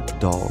Georgia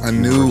Dogs. I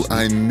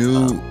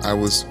knew I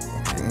was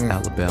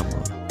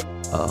Alabama.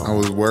 I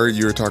was worried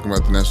you were talking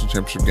about the national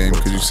championship game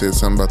because you said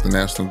something about the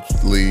National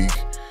League,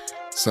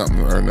 something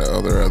or the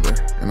other,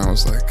 and I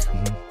was like,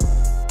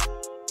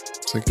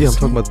 yeah, I'm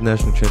talking about the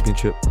national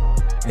championship,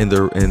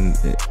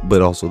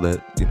 but also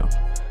that, you know,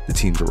 the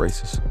teams are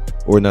racist,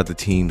 or not the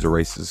teams are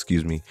racist.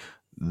 Excuse me,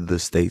 the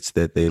states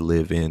that they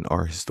live in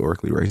are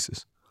historically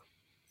racist.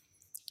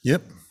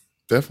 Yep,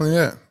 definitely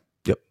that.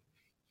 Yep.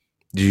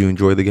 Did you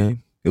enjoy the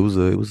game? It was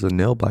a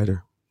nail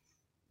biter.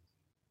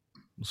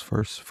 It was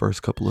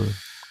first couple of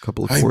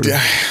quarters.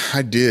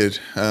 I did.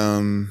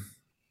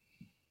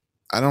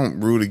 I don't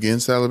root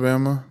against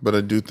Alabama, but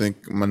I do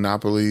think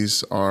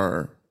monopolies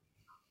are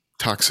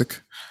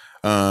toxic.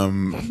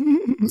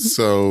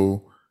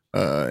 So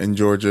in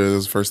Georgia, it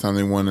was the first time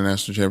they won a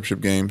national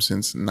championship game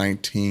since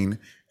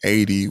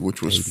 1980,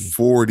 which was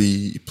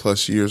 40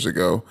 plus years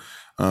ago,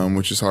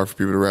 which is hard for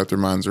people to wrap their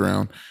minds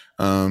around.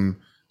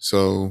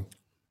 So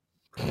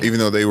even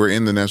though they were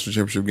in the national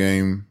championship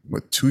game,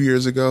 2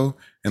 years ago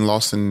and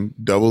lost in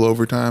double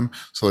overtime,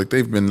 so like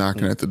they've been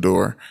knocking at the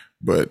door.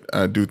 But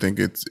I do think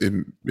it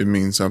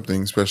means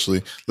something,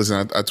 especially.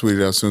 Listen, I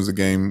tweeted out as soon as the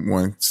game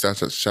won.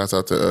 Shouts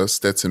out to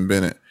Stetson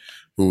Bennett,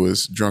 who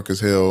was drunk as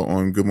hell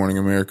on Good Morning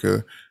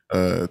America,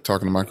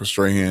 talking to Michael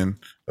Strahan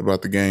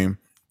about the game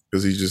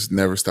because he just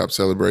never stopped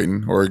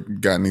celebrating or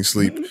got any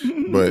sleep.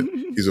 But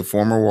he's a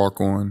former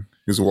walk-on.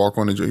 He was a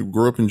walk-on. He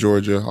grew up in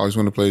Georgia. Always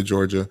wanted to play at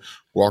Georgia.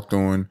 Walked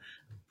on.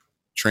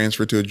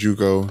 Transferred to a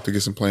JUCO to get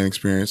some playing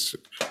experience.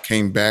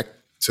 Came back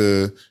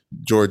to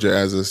Georgia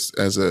as a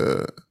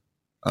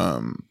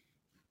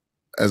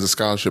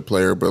scholarship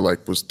player, but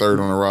like was third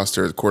on the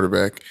roster as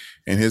quarterback.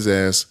 And his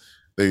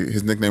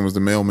nickname was the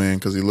mailman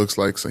because he looks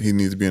like he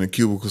needs to be in a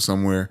cubicle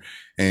somewhere.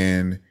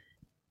 And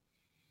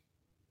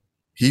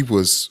he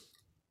was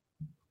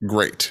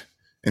great,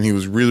 and he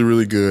was really,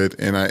 really good.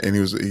 And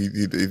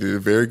he did a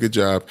very good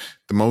job.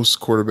 He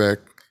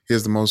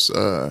has the most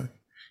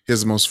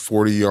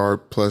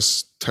 40-yard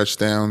plus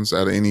touchdowns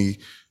out of any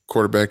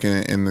quarterback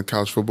in the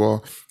college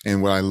football.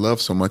 And what I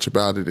love so much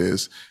about it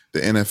is the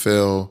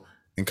NFL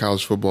and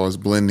college football is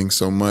blending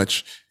so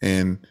much,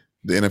 and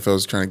the NFL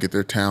is trying to get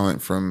their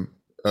talent from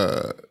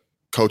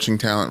coaching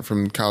talent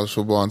from college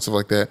football and stuff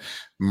like that.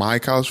 My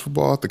college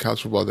football, the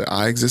college football that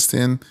I exist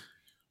in,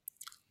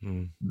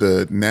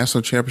 the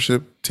national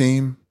championship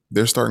team,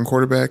 their starting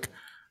quarterback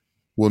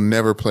will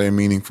never play a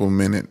meaningful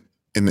minute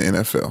in the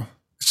NFL.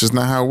 It's just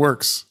not how it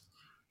works.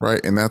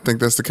 Right. And I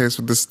think that's the case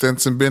with the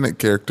Stetson Bennett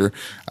character.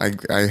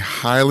 I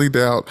highly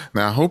doubt.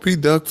 Now, I hope he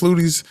Doug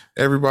Flutie's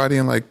everybody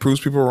and like proves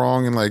people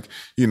wrong and like,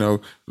 you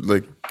know,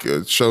 like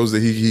shows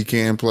that he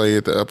can play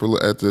at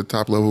the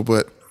top level.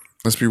 But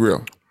let's be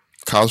real.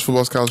 College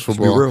football is college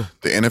football.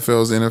 The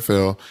NFL is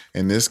NFL.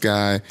 And this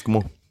guy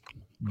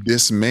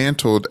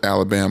dismantled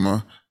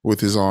Alabama with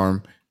his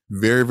arm.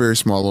 Very, very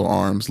small little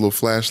arms, little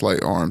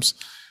flashlight arms.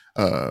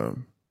 Oh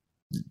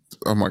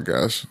my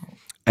gosh.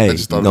 Hey, I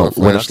just thought about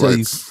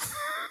flashlights.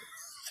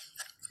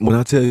 When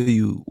I tell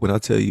you,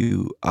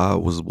 I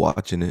was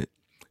watching it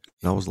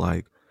and I was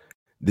like,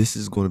 this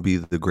is going to be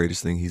the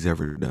greatest thing he's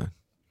ever done.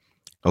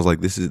 I was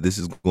like, this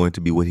is going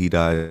to be what he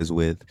dies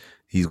with.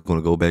 He's going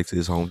to go back to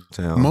his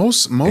hometown.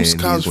 Most and college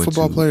he's going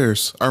football to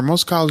players, or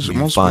most college be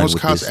most fine most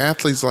with college this.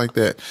 athletes like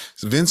that.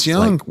 Vince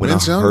Young, Like, when I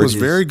Vince Young heard was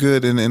his- very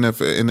good in the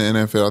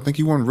NFL. I think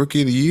he won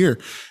Rookie of the Year,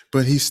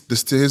 but his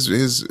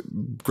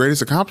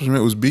greatest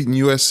accomplishment was beating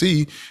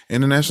USC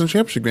in the national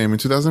championship game in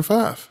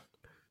 2005.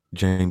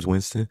 James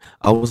Winston.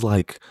 I was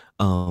like,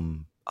 I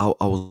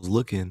was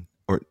looking,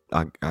 or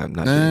I'm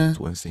not James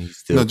Winston. He's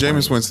still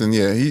Jameis playing. Winston.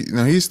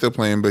 Yeah, he's still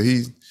playing, but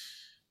he.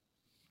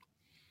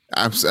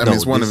 I mean, No,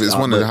 it's one of this- the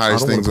but I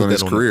highest don't wanna things put on that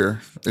his on-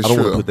 career. It's I don't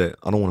want true. to put that.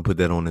 I don't want to put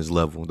that on his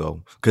level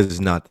though, because it's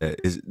not that.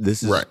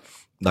 This is Right.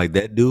 like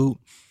that dude.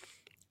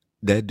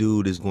 That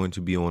dude is going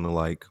to be on a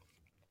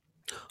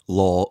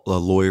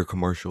lawyer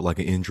commercial, like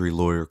an injury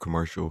lawyer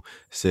commercial.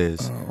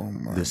 Says Oh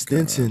my the God.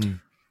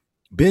 Stinson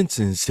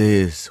Benson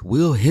says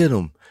we'll hit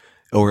him,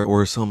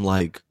 or some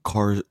like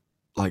car,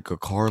 like a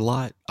car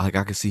lot. Like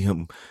I can see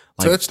him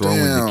like throwing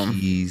Touchdown. the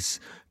keys,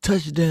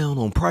 touchdown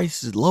on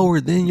prices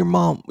lower than your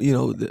mom.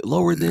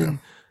 Lower than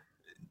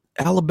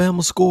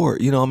Alabama score.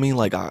 You know what I mean?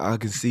 Like I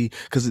can see,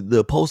 because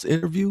the post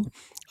interview,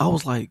 I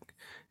was like,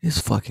 this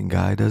fucking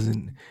guy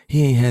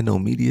he ain't had no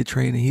media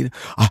training.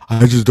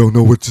 I just don't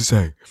know what to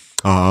say.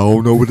 I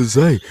don't know what to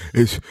say.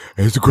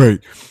 It's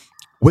great.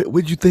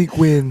 What'd you think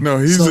when No,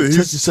 he's such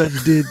and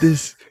such did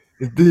this?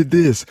 Did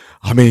this?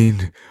 I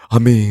mean,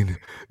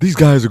 these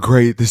guys are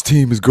great. This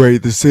team is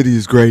great. The city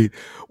is great.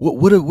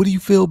 What do you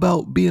feel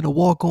about being a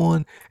walk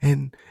on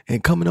and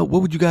coming up?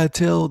 What would you gotta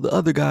tell the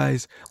other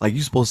guys? Like,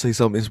 you supposed to say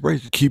something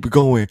inspirational. Keep it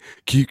going.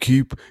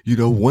 Keep.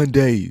 One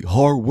day,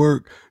 hard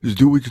work. Just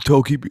do what you're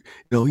told. Keep it.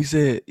 He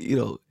said. He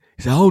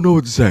said, I don't know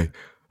what to say.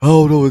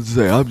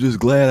 I'm just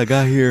glad I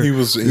got here. He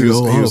was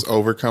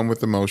overcome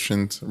with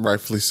emotions,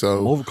 rightfully so.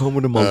 I'm overcome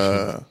with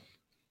emotion.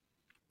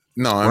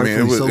 No, I mean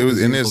Rightfully so, 'cause he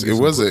was gonna get some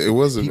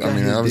pussy. He I got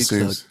mean, his obviously.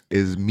 dick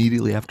sucked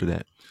immediately after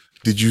that.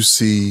 Did you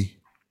see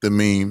the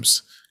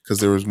memes? Because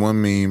there was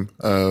one meme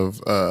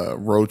of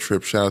Road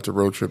Trip. Shout out to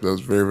Road Trip. That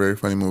was a very, very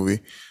funny movie.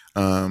 It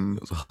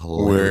was a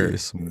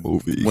hilarious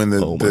movie. When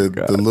Oh my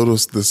God.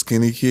 the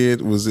skinny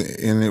kid was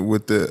in it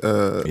with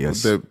the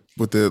Yes.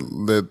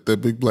 the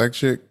big black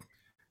chick,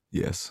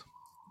 Yes.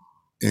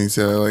 and he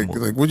said like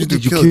what'd you do?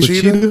 Did you Kill a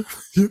cheetah?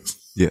 Yes.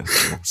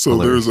 Yes. So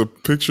Hilarious. there's a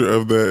picture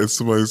of that, and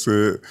somebody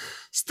said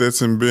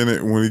Stetson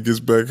Bennett when he gets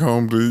back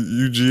home to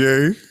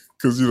UGA,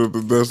 because the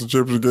national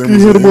championship game. He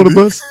was hit him in on the Indy.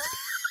 bus.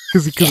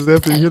 Because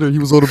after he hit her, he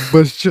was on the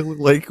bus chilling.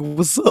 Like,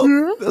 what's up?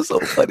 That's so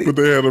funny. But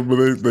they had him,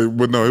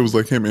 but no, it was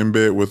like him in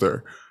bed with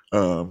her,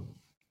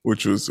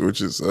 which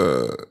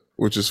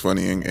is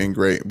funny and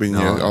great. But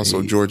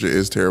also Georgia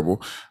is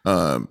terrible.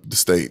 The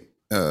state.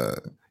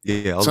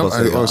 Yeah, I was about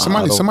to say,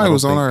 somebody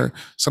was on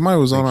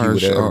our he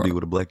would show. ever be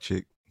with a black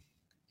chick.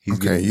 He's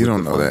Okay, getting you with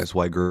don't the know that. finest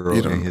white girl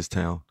You don't- in his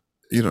town.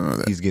 You don't know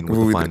that. He's getting with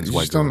Well, the we- finest you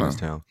white just don't girl in know. his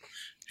town.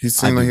 He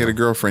seemed I like do he had a know.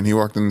 girlfriend. He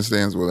walked in the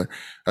stands with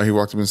her. He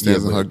walked up in the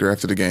stands and but- hugged her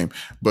after the game.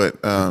 But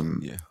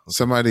Yeah.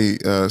 somebody,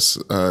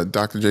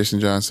 Dr. Jason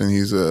Johnson,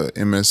 he's a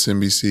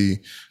MSNBC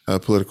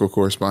political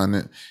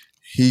correspondent.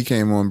 He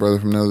came on Brother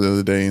from the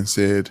other day and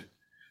said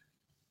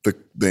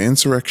the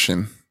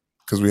insurrection,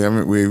 because we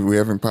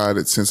haven't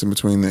potted since in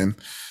between then,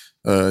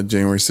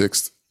 January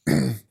 6th.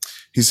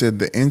 He said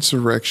the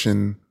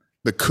insurrection,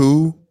 the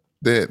coup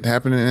that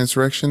happened in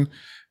insurrection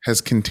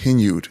has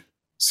continued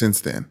since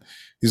then.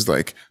 He's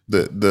like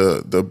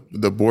the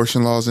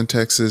abortion laws in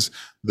Texas,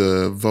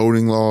 the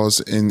voting laws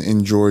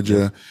in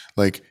Georgia,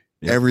 like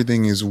Yeah.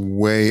 everything is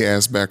way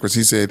ass backwards.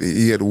 He said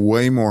he had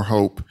way more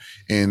hope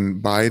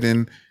in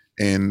Biden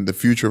and the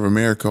future of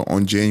America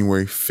on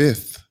January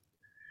 5th.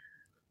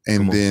 Come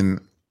And on. then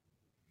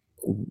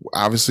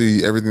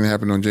obviously everything that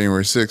happened on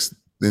January 6th,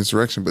 the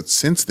insurrection, but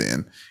since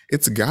then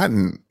it's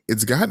gotten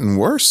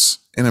worse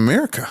in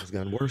America It's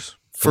gotten worse.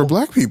 for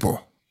black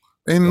people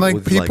and like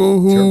It's people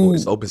terrible. who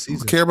It's open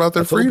season. care about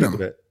their I told people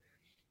freedom. that.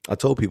 I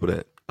told people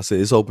that. I said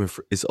it's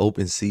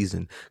open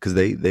season, because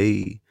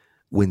they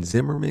when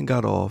Zimmerman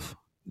got off,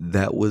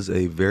 that was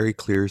a very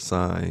clear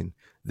sign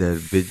that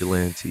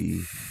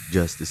vigilante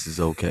justice is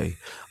okay.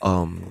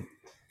 White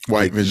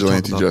Like, you talk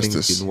vigilante about things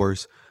justice. getting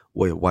worse.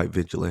 Wait, white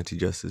vigilante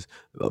justice,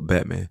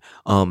 Batman.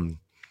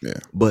 Yeah.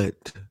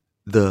 But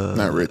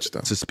Not rich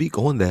though. to speak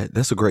on that,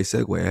 that's a great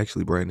segue,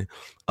 actually, Brandon.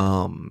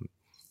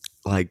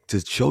 Like, to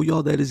show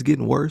y'all that it's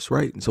getting worse,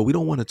 right? So we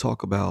don't want to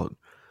talk about.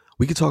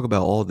 We could talk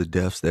about all the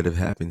deaths that have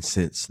happened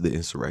since the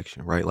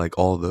insurrection, right? Like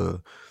all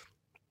the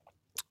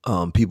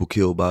black people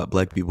killed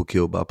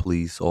by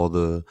police, all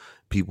the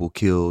people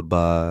killed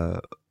by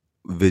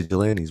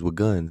vigilantes with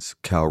guns,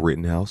 Kyle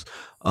Rittenhouse.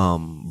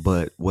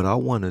 But what I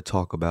want to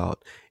talk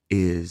about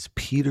is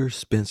Peter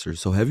Spencer.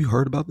 So have you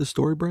heard about this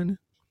story, Brandon?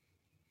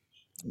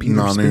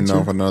 No, I don't even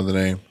know if I know the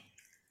name.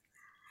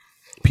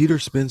 Peter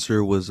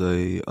Spencer was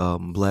a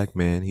black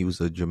man. He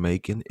was a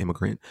Jamaican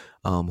immigrant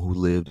who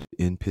lived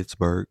in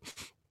Pittsburgh.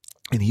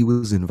 And he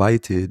was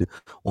invited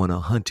on a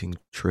hunting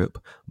trip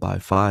by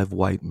 5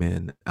 white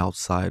men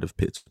outside of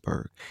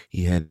Pittsburgh.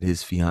 He had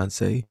his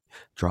fiance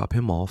drop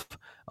him off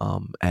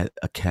at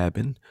a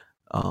cabin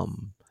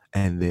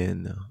and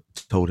then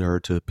told her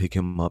to pick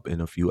him up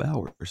in a few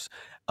hours.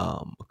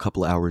 A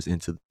couple of hours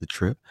into the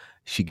trip,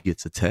 she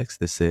gets a text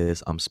that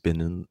says, "I'm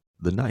spending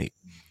the night."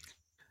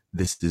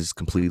 This is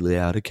completely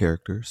out of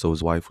character. So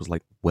his wife was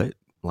like, "What?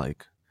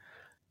 Like,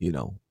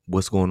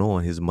 what's going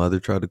on?" His mother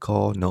tried to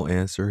call, no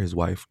answer. His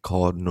wife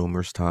called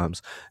numerous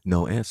times,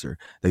 no answer.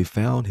 They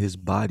found his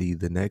body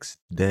the next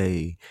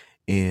day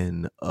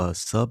in a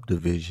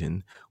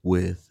subdivision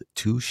with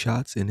 2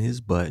 shots in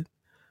his butt,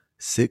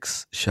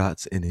 6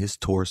 shots in his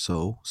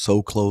torso,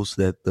 so close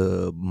that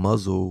the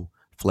muzzle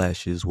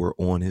flashes were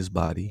on his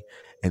body,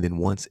 and then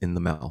once in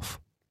the mouth.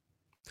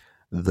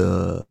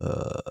 The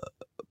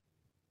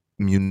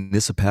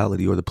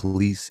municipality or the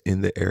police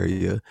in the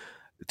area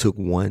took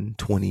one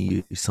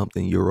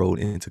 20-something-year-old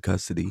into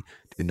custody,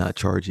 did not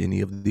charge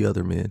any of the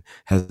other men,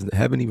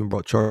 haven't even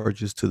brought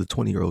charges to the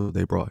 20-year-old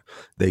they brought.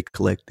 They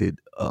collected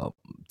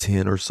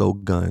 10 or so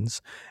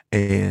guns,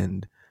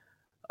 and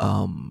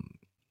On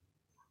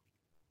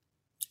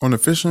a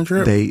fishing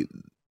trip?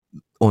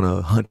 on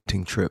a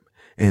hunting trip,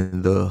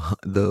 and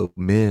the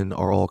men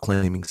are all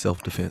claiming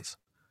self-defense.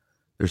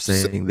 They're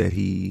saying that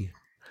he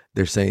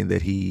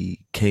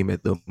came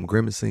at them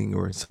grimacing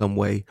or in some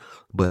way,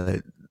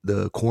 but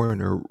the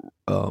coroner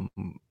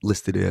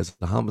listed it as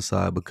a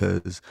homicide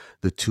because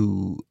the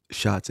 2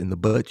 shots in the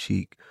butt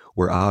cheek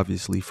were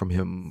obviously from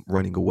him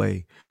running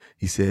away.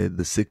 He said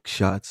the 6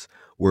 shots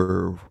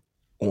were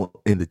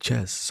in the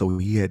chest, so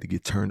he had to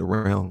get turned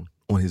around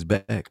on his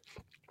back.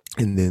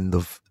 And then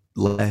the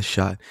last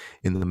shot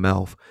in the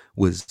mouth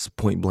was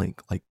point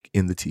blank, like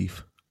in the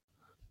teeth.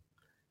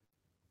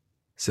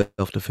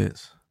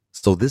 Self-defense.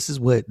 So this is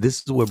what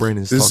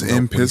Brandon's This talking is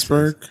in about when he says-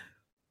 Pittsburgh?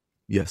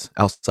 Yes,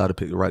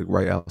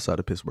 right outside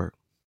of Pittsburgh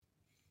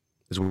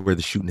is where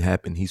the shooting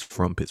happened. He's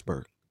from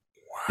Pittsburgh,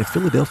 and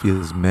Philadelphia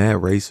is mad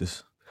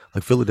racist.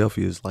 Like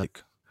Philadelphia is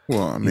like,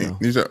 Well, I mean,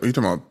 you're talking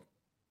about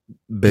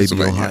baby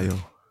Pennsylvania. Ohio,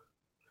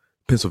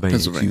 Pennsylvania.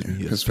 Pennsylvania. Excuse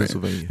me. Yes,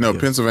 Pennsylvania. No,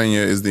 yes. Pennsylvania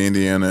is the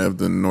Indiana of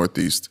the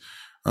Northeast.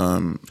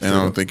 And I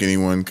don't think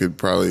anyone could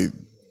probably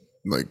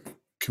like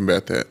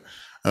combat that.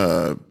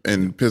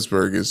 And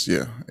Pittsburgh is,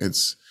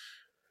 it's.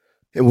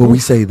 And when we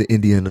say the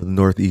Indiana of the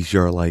Northeast,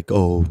 you're like,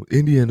 oh,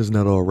 Indiana's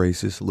not all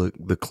racist. Look,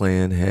 the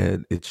Klan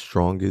had its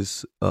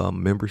strongest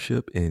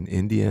membership in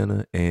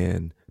Indiana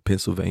and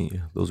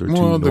Pennsylvania. Those are 2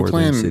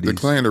 northern cities. The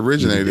Klan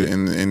originated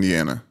in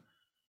Indiana.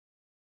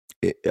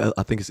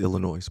 I think it's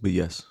Illinois, but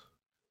yes.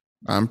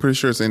 I'm pretty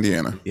sure it's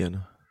Indiana.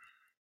 Indiana.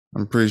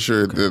 I'm pretty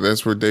sure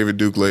that's where David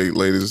Duke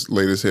laid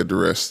his head to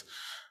rest.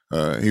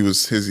 He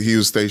was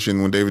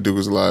stationed when David Duke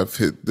was alive.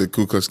 The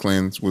Ku Klux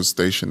Klan was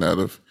stationed out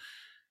of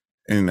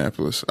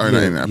Indianapolis, or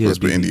not Indianapolis,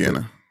 but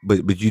Indiana.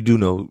 But you do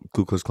know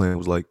Ku Klux Klan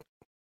was like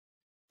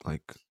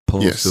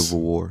post Civil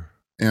War.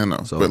 Yeah, I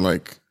know. So, but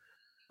like,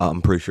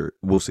 I'm pretty sure.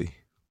 We'll see.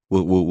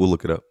 We'll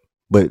look it up.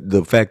 But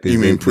the fact is, you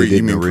mean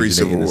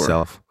pre-Civil War?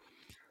 South.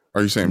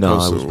 Are you saying no?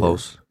 Post-Civil I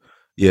was post.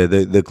 Yeah,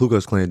 the Ku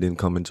Klux Klan didn't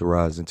come into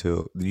rise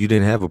until you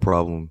didn't have a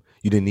problem.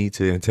 You didn't need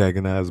to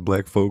antagonize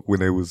black folk when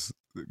they was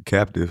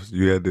captives.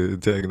 You had to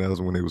antagonize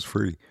them when they was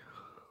free.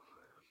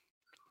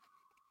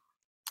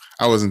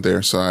 I wasn't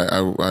there, so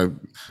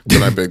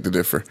I beg to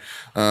differ.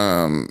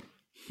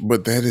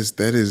 But that's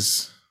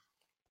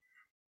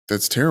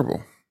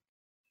terrible.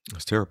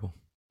 It's terrible.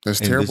 That's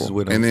terrible.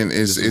 And then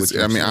it's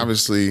I mean,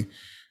 obviously,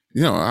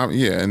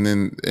 and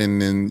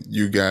then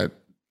you got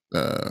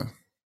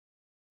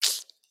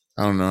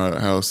I don't know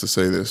how else to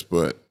say this,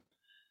 but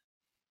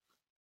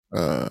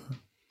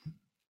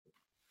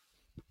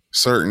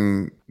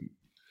certain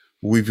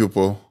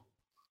people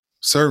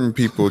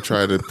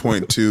try to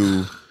point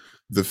to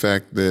the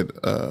fact that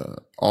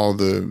all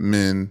the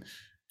men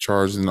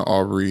charged in the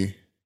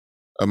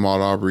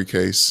Ahmaud Arbery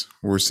case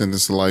were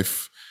sentenced to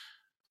life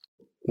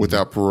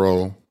without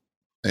parole,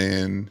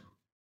 and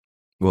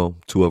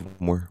 2 of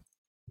them were.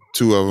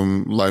 2 of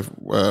them life.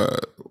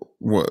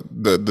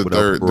 The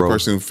third, the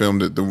person who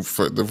filmed it,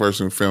 the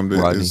person who filmed it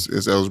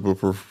is eligible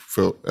for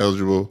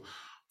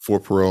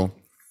parole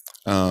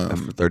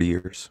after 30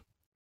 years.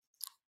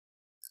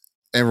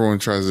 Everyone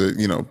tries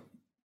to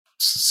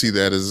see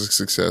that as a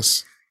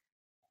success,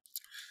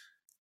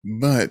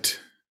 but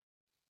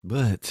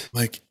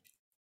like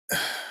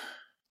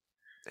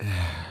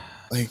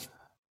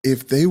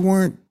if they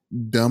weren't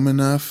dumb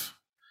enough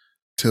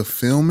to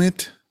film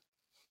it,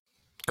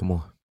 come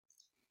on,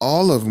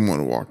 all of them would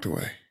have walked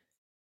away.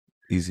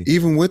 Easy.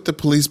 Even with the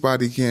police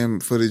body cam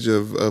footage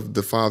of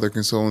the father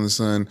consoling the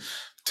son,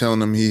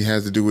 telling him he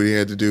had to do what he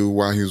had to do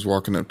while he was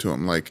walking up to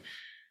him, like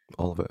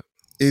all of it.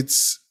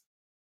 It's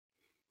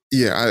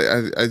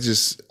I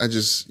just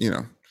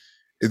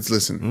it's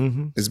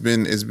listen. It's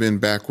been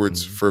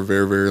backwards for a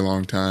very, very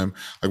long time.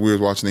 Like we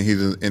were watching Heat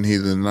of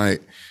the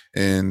Night,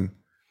 and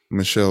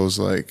Michelle was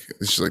like,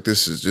 she's like,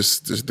 this is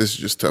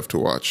just tough to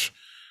watch.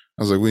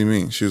 I was like, what do you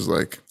mean? She was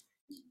like,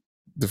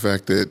 the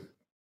fact that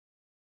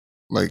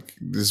like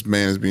this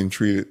man is being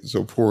treated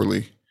so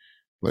poorly,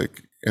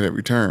 like at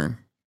every turn,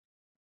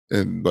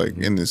 and like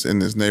in this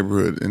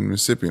neighborhood in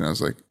Mississippi. And I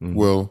was like,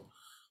 well,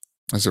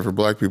 I said, for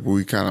black people,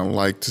 we kind of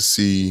like to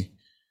see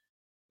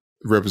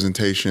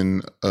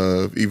representation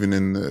of, even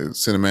in the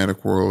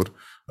cinematic world,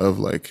 of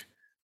like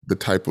the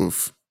type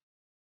of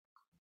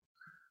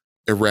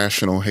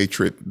irrational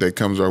hatred that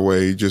comes our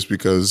way just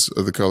because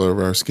of the color of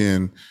our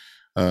skin.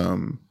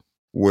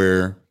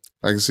 Where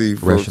I can see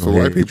for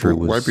white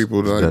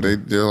people, like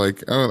they're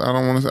like,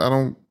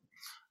 oh,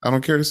 I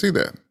don't care to see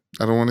that.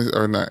 I don't want to,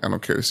 or not. I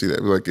don't care to see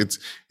that. Like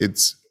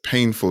it's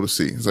painful to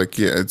see. It's like,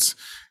 yeah,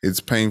 it's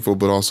painful,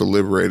 but also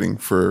liberating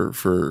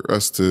for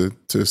us to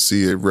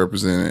see it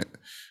represented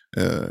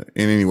in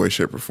any way,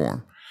 shape, or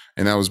form.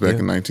 And that was back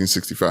in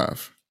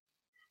 1965.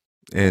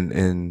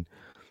 And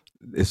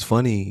it's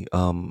funny.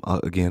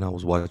 Again, I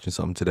was watching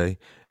something today,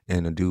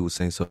 and a dude was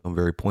saying something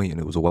very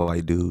poignant. It was a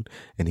white dude,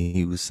 and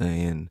he was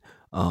saying,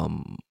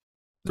 the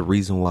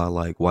reason why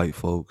like white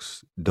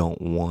folks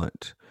don't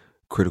want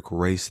critical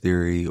race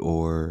theory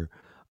or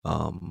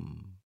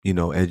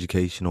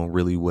education on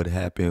really what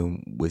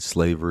happened with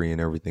slavery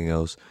and everything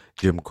else,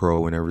 Jim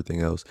Crow and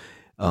everything else,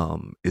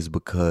 is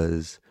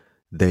because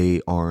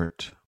they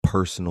aren't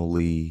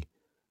personally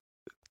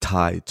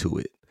tied to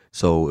it.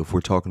 So if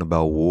we're talking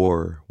about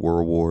war,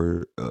 World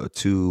War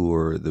II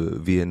or the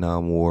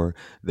Vietnam War,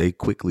 they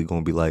quickly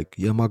gonna be like,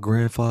 yeah, my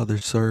grandfather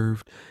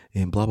served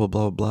and blah, blah,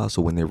 blah, blah.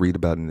 So when they read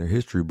about it in their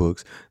history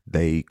books,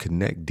 they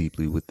connect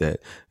deeply with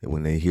that. And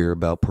when they hear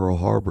about Pearl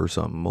Harbor or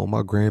something, oh,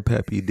 my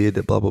grandpappy did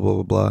that, blah, blah, blah,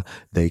 blah, blah,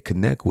 they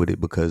connect with it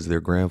because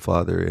their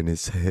grandfather, and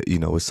it's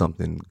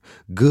something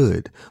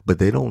good. But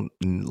they don't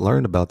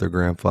learn about their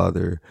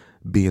grandfather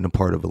being a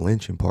part of a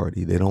lynching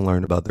party. They don't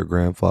learn about their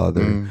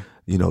grandfather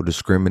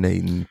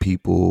discriminating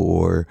people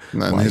or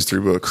not in history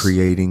books,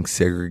 creating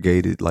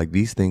segregated, like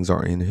these things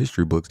aren't in the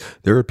history books.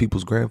 There are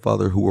people's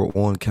grandfather who were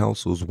on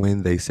councils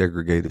when they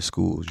segregated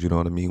schools, you know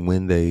what I mean?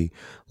 When they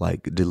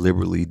like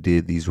deliberately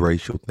did these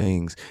racial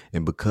things.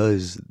 And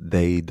because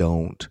they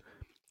don't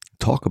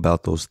talk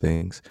about those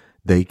things,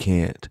 they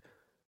can't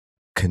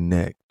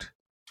connect,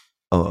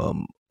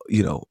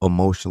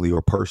 emotionally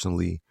or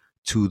personally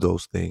to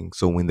those things.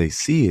 So when they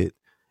see it,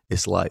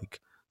 it's like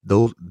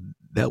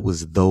that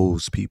was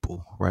those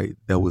people, right?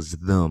 That was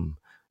them.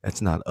 That's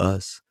not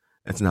us.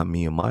 That's not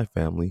me and my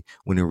family.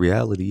 When in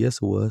reality, yes,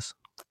 it was.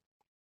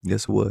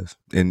 Yes, it was.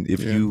 And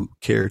if you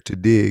care to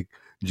dig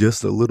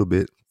just a little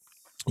bit,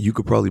 you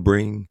could probably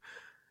bring,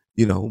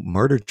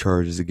 murder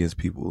charges against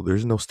people.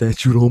 There's no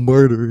statute on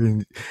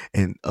murder.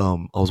 And I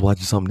was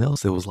watching something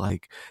else that was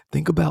like,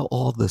 think about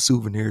all the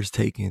souvenirs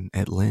taken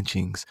at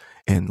lynchings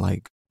and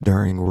like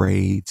during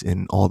raids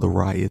and all the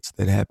riots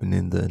that happened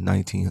in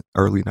the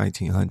early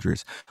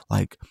 1900s.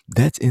 Like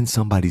that's in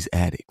somebody's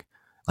attic.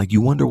 Like you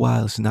wonder why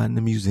it's not in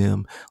the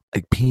museum.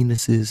 Like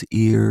penises,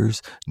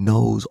 ears,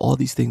 nose, all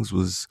these things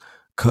was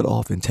cut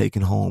off and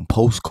taken home.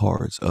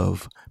 Postcards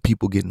of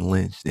people getting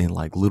lynched and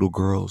like little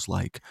girls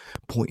like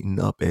pointing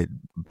up at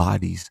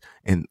bodies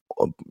and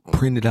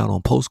printed out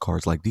on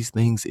postcards. Like these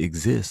things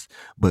exist,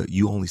 but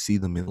you only see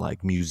them in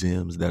like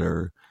museums that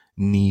are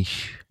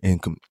niche and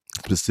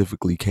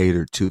specifically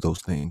catered to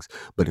those things.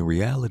 But in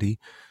reality,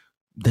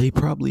 they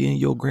probably in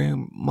your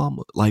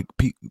grandmama, like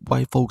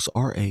white folks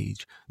our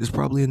age, is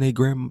probably in their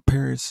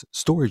grandparents'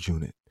 storage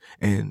unit.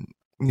 And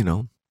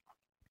you'll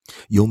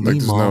like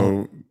meet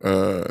mom.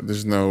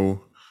 There's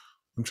no.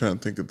 I'm trying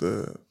to think of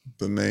the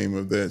name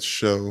of that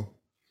show,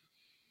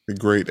 The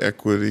Great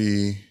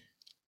Equity,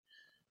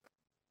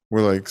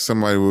 where like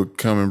somebody would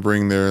come and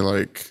bring their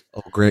like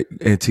great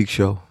antique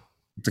show.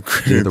 The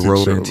Great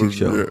Road Antique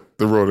Show. Yeah,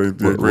 the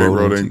Great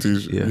Road Antique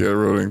Show. Yeah,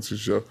 Road Antique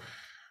Show.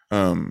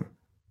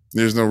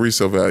 There's no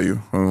resale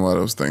value on a lot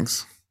of those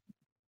things.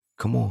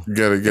 Come on, you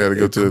gotta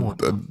go to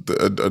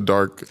a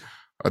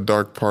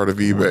dark part of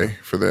eBay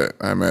for that,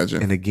 I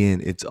imagine. And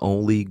again, it's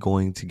only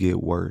going to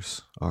get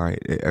worse. All right,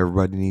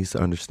 everybody needs to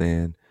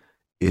understand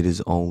it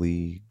is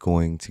only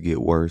going to get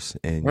worse.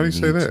 And why do you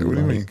say that? What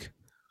do you mean?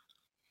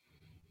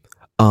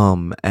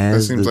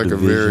 As that seems like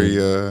division, a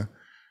very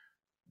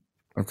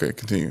okay,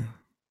 continue.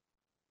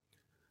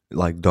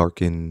 Like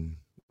dark and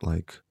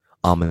like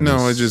ominous.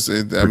 No,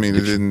 it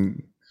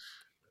didn't.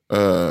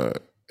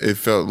 It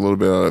felt a little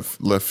bit out of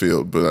left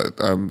field, but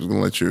I'm gonna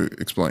let you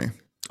explain.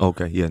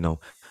 Okay, yeah, no.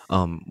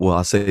 Well,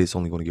 I say it's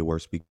only going to get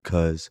worse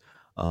because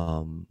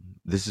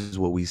this is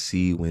what we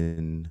see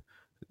when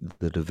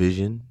the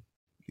division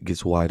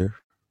gets wider,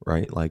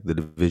 right? Like the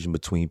division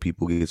between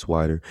people gets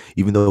wider,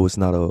 even though it's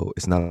not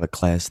a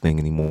class thing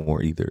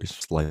anymore either. It's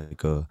just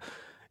like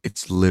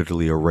it's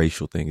literally a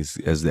racial thing.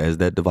 As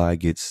that divide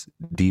gets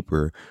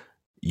deeper,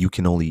 you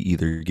can only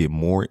either get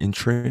more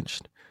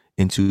entrenched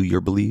into your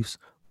beliefs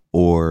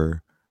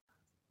or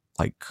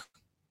like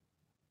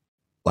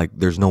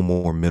there's no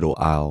more middle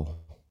aisle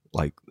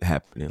like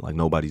happening. Like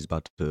nobody's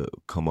about to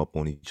come up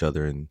on each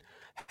other and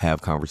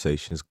have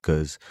conversations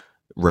because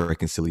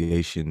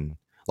reconciliation,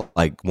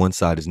 like one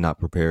side is not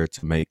prepared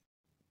to make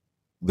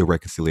the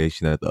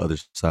reconciliation that the other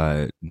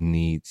side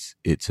needs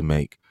it to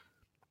make,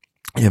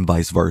 and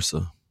vice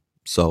versa.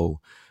 So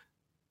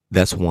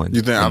that's one.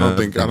 You think? I don't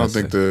think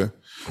the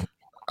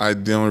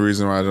only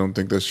reason why I don't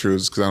think that's true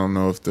is because I don't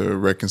know if the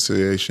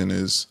reconciliation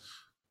is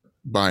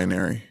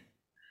binary.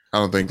 I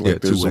don't think Yeah,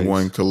 like two there's one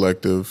ways.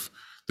 collective.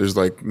 There's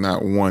like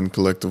not one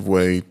collective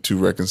way to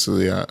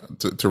reconcile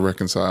to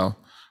reconcile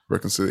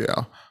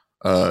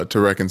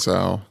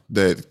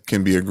that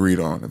can be agreed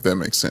on, if that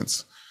makes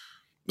sense.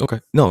 Okay.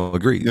 No,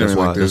 agreed. You know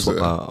what I mean?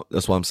 Like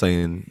That's why I'm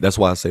saying that's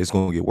why I say it's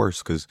going to get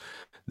worse, because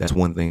that's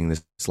one thing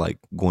that's like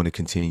going to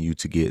continue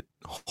to get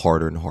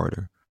harder and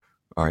harder.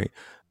 All right.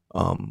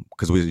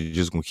 Because we're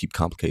just going to keep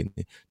complicating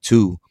it.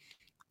 Two,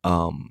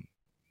 um,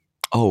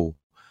 oh,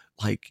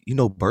 like,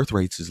 birth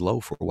rates is low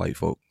for white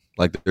folk.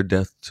 Like, their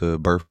death to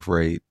birth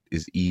rate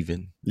is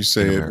even you in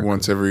say it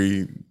once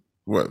America.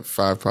 every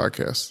 5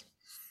 podcasts.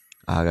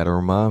 I gotta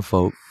remind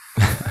folk.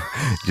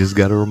 Just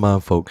gotta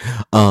remind folk.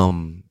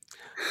 Um,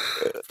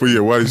 But yeah,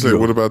 why do you say? you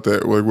What know, about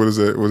that? Like, what is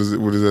that? What is it?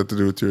 What does that have to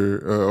do with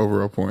your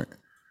overall point?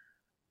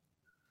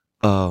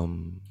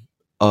 um,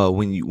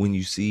 when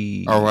you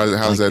see, Or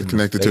how's like, that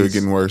connected to it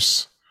getting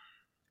worse?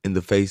 in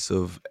the face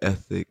of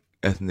ethnic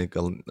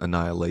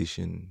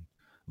annihilation,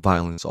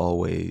 violence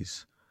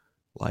always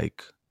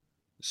like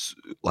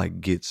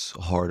like gets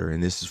harder,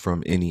 and this is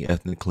from any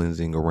ethnic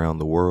cleansing around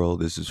the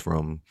world. This is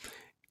from,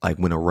 like,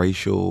 when a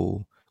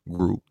racial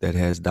group that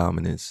has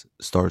dominance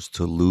starts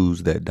to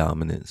lose that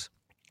dominance,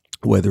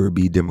 whether it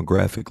be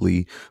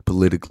demographically,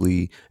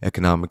 politically,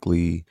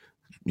 economically,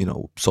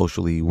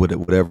 socially,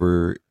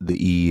 whatever the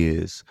E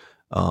is.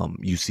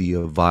 You see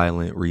a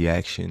violent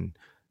reaction,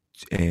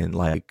 and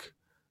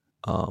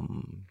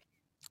um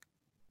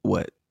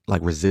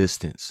like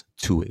resistance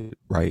to it,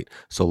 right?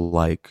 So,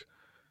 like,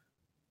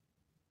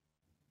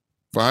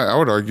 Well, I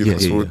would argue yeah,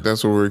 yeah, yeah.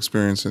 that's what we're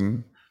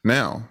experiencing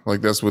now.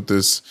 Like that's what the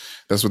And this is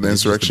just the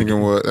insurrection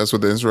beginning. was. That's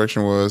what the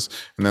insurrection was,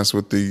 and that's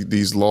what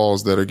these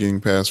laws that are getting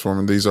passed from.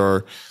 And these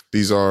are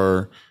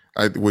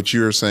what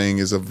you're saying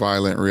is a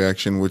violent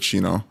reaction, which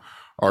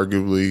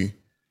arguably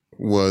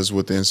was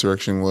what the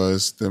insurrection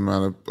was. The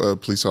amount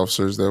of police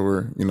officers that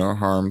were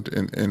harmed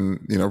and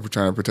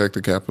trying to protect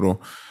the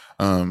Capitol.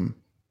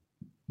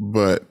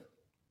 But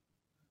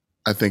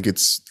I think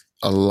it's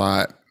a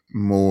lot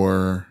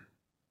more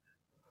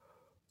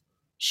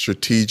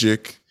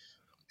strategic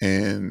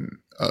and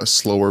a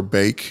slower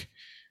bake,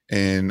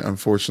 and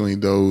unfortunately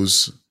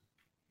those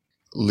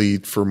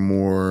lead for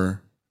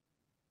more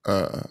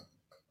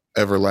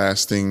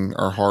everlasting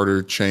or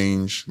harder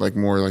change, like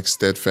more like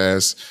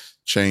steadfast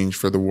change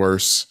for the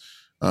worse.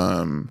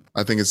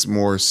 I think it's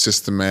more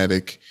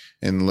systematic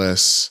and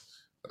less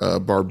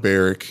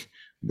barbaric,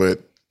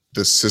 but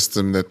the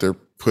system that they're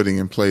putting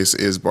in place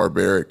is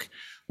barbaric,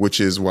 which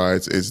is why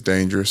it's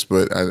dangerous.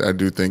 But I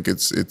do think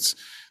it's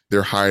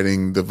they're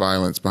hiding the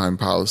violence behind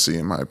policy,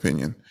 in my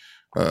opinion,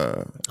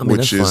 I mean,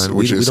 that's fine.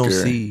 which We is don't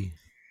scary.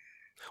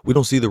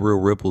 see the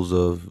real ripples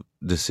of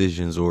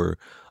decisions or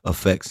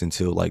effects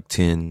until like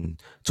 10,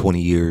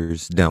 20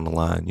 years down the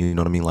line. You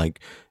know what I mean? Like,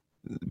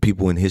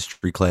 people in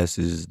history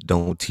classes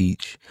don't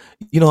teach.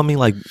 You know what I mean?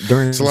 Like, It's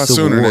during a the lot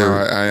Civil sooner now.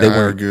 War, they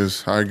weren't.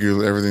 I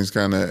argue everything's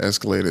kind of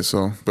escalated.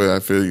 So, but I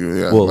feel you.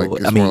 Yeah, like Well, I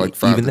it's more mean, like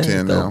 5 even to that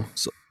 10 now.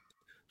 though.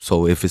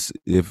 So if it's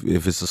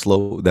a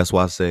slow, that's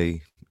why I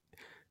say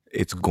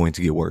it's going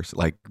to get worse.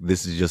 Like,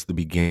 this is just the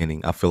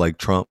beginning. I feel like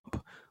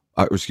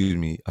I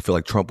feel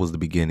like Trump was the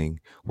beginning.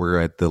 We're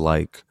at the,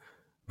 like,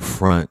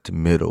 front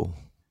middle.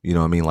 You know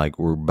what I mean? Like,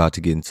 we're about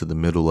to get into the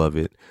middle of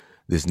it.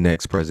 This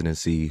next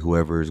presidency,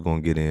 whoever is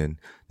going to get in,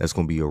 that's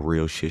going to be a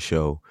real shit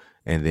show.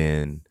 And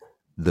then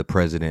the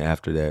president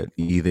after that,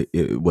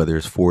 whether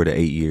it's 4 to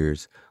 8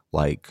 years,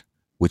 like,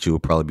 which it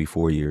would probably be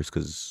 4 years,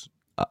 because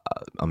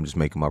I'm just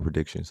making my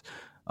predictions.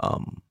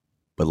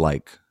 But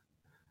like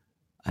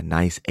a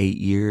nice 8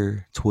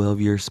 year, 12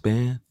 year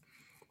span,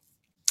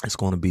 it's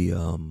going to be.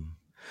 I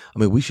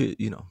mean, we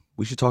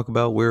should talk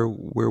about where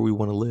we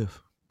want to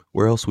live,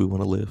 where else we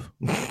want to live.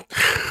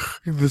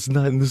 If it's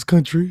not in this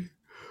country.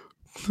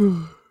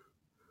 But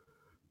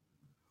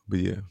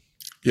yeah.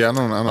 Yeah, I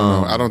don't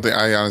know.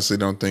 I honestly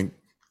don't think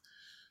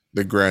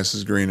the grass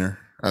is greener.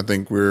 I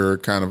think we're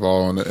kind of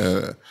all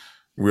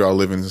we all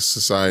live in a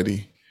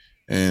society,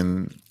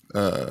 and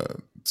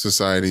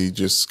society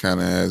just kind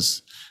of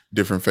has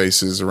different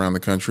faces around the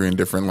country and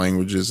different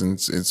languages and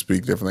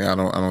speak differently. I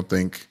don't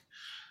think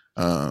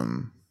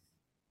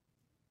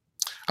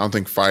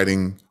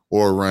fighting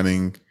or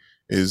running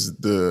is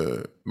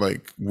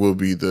will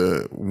be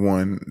the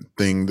one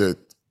thing that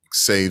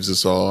saves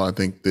us all. I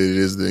think that it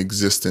is the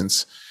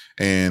existence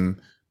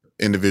and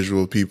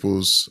individual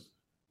people's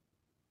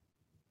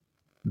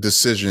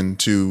decision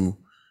to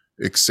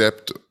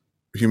accept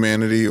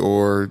humanity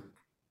or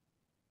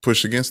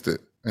push against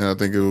it. And I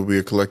think it will be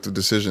a collective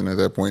decision at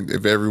that point.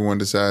 If everyone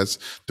decides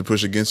to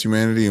push against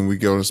humanity and we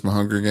go to some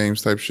Hunger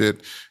Games type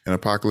shit and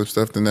apocalypse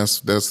stuff, then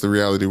that's the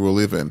reality we'll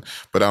live in.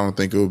 But I don't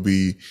think it will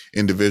be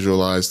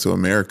individualized to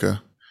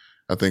America.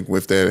 I think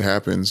if that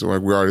happens,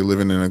 like, we're already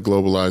living in a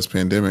globalized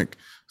pandemic.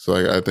 So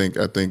I think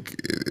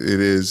it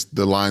is,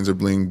 the lines are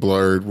being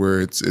blurred where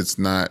it's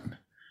not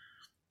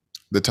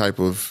the type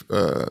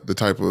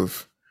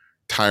of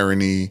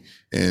tyranny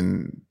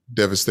and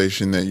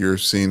devastation that you're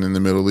seeing in the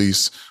Middle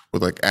East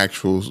with like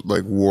actual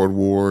like world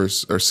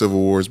wars or civil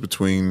wars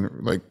between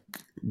like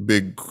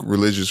big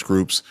religious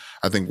groups,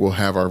 I think we'll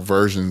have our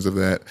versions of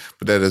that,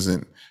 but that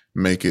doesn't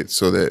make it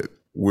so that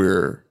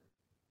we're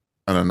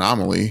an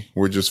anomaly.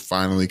 We're just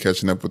finally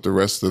catching up with the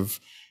rest of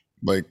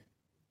like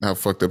how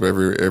fucked up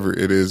every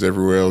it is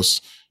everywhere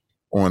else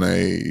on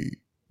a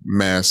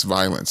mass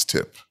violence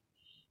tip.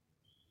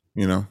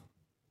 You know?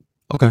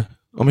 Okay,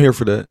 I'm here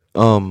for that.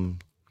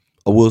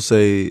 I will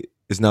say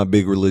it's not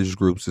big religious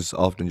groups. It's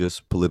often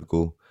just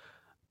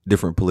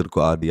different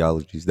political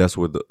ideologies. That's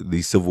where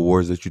these civil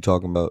wars that you're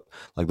talking about,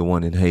 like the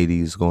one in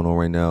Haiti is going on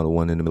right now, the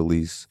one in the Middle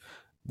East,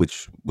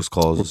 which was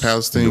caused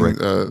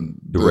Palestine,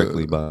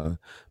 directly by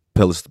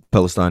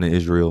Palestine and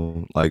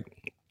Israel.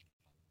 Like,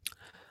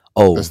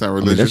 oh, that's not I mean,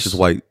 religious. that's just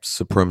white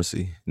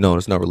supremacy. No,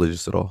 it's not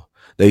religious at all.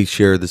 They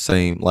share the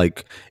same,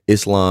 like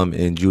Islam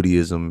and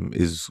Judaism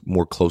is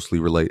more closely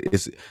related.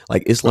 It's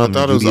like Islam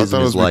and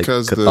Judaism is like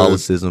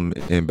Catholicism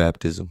and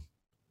baptism.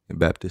 And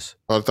Baptist.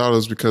 I thought it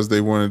was because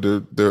they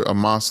wanted a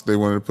mosque. They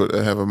wanted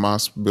to have a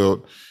mosque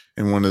built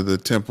in one of the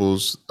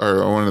temples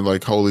or one of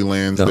like holy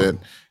lands that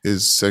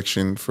is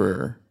sectioned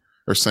for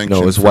or sanctioned.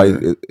 No, it's white.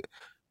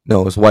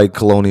 It's white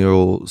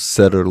colonial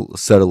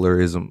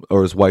settlerism,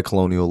 or it's white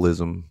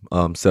colonialism,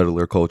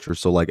 settler culture.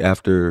 So like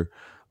after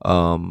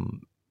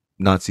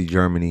Nazi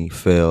Germany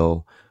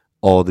fell,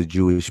 all the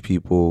Jewish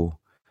people,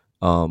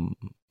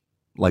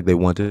 like they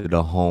wanted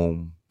a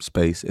home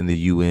space, in the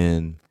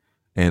UN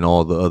and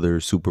all the other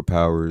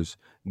superpowers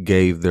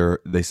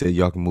they said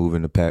y'all can move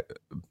into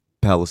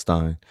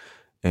Palestine,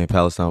 and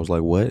Palestine was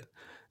like, what?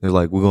 They're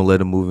like, we're gonna let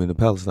them move into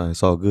Palestine,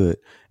 it's all good.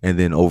 And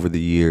then over the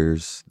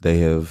years they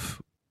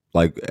have,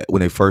 like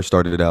when they first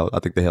started out, I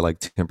think they had like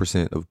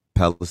 10% of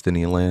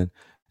Palestinian land.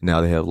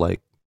 Now they have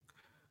like,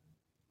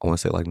 I want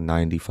to say like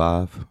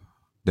 95,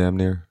 damn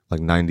near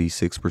like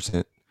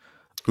 96%.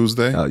 Who's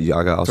they? Yeah,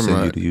 I'll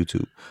send you to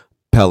YouTube.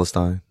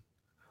 Palestine.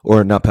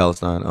 Or not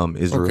Palestine,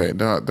 Israel. Okay,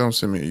 don't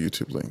send me a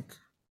YouTube link.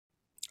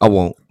 I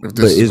won't. But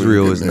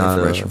Israel is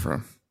not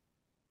from.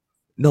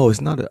 No, it's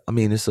not.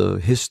 It's a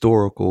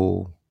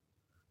historical.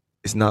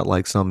 It's not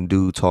like some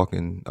dude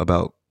talking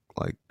about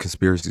like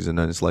conspiracies and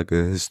nothing. It's like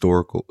a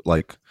historical,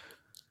 like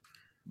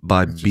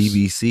by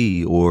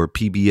BBC or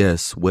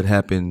PBS. What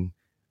happened?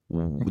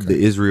 Okay.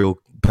 The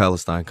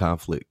Israel-Palestine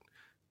conflict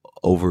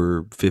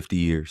over 50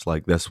 years.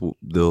 Like that's what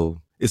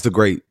it's a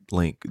great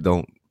link.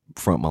 Don't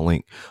front my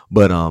link,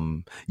 but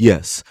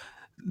yes,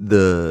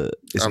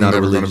 it's not a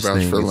religious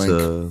thing.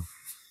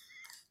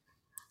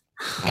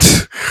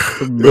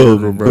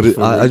 But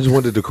I just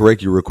wanted to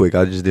correct you real quick.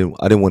 I didn't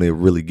want to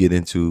really get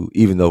into,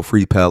 even though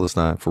free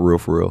Palestine for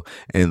real,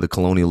 and the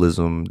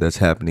colonialism that's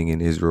happening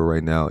in Israel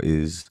right now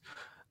is,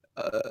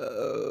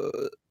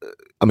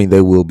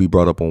 they will be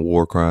brought up on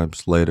war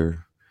crimes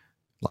later,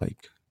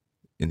 like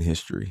in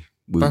history.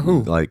 By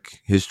who? Like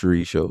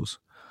history shows.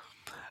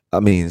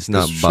 It's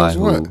not by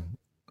who. What?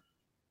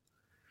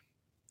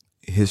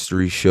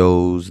 History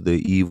shows the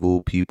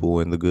evil people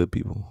and the good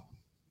people.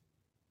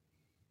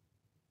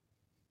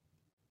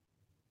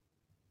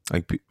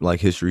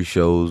 Like history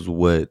shows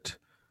what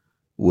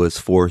was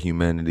for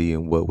humanity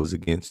and what was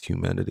against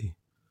humanity.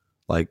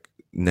 Like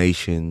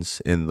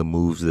nations and the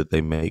moves that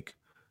they make.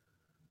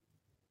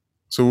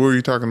 So what are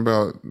you talking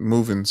about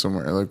moving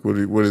somewhere? Like what are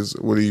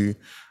you,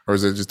 or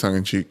is that just tongue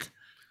in cheek?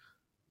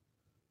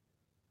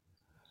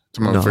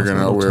 Figuring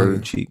out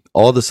where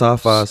all the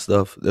sci-fi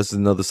stuff, that's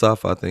another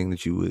sci-fi thing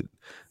that you would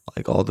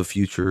like, all the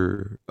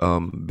future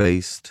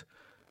based.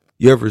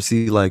 You ever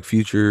see like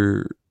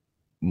future,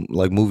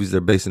 like movies that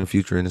are based in the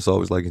future, and it's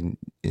always like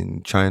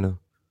in China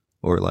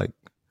or like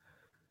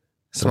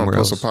somewhere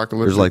else.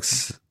 Post-apocalyptic. There's like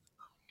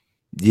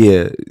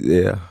yeah.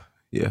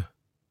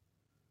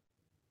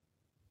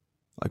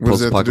 Like what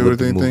does that have to do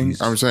with anything?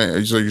 Movies. I'm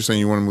saying, so you're saying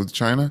you want to move to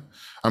China?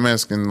 I'm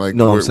asking like,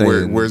 no, where's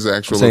the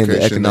actual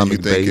location that you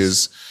think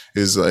is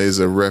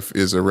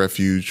a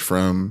refuge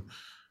from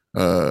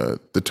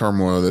the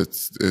turmoil that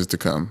is to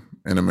come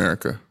in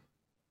America?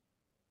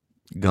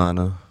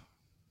 Ghana.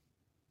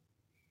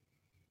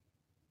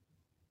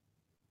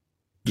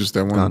 Just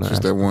that one. Ghana,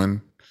 just that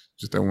one.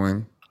 Just that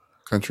one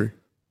country.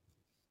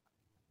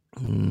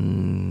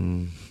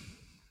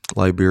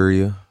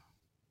 Liberia.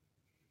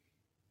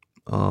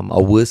 I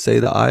would say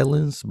the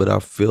islands, but I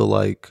feel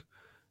like,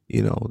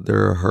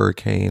 they're a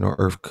hurricane or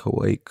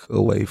earthquake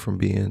away from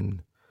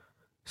being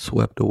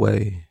swept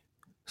away.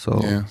 So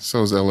yeah,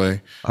 so is LA.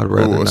 I'd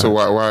rather not. So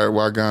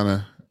why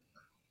Ghana?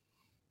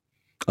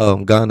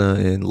 Ghana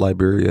and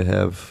Liberia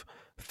have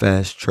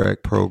fast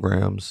track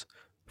programs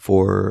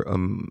for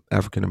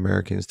African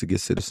Americans to get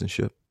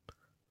citizenship,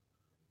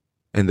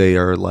 and they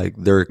are like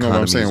their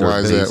economies. No, I'm saying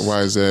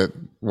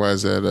why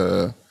is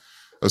that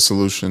a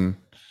solution?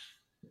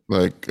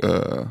 Like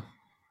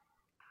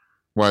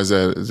why is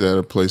that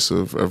a place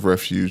of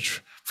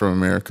refuge from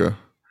America?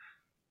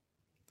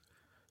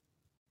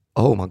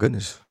 Oh my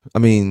goodness!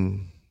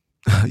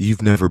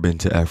 You've never been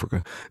to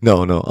Africa?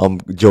 No, I'm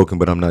joking,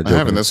 but I'm not joking. I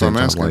haven't. That's what I'm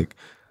asking. Like,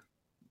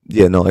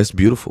 yeah, no, it's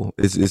beautiful.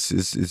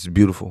 It's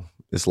beautiful.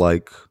 It's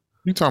like,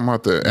 you talking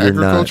about the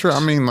agriculture?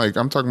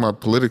 I'm talking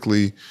about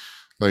politically,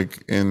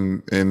 like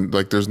in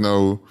like there's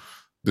no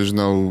there's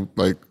no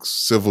like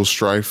civil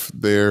strife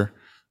there.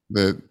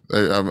 That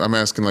I'm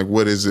asking, like,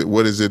 what is it?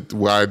 What is it?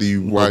 Why do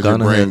you? Why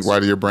Well,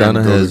 do your brain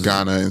go to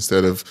Ghana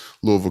instead of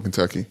Louisville,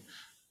 Kentucky,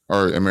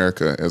 or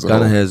America as a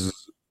Ghana whole? has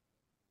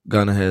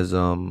Ghana has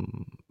a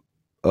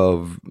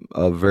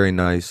very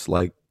nice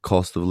like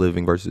cost of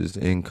living versus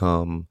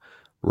income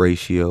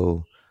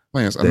ratio.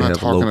 Lance, I'm They not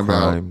have low talking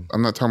about. crime.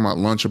 I'm not talking about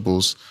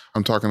Lunchables.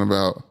 I'm talking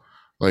about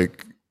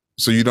like.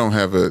 So you don't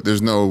have a.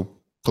 There's no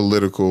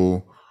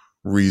political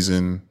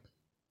reason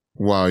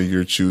why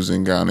you're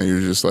choosing Ghana.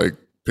 You're just like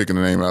picking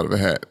a name out of a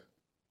hat.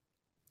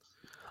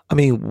 I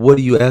mean, what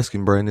are you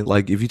asking, Brandon?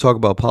 Like, if you talk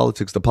about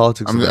politics, the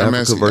politics of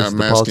Africa versus the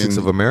politics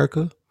of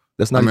America,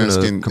 that's not even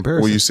a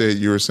comparison. Well,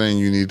 you were saying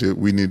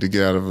we need to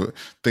get out of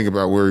think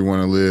about where we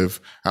want to live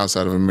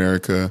outside of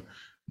America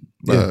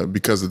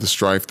because of the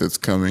strife that's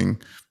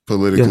coming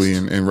politically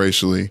and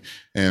racially.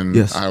 And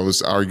I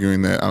was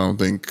arguing that I don't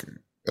think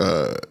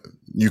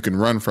you can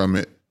run from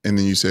it. And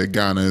then you said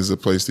Ghana is a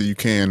place that you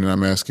can. And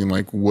I'm asking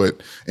like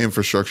what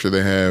infrastructure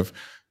they have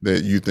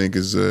that you think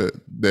is a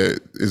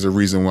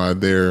reason why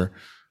they're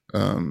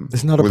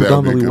it's not a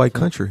predominantly white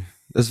country.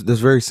 That's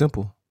very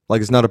simple.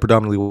 Like, it's not a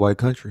predominantly white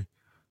country.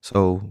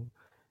 So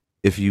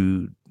if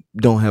you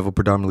don't have a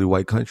predominantly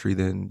white country,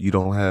 then you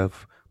don't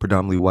have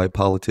predominantly white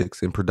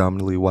politics and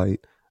predominantly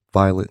white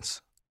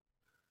violence.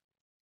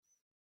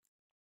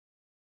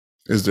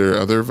 Is there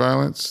other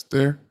violence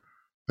there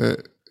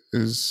that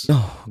is?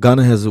 No,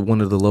 Ghana has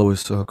one of the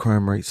lowest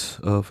crime rates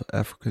of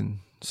African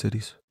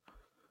cities.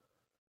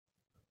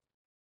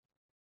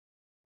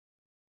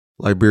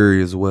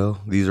 Liberia as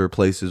well. These are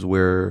places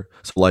where,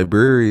 so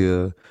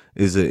Liberia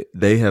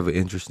they have an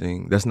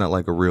interesting, that's not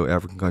like a real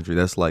African country.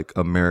 That's like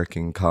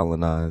American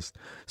colonized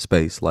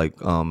space. Like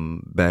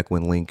back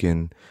when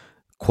Lincoln,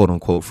 quote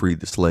unquote,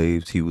 freed the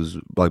slaves, he was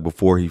like,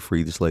 before he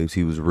freed the slaves,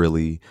 he was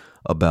really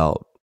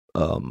about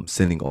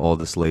sending all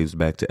the slaves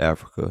back to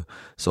Africa.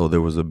 So there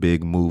was a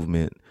big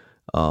movement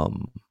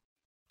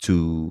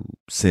to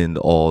send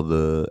all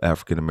the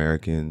African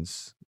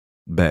Americans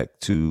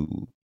back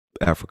to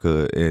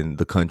Africa, and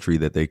the country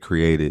that they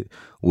created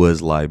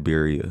was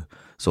Liberia.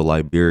 So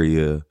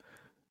Liberia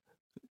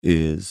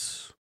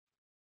is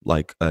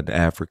like an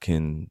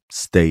African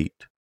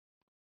state,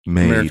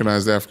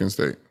 Americanized African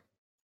state.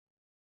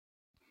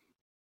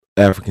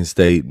 African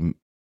state,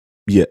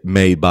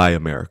 made by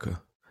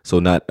America. So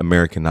not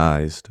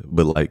Americanized,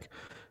 but like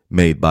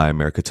made by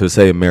America. To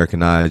say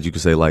Americanized, you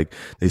could say like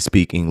they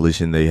speak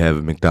English and they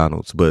have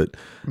McDonald's, but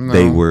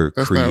they were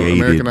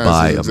created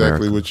by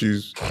exactly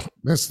America.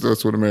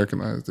 That's what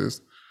Americanized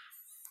is,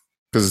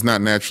 because it's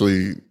not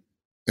naturally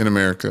in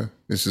America.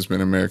 It's just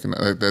been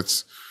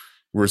Americanized.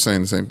 We're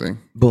saying the same thing.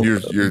 But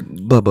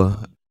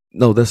Bubba,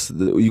 no,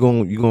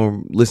 you're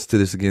gonna listen to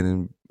this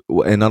again,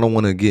 and I don't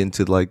want to get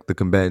into like the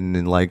combatant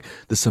and like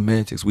the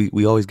semantics.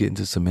 We always get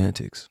into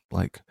semantics,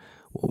 like.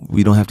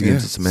 We don't have to get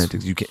into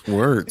semantics. You can't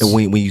words. And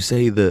when you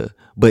say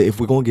but if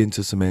we're going to get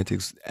into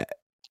semantics,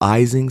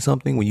 izing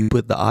something, when you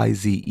put the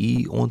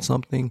IZE on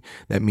something,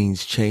 that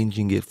means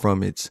changing it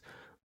from its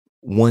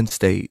one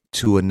state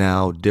to a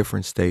now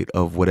different state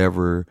of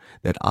whatever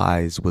that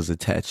eyes was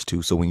attached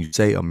to. So when you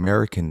say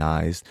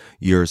Americanized,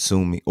 you're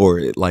assuming,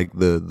 or like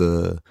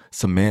the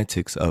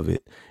semantics of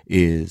it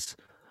is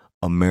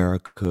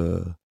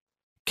America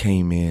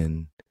came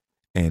in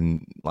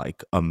and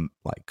like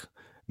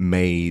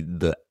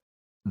made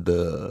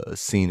the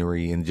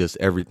scenery and just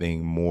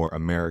everything more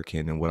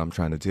American. And what I'm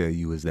trying to tell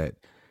you is that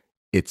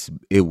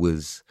it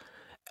was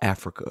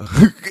Africa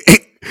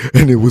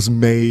and it was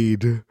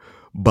made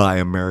by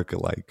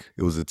America. Like,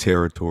 it was a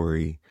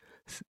territory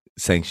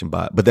sanctioned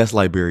by, but that's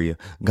Liberia.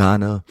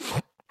 Ghana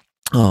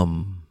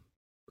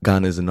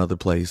is another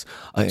place.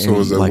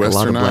 So is it like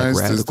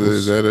westernized?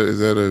 Is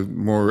that a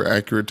more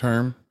accurate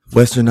term?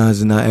 Westernized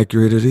is not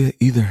accurate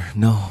either.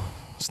 No.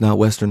 It's not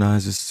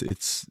westernized.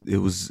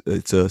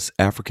 It's a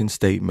African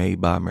state made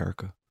by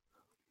America.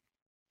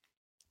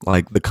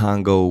 Like the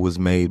Congo was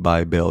made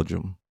by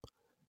Belgium.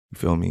 You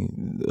feel me?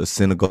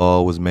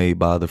 Senegal was made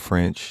by the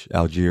French.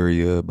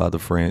 Algeria by the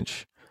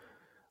French.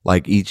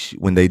 Like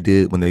when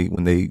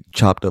they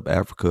chopped up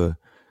Africa,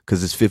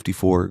 because it's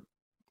 54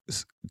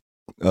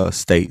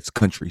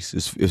 countries.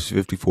 It's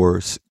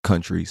 54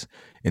 countries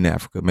in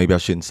Africa. Maybe I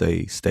shouldn't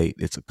say state.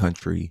 It's a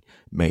country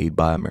made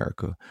by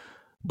America.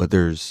 But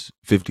there's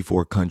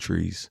 54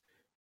 countries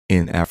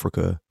in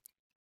Africa.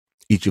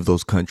 Each of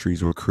those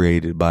countries were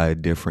created by a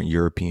different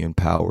European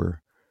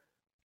power.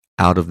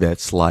 Out of that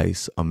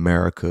slice,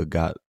 America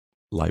got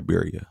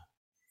Liberia.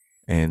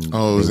 And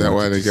is that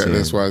why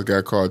that's why it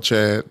got called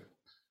Chad?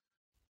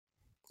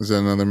 Is that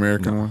another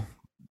American one?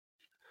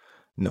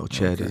 No,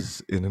 Chad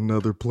is in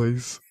another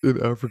place in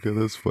Africa.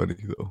 That's funny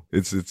though.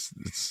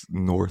 It's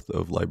north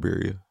of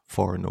Liberia,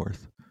 far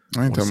north.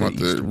 I ain't talking about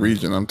the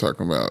region. I'm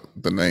talking about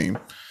the name.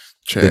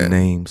 Chad. The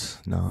names,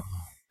 no.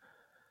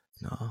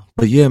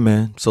 But yeah,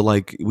 man. So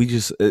like, we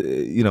just,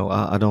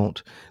 I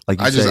don't like.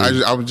 I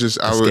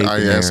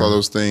ask all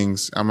those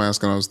things. I'm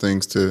asking those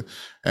things to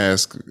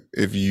ask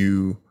if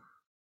you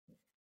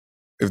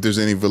if there's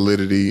any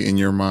validity in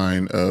your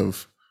mind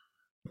of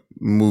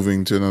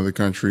moving to another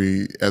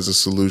country as a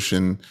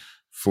solution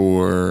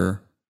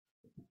for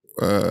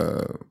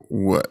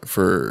what,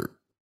 for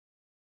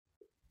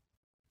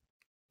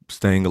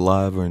staying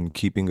alive and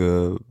keeping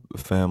a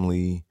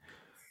family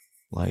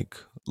like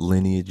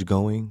lineage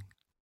going,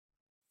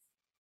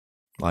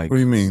 like what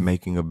do you mean?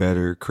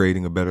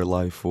 creating a better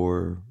life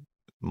for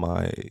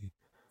my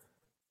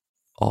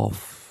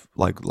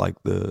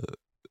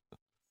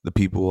the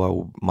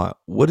people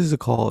what is it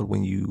called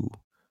when you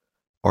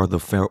are the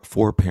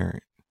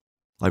foreparent?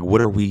 Like,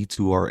 what are we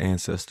to our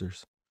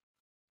ancestors?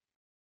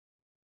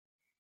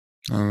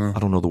 I don't know. I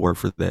don't know the word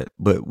for that,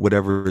 but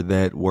whatever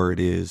that word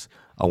is,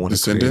 I want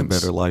to create a Descendants?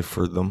 better life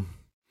for them.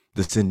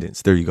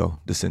 Descendants. There you go.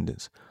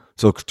 Descendants.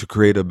 So to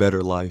create a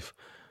better life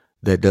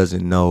that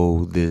doesn't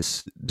know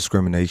this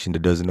discrimination,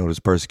 that doesn't know this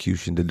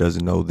persecution, that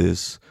doesn't know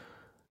this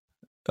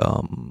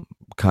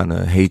kind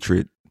of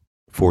hatred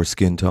for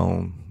skin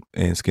tone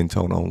and skin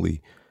tone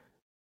only,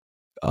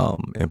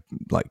 and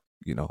like,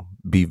 you know,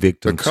 be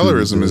victim. But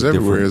colorism is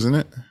everywhere, isn't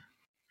it?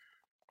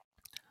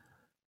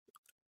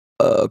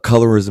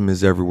 Colorism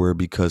is everywhere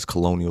because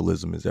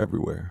colonialism is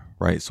everywhere,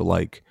 right? So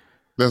like,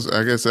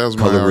 I guess that was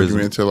my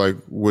argument to like,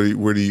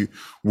 where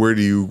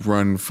do you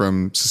run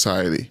from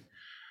society?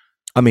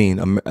 I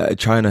mean,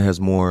 China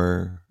has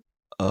more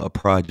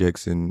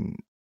projects and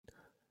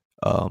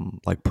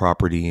like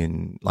property,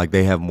 and like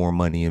they have more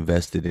money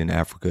invested in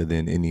Africa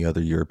than any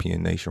other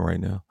European nation right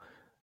now.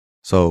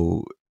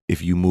 So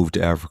if you move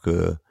to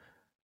Africa,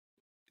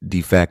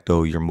 de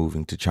facto, you're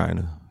moving to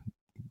China.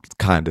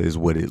 Kind of is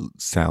what it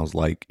sounds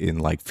like in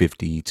like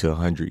 50 to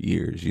 100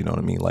 years. You know what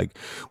I mean? Like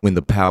when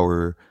the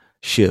power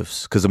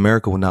shifts, because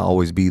America will not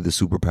always be the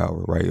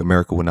superpower, right?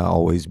 America will not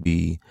always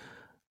be,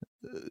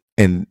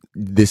 and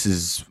this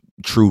is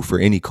true for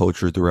any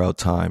culture throughout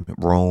time.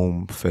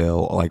 Rome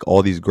fell, like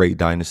all these great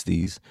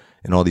dynasties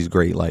and all these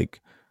great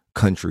like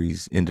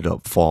countries ended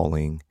up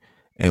falling.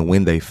 And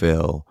when they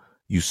fell,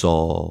 you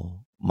saw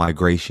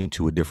migration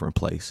to a different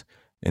place.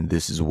 And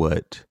this is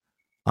what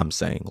I'm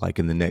saying. Like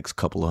in the next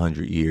couple of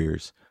 100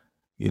 years,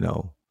 you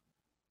know,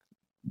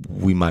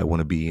 we might want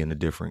to be in a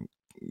different,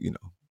 you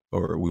know,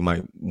 or we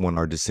might want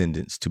our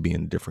descendants to be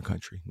in a different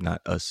country,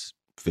 not us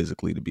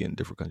physically to be in a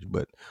different country,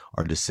 but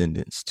our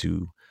descendants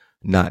to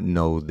not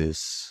know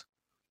this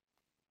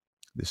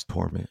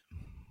torment.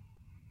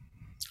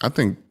 I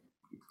think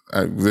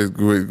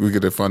we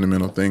get the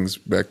fundamental things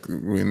back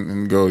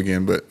and go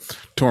again, but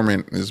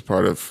torment is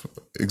part of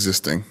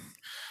existing,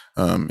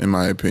 in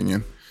my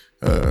opinion.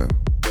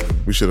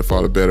 We should have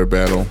fought a better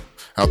battle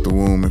out the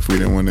womb if we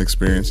didn't want to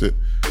experience it.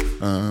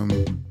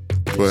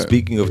 But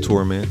speaking of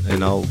torment,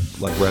 and I'll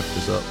like wrap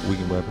this up. We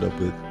can wrap it up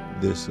with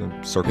this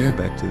and circle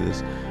back to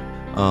this.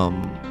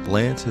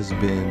 Lance has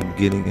been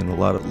getting in a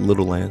lot of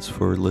Little Lance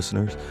for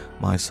listeners.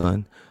 My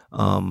son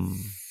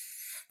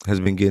has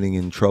been getting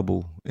in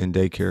trouble in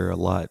daycare a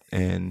lot,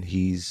 and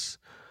he's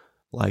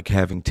like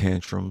having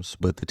tantrums,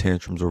 but the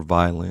tantrums are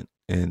violent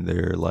and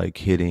they're like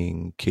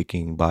hitting,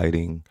 kicking,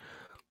 biting.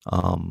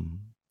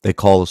 They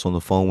call us on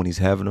the phone when he's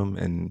having them,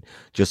 and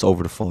just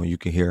over the phone you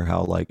can hear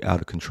how like out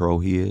of control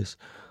he is.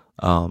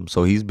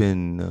 So he's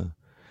been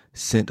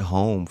sent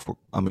home for,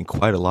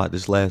 quite a lot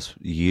this last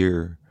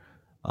year.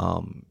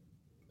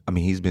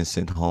 He's been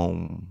sent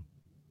home.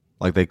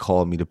 Like they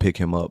called me to pick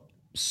him up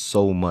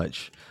so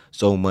much.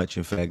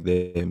 In fact,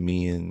 that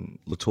me and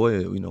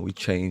Latoya, you know, we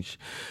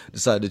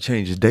decided to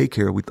change the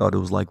daycare. We thought it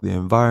was like the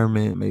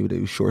environment. Maybe they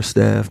were short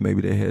staffed.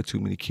 Maybe they had too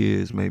many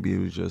kids. Maybe it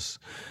was just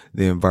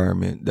the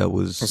environment that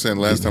was. I'm saying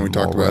last time we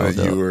talked about it,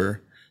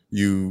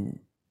 you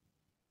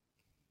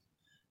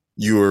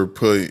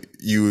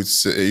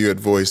had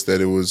voiced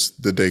that it was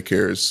the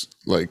daycare's,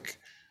 like,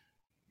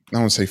 I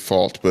don't want to say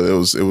fault, but it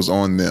was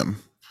on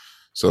them.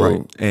 So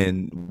right.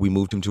 And we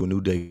moved him to a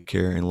new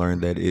daycare and learned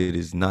that it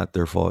is not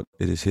their fault.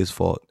 It is his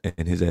fault,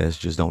 and his ass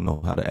just don't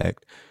know how to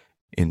act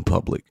in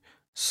public.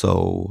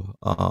 So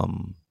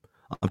I'm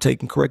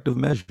taking corrective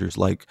measures.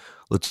 Like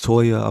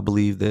Latoya, I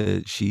believe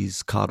that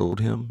she's coddled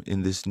him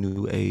in this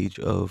new age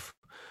of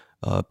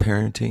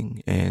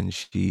parenting, and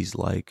she's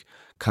like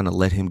kind of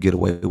let him get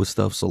away with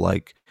stuff. So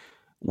like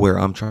where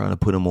I'm trying to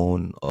put him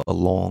on a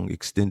long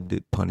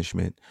extended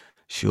punishment,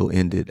 she'll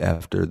end it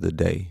after the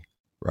day,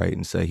 right?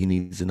 And say he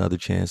needs another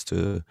chance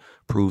to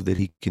prove that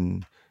he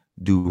can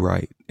do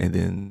right. And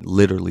then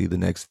literally the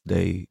next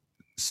day,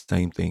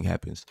 same thing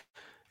happens.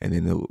 And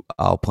then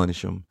I'll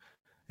punish him.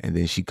 And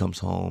then she comes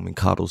home and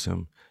coddles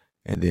him.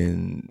 And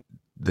then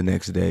the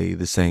next day,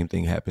 the same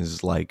thing happens.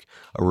 It's like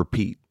a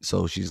repeat.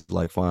 So she's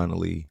like,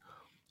 finally,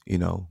 you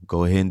know,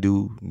 go ahead and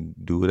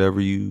do whatever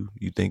you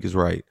think is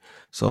right.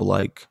 So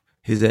like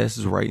his ass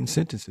is writing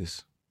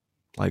sentences.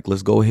 Like,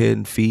 let's go ahead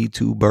and feed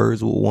 2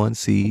 birds with 1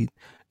 seed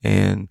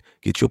and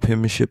get your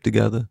penmanship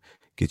together,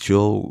 get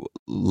your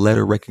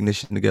letter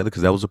recognition together,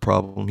 because that was a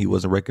problem. He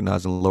wasn't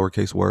recognizing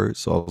lowercase words.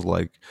 So I was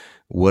like,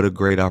 what a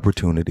great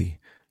opportunity.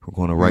 We're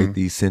going to write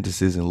these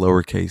sentences in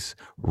lowercase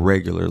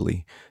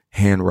regularly,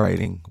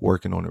 handwriting,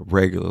 working on it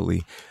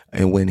regularly.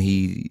 And when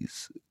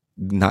he's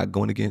not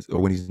going against, or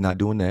when he's not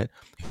doing that,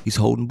 he's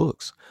holding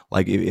books.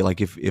 Like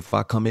if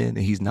I come in and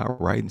he's not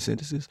writing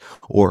sentences,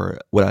 or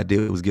what I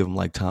did was give him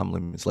like time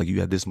limits. Like, you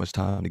have this much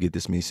time to get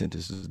this many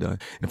sentences done.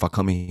 And if I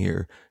come in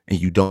here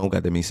and you don't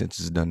got that many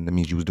sentences done, that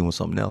means you was doing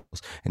something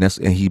else. And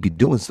he'd be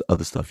doing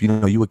other stuff.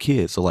 You a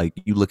kid, so like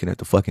you looking at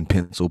the fucking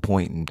pencil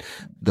point and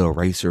the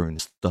eraser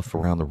and stuff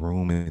around the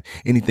room and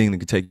anything that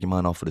could take your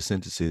mind off of the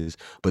sentences,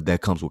 but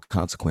that comes with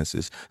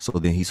consequences. So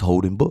then he's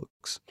holding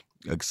books.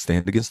 Like,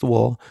 stand against the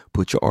wall,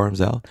 put your arms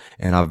out,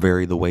 and I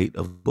vary the weight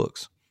of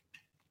books.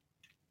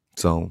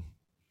 So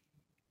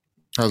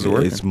how's it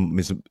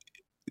working?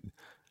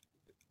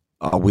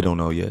 We don't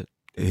know yet.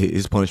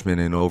 His punishment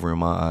ain't over in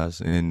my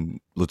eyes, and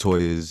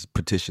Latoya is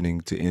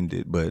petitioning to end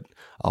it, but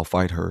I'll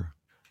fight her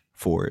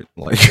for it.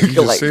 Like, you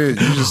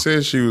just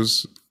said she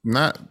was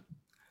not.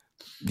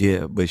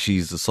 Yeah, but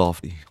she's a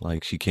softie.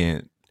 Like, she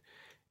can't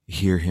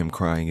hear him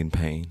crying in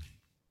pain.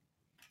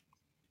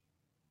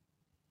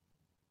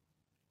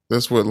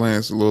 That's what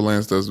Lil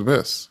Lance does the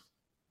best.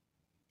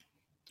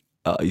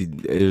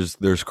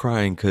 There's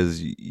crying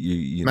because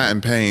you not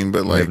in pain,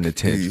 but like having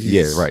attention.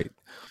 Yeah, right.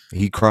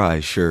 He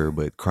cries, sure,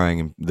 but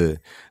crying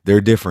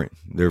they're different.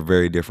 They're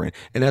very different.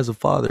 And as a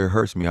father, it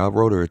hurts me. I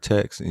wrote her a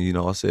text, and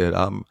I said,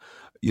 I'm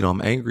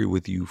angry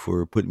with you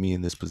for putting me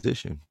in this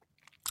position,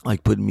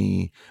 like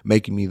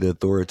making me the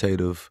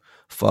authoritative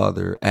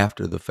father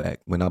after the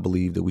fact, when I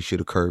believe that we should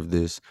have curved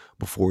this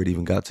before it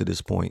even got to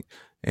this point.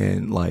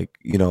 And like,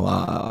 and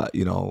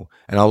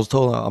I was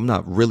told, I'm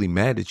not really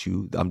mad at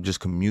you. I'm just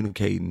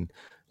communicating,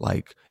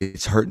 like,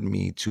 it's hurting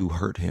me to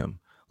hurt him.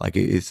 Like,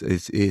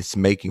 it's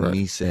making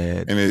me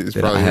sad, and it's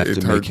that I have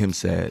to make him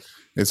sad.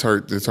 It's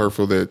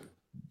hurtful that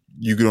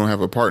you don't have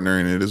a partner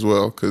in it as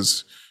well,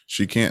 because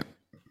she can't.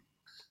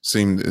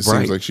 Seems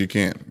like she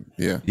can't.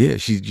 Yeah.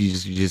 She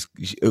just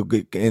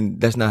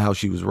and that's not how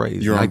she was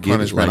raised. You're on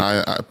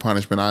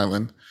punishment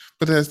island,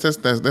 but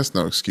that's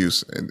no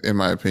excuse in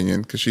my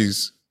opinion, because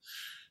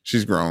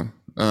she's grown.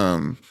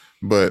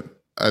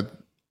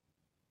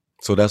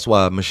 So that's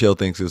why Michelle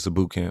thinks it's a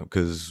boot camp,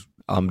 because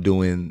I'm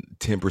doing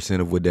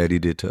 10% of what Daddy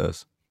did to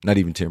us. Not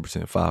even 10%,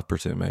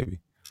 5% maybe.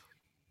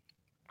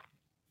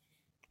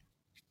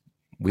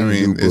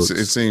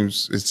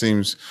 It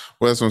seems.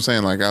 Well, that's what I'm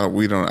saying. Like, I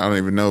don't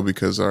even know,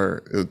 because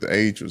the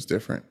age was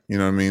different. You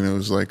know what I mean? It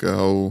was like a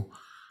whole,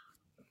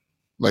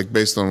 like,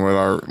 based on what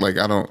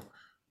I don't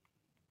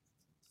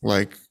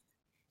like.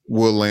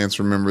 Will Lance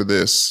remember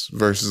this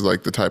versus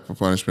like the type of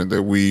punishment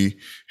that we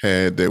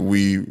had,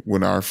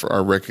 when our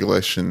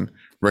recollection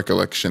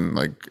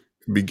like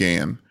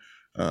began.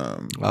 I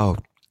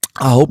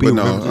hope he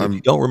remembers it. If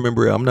you don't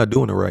remember it, I'm not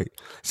doing it right.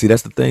 See,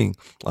 that's the thing.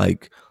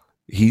 Like,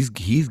 he's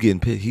getting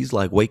pissed. He's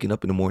like waking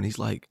up in the morning. He's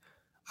like,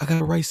 I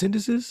gotta write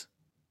sentences.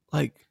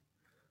 Like,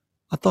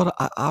 I thought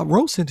I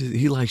wrote sentences.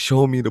 He like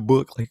showed me the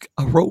book. Like,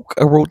 I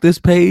wrote this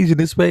page and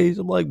this page.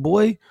 I'm like,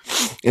 boy,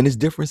 and it's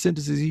different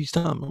sentences each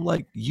time. I'm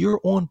like,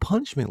 you're on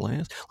punishment,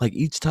 Lance. Like,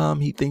 each time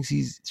he thinks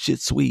he's shit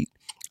sweet,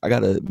 I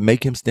gotta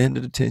make him stand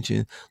at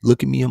attention,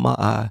 look at me in my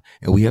eye,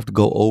 and we have to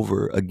go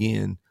over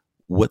again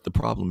what the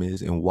problem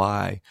is and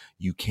why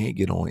you can't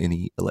get on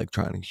any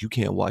electronics. You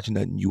can't watch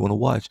nothing you want to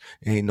watch.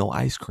 There ain't no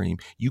ice cream.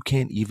 You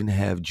can't even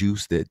have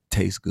juice that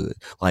tastes good.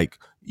 Like,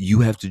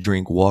 you have to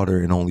drink water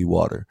and only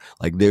water.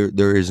 Like,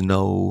 there is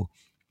no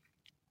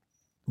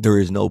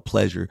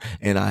pleasure.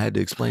 And I had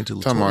to explain to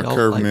Latoya, talking about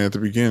curving at the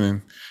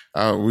beginning.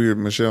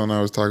 Michelle and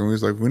I was talking. We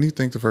was like, when do you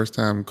think the first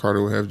time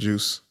Carter will have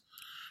juice?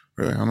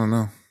 We're like, I don't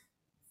know.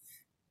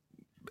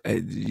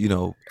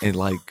 And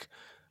like,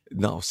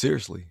 no,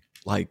 seriously.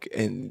 Like,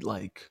 and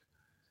like,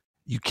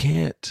 you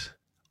can't.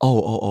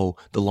 The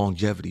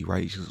longevity,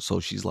 right?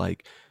 So she's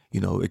like,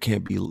 it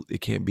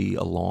can't be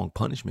a long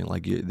punishment.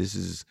 Like, this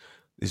is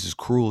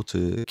cruel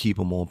to keep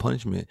him on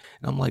punishment.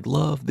 And I'm like,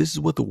 love, this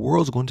is what the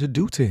world's going to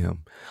do to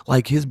him.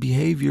 Like, his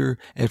behavior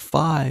at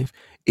 5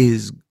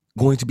 is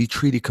going to be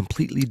treated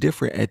completely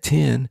different at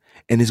 10,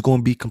 and it's going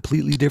to be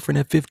completely different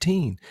at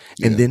 15,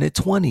 and then at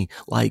 20.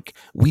 Like,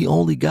 we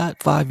only got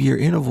 5-year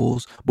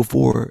intervals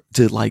before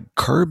to like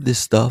curb this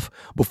stuff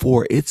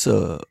before it's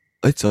a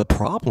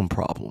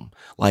problem.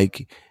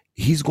 Like,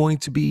 he's going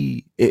to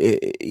be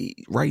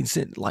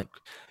writing like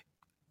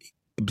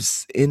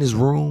in his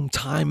room,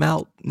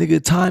 timeout,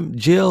 nigga.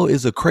 Jail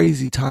is a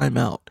crazy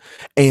timeout,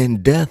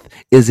 and death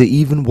is an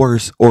even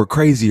worse or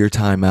crazier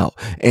timeout.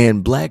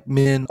 And black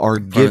men are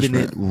giving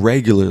it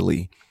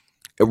regularly,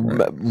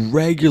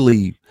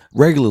 regularly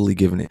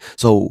giving it.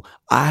 So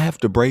I have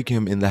to break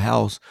him in the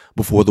house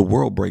before the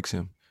world breaks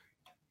him.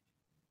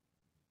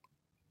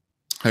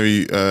 Have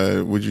you?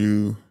 Would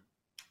you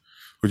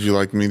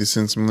like me to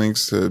send some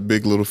links to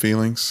Big Little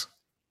Feelings?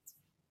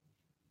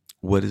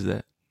 What is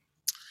that?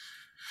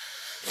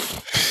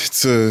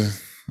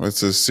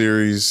 It's a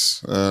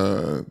series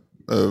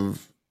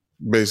of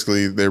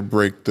basically they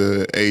break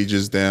the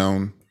ages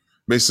down,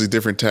 basically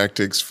different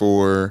tactics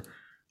for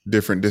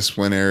different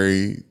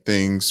disciplinary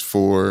things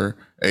for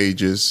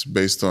ages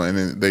based on, and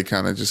then they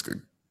kind of just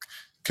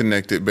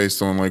connect it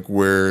based on like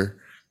where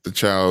the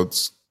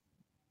child's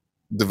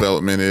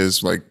development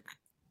is, like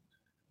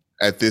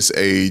at this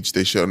age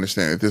they should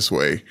understand it this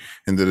way.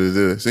 And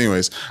So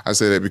anyways, I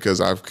say that because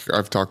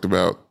I've talked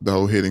about the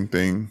whole hitting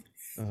thing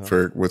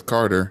with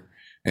Carter,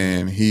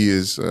 and he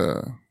is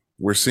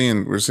we're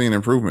seeing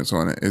improvements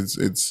on it.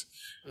 It's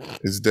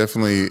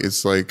definitely,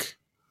 it's like,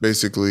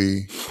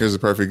 basically, here's a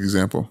perfect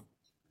example.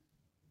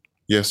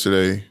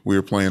 Yesterday we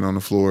were playing on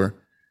the floor.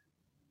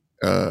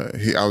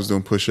 I was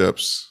doing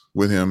push-ups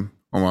with him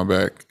on my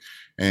back,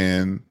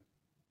 and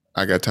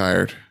I got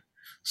tired,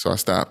 so I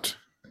stopped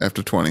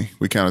after 20.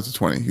 We counted to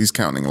 20. He's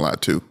counting a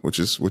lot too, which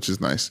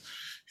is nice.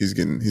 He's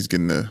getting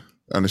the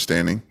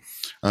understanding.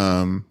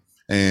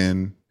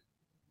 And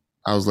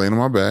I was laying on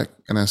my back,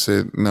 and I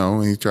said no,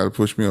 and he tried to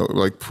push me over,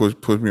 like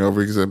push me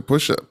over. He said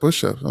push up.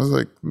 I was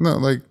like, no,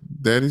 like,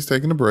 Daddy's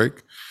taking a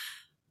break.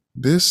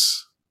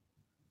 This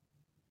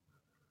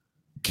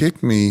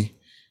kicked me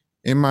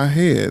in my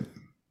head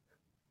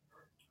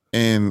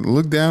and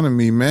looked down at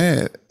me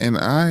mad, and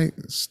I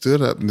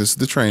stood up. And this is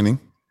the training.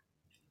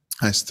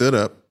 I stood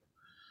up.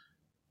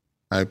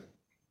 I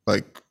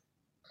like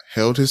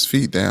held his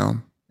feet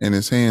down in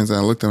his hands, and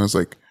I looked at him. I was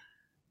like,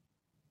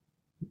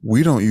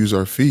 we don't use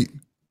our feet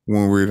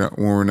when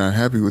we're not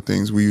happy with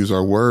things. We use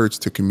our words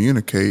to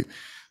communicate.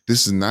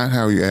 This is not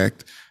how you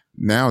act.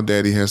 Now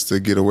Daddy has to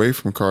get away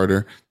from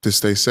Carter to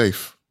stay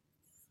safe.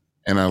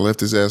 And I left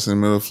his ass in the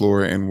middle of the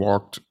floor and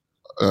walked.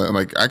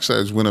 Actually,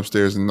 I just went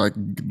upstairs and like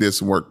did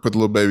some work, put the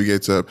little baby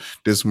gates up,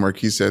 did some work.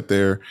 He sat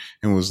there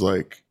and was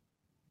like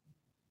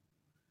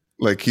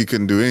he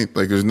couldn't do anything.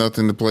 Like, there's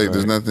nothing to play. Right.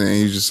 There's nothing. And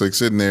he's just like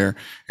sitting there.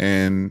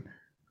 And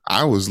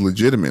I was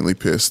legitimately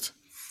pissed.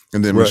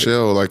 And then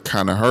Michelle like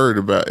kind of heard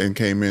about it and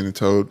came in and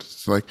told,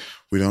 like,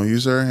 we don't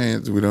use our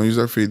hands. We don't use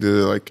our feet.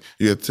 Like,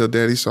 you have to tell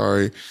Daddy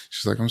sorry.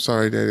 She's like, I'm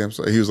sorry, Daddy. I'm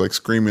sorry. He was like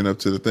screaming up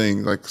to the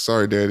thing, like,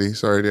 sorry, Daddy.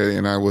 Sorry, Daddy.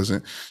 And I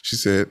wasn't. She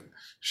said,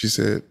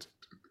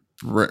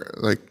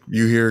 like,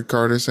 you hear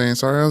Carter saying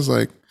sorry? I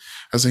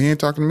said, he ain't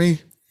talking to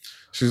me.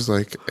 She was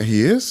like,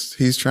 he is.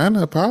 He's trying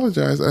to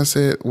apologize. I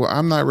said, well,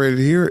 I'm not ready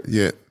to hear it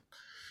yet.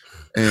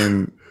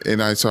 And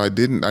I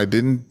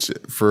didn't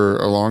for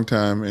a long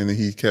time. And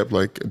he kept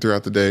like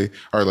throughout the day,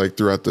 or like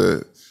throughout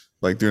the,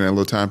 like during that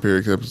little time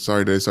period, kept,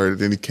 sorry, Daddy, sorry.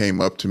 Then he came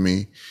up to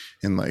me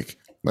and like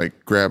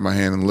grabbed my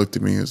hand and looked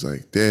at me. He was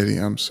like, Daddy,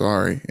 I'm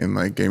sorry. And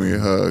like gave me a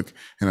hug.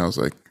 And I was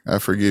like, I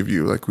forgive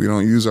you. Like, we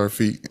don't use our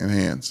feet and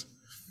hands.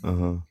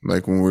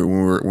 Like when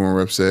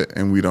we're upset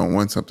and we don't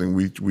want something,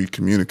 we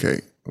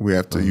communicate. We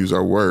have to use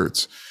our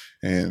words,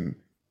 and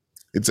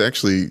it's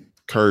actually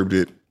curbed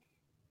it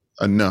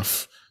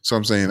enough. So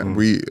I'm saying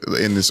we,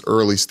 in this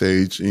early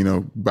stage,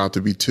 about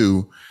to be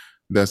 2,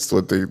 that's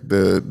what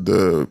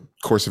the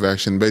course of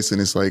action,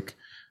 basically, it's like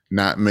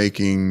not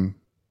making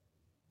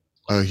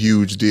a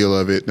huge deal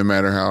of it, no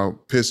matter how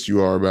pissed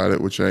you are about it,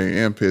 which I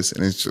am pissed.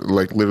 And it's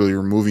like literally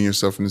removing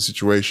yourself from the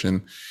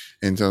situation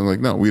and telling,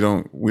 like, no, we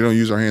don't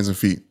use our hands and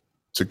feet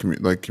to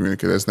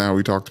communicate. That's not how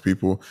we talk to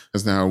people.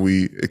 That's not how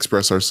we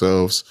express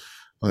ourselves.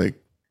 Like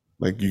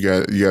you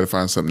got to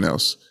find something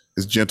else.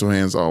 It's gentle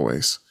hands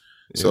always.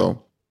 Yeah.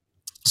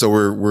 So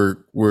we're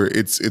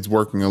it's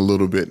working a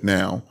little bit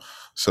now.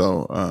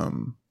 So I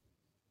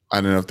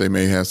don't know if they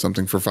may have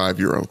something for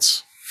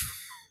 5-year-olds.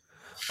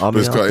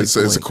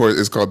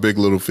 It's called Big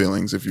Little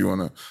Feelings, if you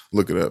want to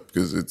look it up,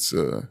 because it's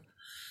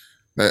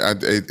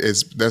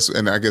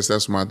and I guess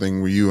that's my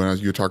thing with you. And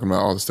as you're talking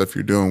about all the stuff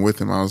you're doing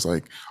with him, I was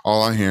like,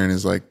 all I'm hearing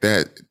is like,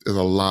 that is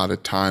a lot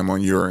of time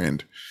on your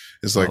end.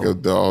 It's like yeah,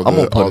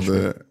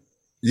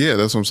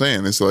 that's what I'm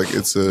saying. It's like,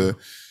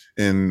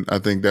 and I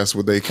think that's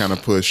what they kind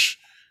of push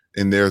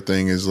in their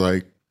thing, is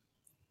like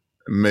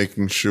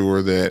making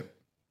sure that,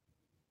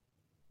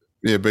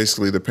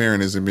 basically the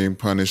parent isn't being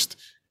punished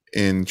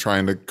in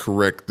trying to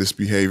correct this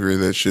behavior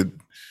that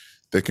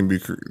can be,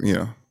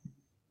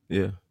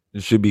 Yeah.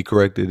 It should be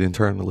corrected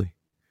internally.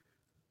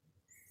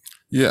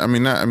 Yeah, kids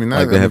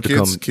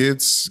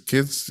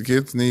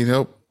need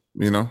help.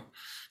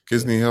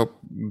 Kids need help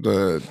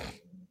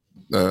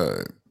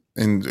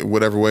in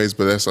whatever ways.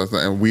 But that's,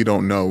 and we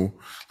don't know.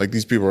 Like,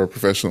 these people are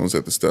professionals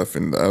at the stuff,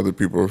 and the other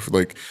people are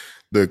like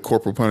the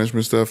corporal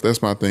punishment stuff.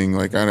 That's my thing.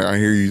 Like, I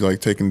hear you like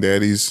taking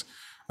Daddy's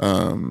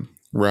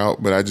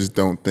route, but I just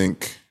don't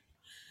think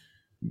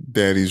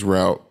Daddy's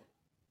route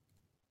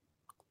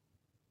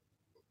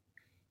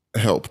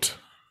helped.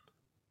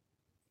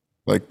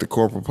 Like, the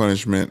corporal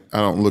punishment, I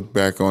don't look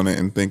back on it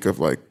and think of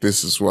like,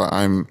 this is why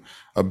I'm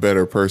a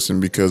better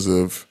person, because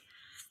of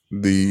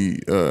the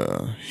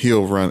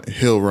hill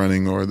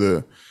running or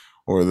the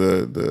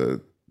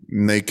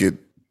naked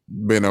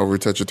bent over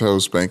touch your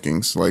toes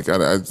spankings. Like, I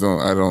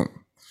don't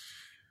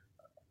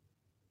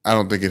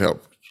think it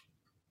helped.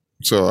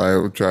 So I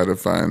would try to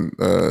find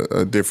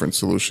a different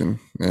solution,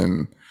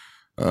 and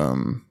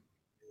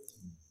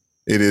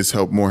it is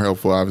more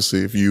helpful,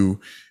 obviously, if you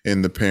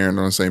and the parent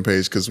are on the same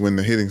page. Because when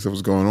the hitting stuff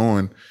was going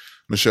on,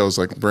 Michelle's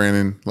like,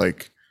 Brandon,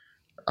 like,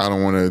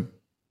 I'm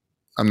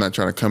not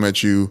trying to come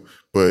at you,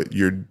 but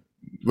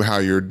how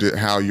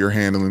you're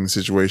handling the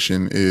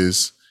situation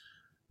is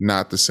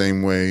not the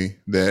same way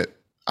that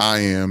I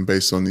am,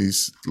 based on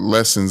these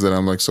lessons that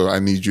I'm like, so I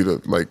need you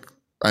to like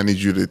I need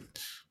you to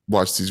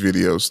watch these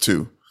videos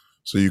too,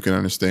 so you can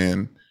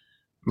understand,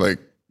 like,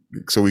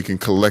 so we can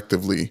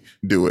collectively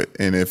do it.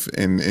 And if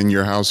in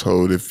your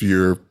household, if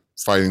you're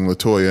fighting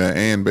Latoya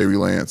and Baby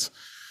Lance,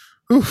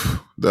 the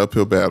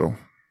uphill battle.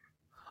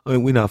 I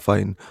mean, we're not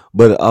fighting,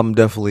 but I'm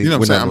definitely, You know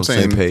what we're I'm not on the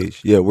saying? same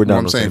page. Yeah, we're Well, not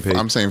on the same page.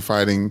 I'm saying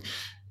fighting.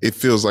 It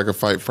feels like a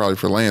fight probably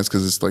for Lance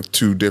because it's like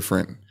two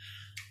different.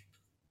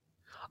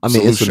 I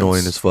mean, it's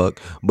annoying solutions. as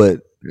fuck,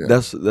 but Yeah.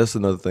 that's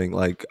another thing.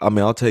 Like, I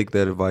mean, I'll take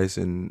that advice,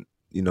 and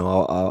you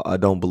know, I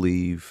don't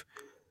believe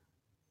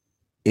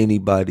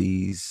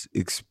anybody's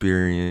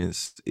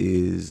experience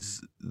is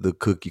the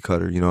cookie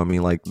cutter. You know what I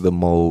mean? Like the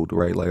mold,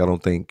 right? Like, I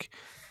don't think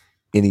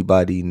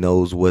anybody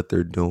knows what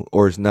they're doing,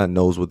 or it's not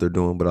knows what they're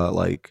doing, but I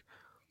like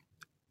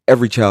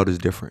every child is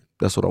different.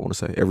 That's what I want to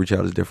say. Every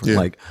child is different. Yeah.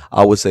 Like,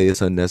 I would say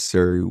it's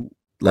unnecessary.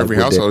 Like, Every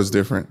what household dad- is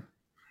different.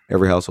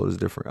 Every household is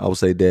different. I would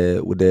say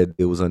what dad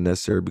did was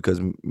unnecessary because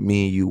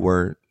me and you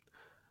weren't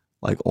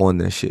like on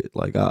that shit.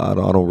 Like, I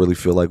don't really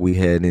feel like we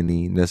had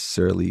any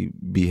necessarily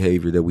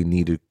behavior that we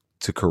needed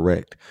to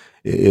correct.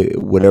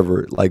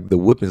 Whatever, like the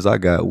whoopings I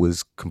got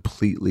was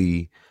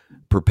completely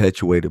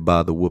perpetuated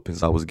by the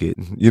whoopings I was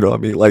getting. You know what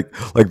I mean? Like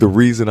the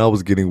reason I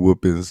was getting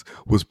whoopings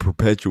was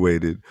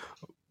perpetuated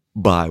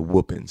by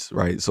whoopings,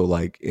 right? So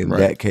like in Right.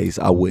 that case,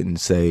 I wouldn't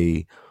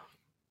say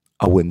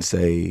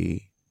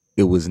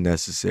it was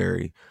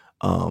necessary.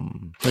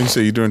 Like you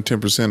say, you're doing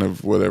 10%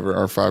 of whatever,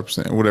 or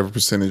 5%, whatever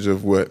percentage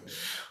of what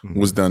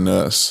was done to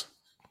us.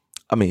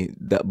 I mean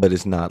that, but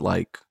it's not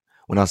like,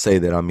 when I say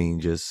that, I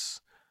mean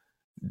just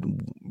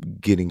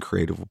getting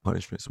creative with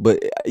punishments.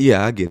 But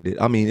yeah, I get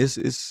it. I mean, it's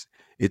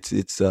I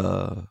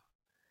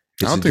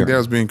don't think that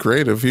was being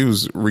creative. He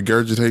was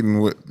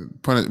regurgitating what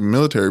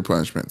military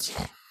punishments.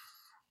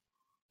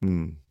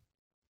 Mm.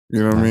 You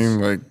know what I mean?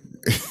 Like,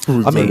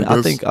 I mean,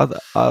 I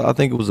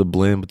think it was a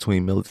blend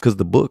between military, because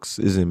the books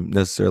isn't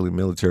necessarily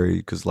military,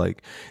 because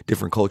like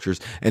different cultures.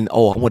 And I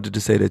wanted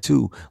to say that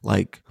too.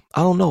 Like,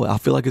 I don't know. I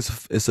feel like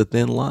it's a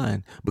thin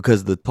line,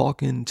 because the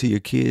talking to your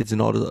kids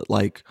and all the,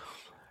 like,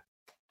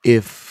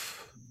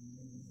 if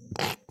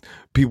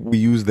people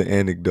use the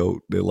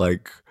anecdote that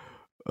like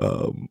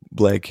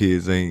black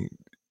kids ain't,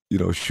 you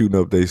know, shooting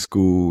up their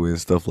school and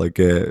stuff like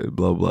that,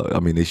 blah blah. I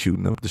mean, they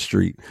shooting up the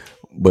street,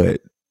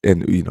 but,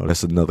 and you know,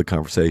 that's another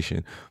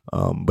conversation.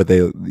 But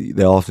they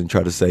often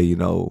try to say, you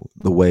know,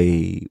 the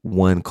way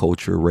one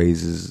culture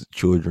raises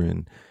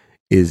children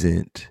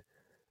isn't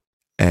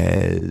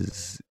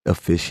as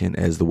efficient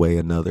as the way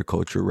another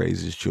culture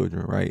raises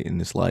children, right?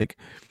 And it's like,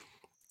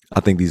 I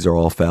think these are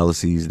all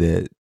fallacies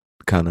that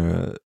kind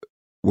of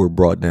were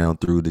brought down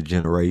through the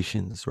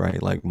generations,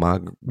 right? Like my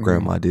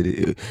grandma did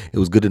it. It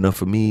was good enough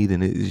for me,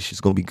 then it's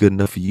just gonna be good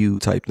enough for you,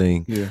 type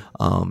thing. Yeah.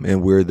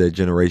 And we're the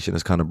generation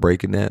that's kind of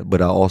breaking that.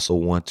 But I also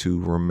want to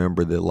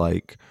remember that,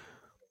 like,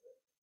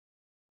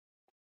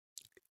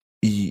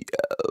 you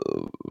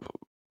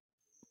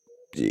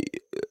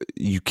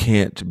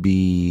can't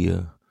be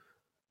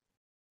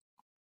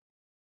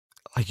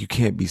you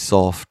can't be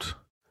soft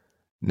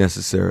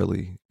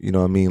necessarily. You know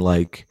what I mean?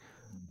 Like,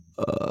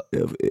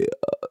 if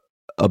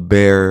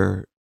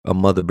a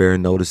mother bear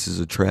notices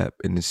a trap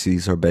and then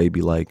sees her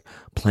baby like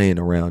playing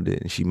around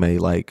it, and she may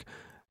like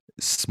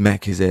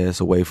smack his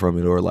ass away from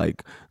it, or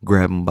like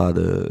grab him by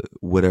the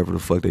whatever the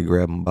fuck they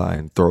grab him by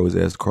and throw his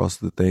ass across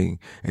the thing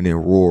and then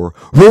roar,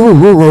 roar,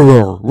 roar, roar,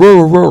 roar,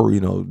 roar, roar.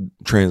 You know,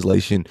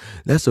 translation,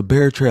 that's a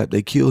bear trap.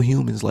 They kill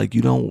humans. Like,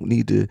 you don't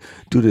need to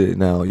do that.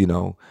 Now, you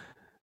know,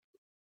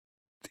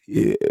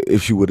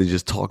 if she would have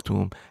just talked to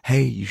him,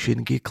 hey, you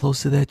shouldn't get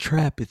close to that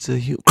trap. It's a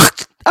human.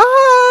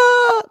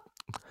 Ah!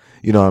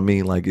 You know what I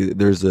mean? Like,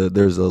 there's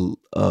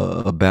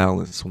a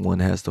balance one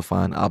has to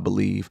find, I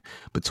believe,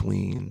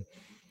 between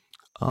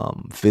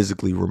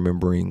physically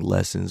remembering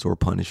lessons or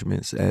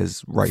punishments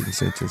as writing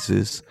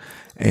sentences,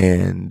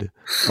 and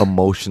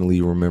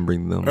emotionally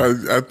remembering them.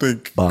 I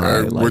think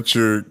what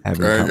you're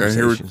having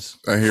conversations.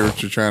 I hear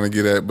what you're trying to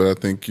get at, but I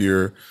think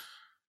you're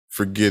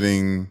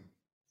forgetting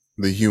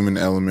the human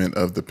element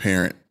of the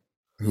parent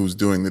who's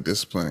doing the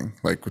disciplining.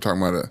 Like, we're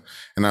talking about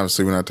and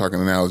obviously we're not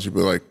talking analogy,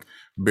 but like,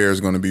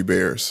 bears going to be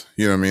bears.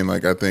 You know what I mean?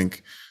 Like, I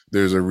think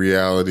there's a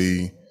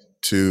reality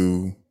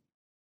to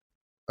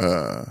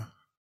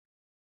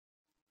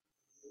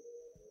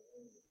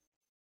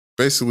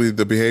basically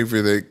the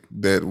behavior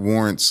that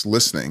warrants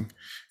listening.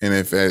 And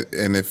if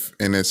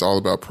it's all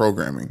about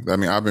programming. I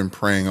mean, I've been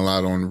praying a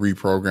lot on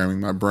reprogramming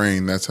my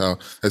brain. That's the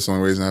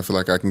only reason I feel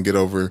like I can get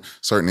over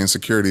certain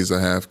insecurities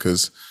I have,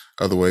 because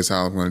otherwise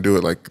how I'm going to do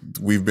it. Like,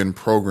 we've been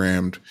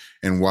programmed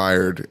and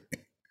wired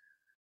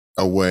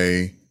a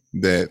way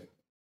that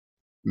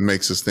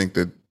makes us think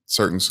that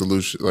certain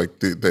solutions, like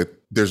that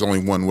there's only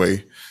one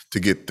way to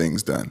get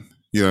things done.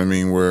 You know what I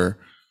mean? Where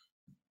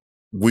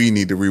we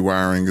need the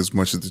rewiring as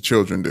much as the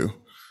children do.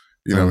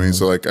 You know what I mean?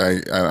 So like,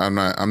 I'm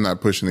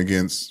not pushing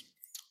against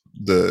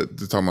the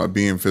talking about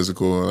being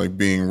physical or like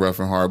being rough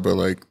and hard, but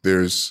like,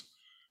 there's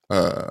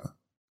you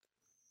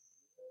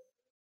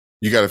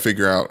got to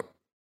figure out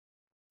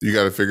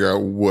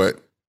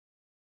what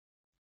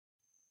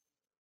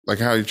like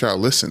how your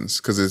child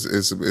listens, because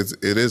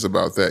it is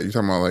about that. You're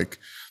talking about like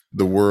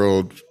the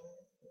world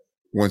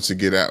once you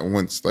get out,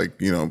 once like,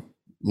 you know,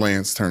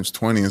 Lance turns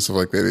 20 and stuff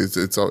like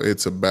that.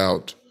 It's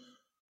about,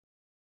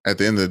 at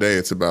the end of the day,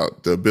 it's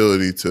about the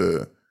ability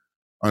to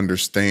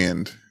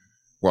understand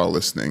while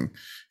listening,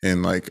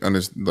 and like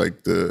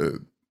the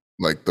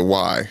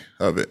why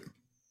of it.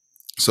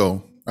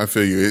 So I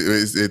feel you.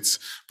 It's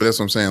but that's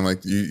what I'm saying. Like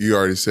you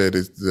already said,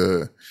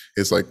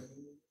 it's like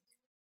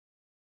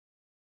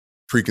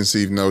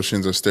preconceived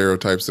notions or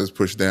stereotypes that's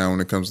pushed down when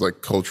it comes to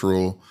like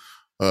cultural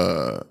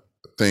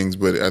things.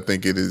 But I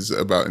think it is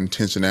about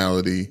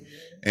intentionality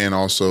and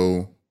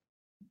also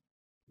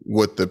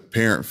what the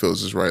parent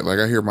feels is right. Like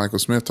I hear Michael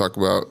Smith talk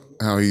about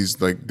how he's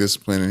like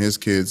disciplining his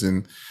kids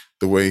and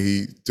the way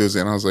he does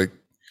it. And I was like,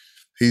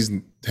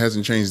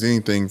 hasn't changed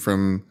anything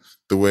from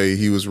the way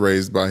he was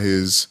raised by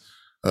his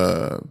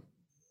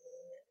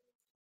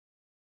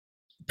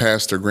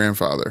pastor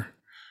grandfather.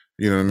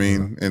 You know what I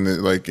mean? And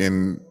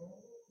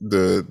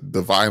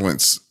the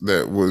violence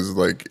that was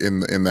like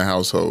in the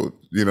household,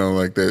 you know,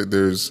 like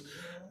there's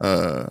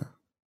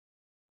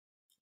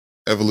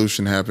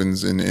evolution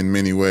happens in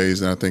many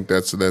ways, and I think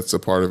that's a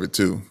part of it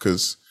too.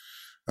 Because,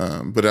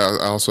 but I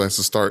also has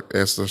to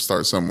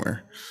start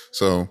somewhere.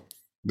 So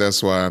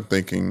that's why I'm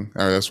thinking,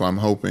 or that's why I'm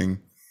hoping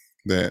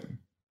that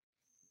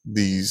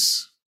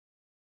these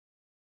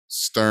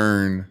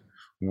stern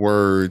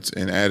words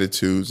and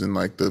attitudes and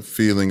like the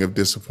feeling of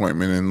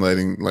disappointment and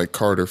letting like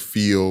Carter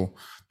feel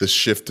the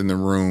shift in the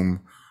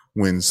room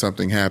when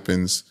something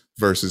happens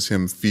versus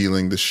him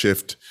feeling the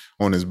shift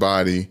on his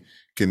body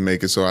can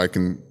make it so I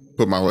can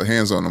put my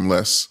hands on him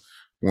less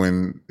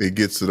when it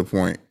gets to the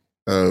point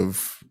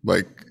of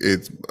like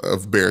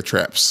of bear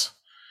traps.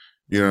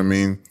 You know what I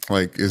mean?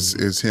 Like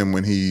it's him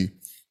when he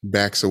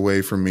backs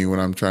away from me when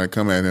I'm trying to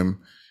come at him,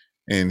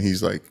 and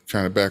he's like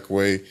trying to back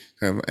away,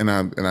 and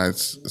I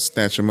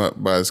snatch him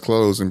up by his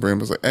clothes and bring him.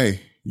 I was like, "Hey,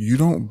 you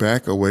don't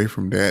back away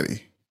from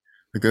Daddy.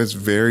 Like that's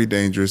very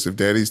dangerous. If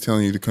Daddy's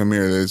telling you to come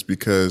here, that is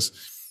because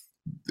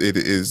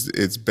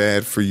it's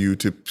bad for you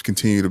to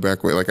continue to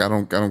back away. Like I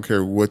don't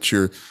care what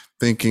you're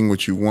thinking,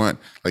 what you want.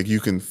 Like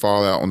you can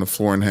fall out on the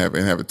floor and have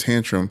a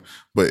tantrum,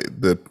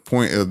 but the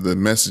point of the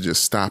message is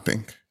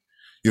stopping.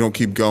 You don't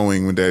keep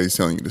going when Daddy's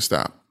telling you to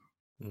stop.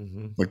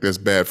 Mm-hmm. Like that's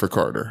bad for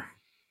Carter."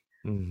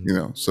 Mm-hmm. You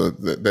know, so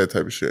that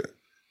type of shit.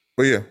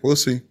 But yeah, we'll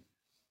see.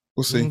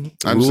 We'll see.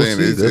 Mm-hmm. I'm saying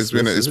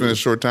it's been a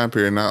short time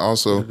period, and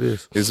also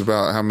it's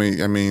about how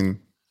many. I mean,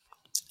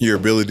 your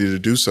ability to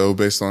do so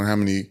based on how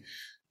many.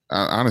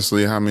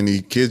 Honestly, how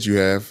many kids you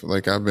have.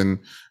 Like I've been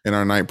in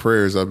our night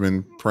prayers, I've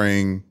been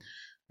praying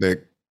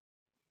that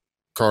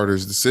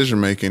Carter's decision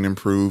making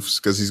improves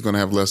because he's going to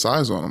have less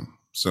eyes on him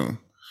soon,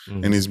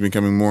 mm-hmm. and he's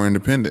becoming more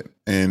independent,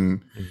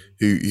 and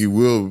mm-hmm. he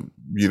will,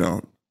 you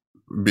know,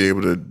 be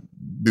able to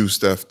do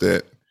stuff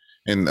that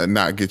and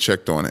not get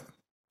checked on it.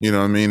 You know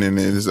what I mean? And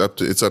it's up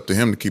to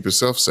him to keep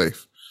himself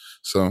safe.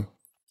 So,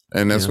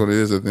 and that's what it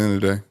is at the end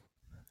of the day.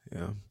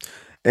 Yeah.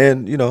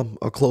 And, you know,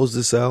 I'll close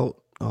this out.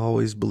 I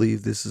always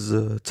believe this is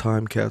a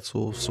time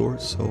capsule of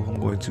sorts, so I'm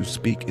going to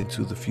speak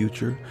into the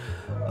future.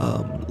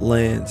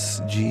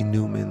 Lance G.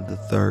 Newman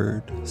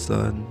III,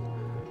 son,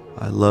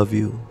 I love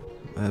you.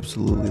 I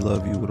absolutely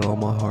love you with all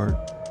my heart.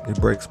 It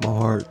breaks my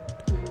heart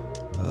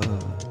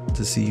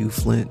to see you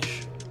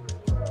flinch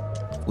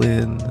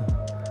when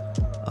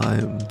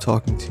I'm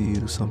talking to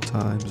you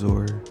sometimes,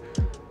 or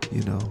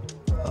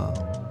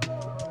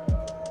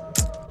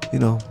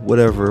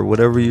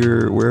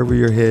wherever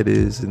your head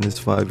is in this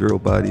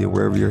 5-year-old body, and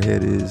wherever your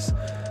head is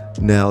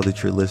now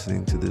that you're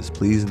listening to this,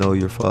 please know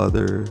your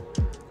father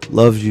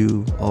loves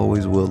you,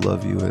 always will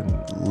love you,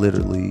 and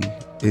literally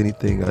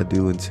anything I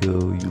do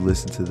until you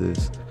listen to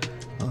this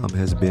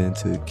has been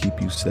to keep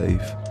you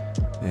safe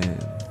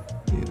and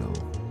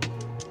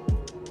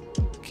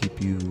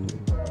keep you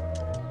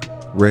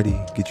ready,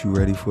 get you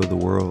ready for the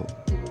world.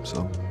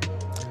 So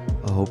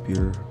I hope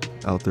you're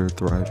out there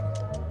thriving.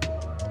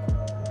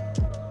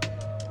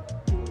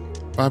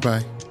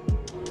 Bye-bye.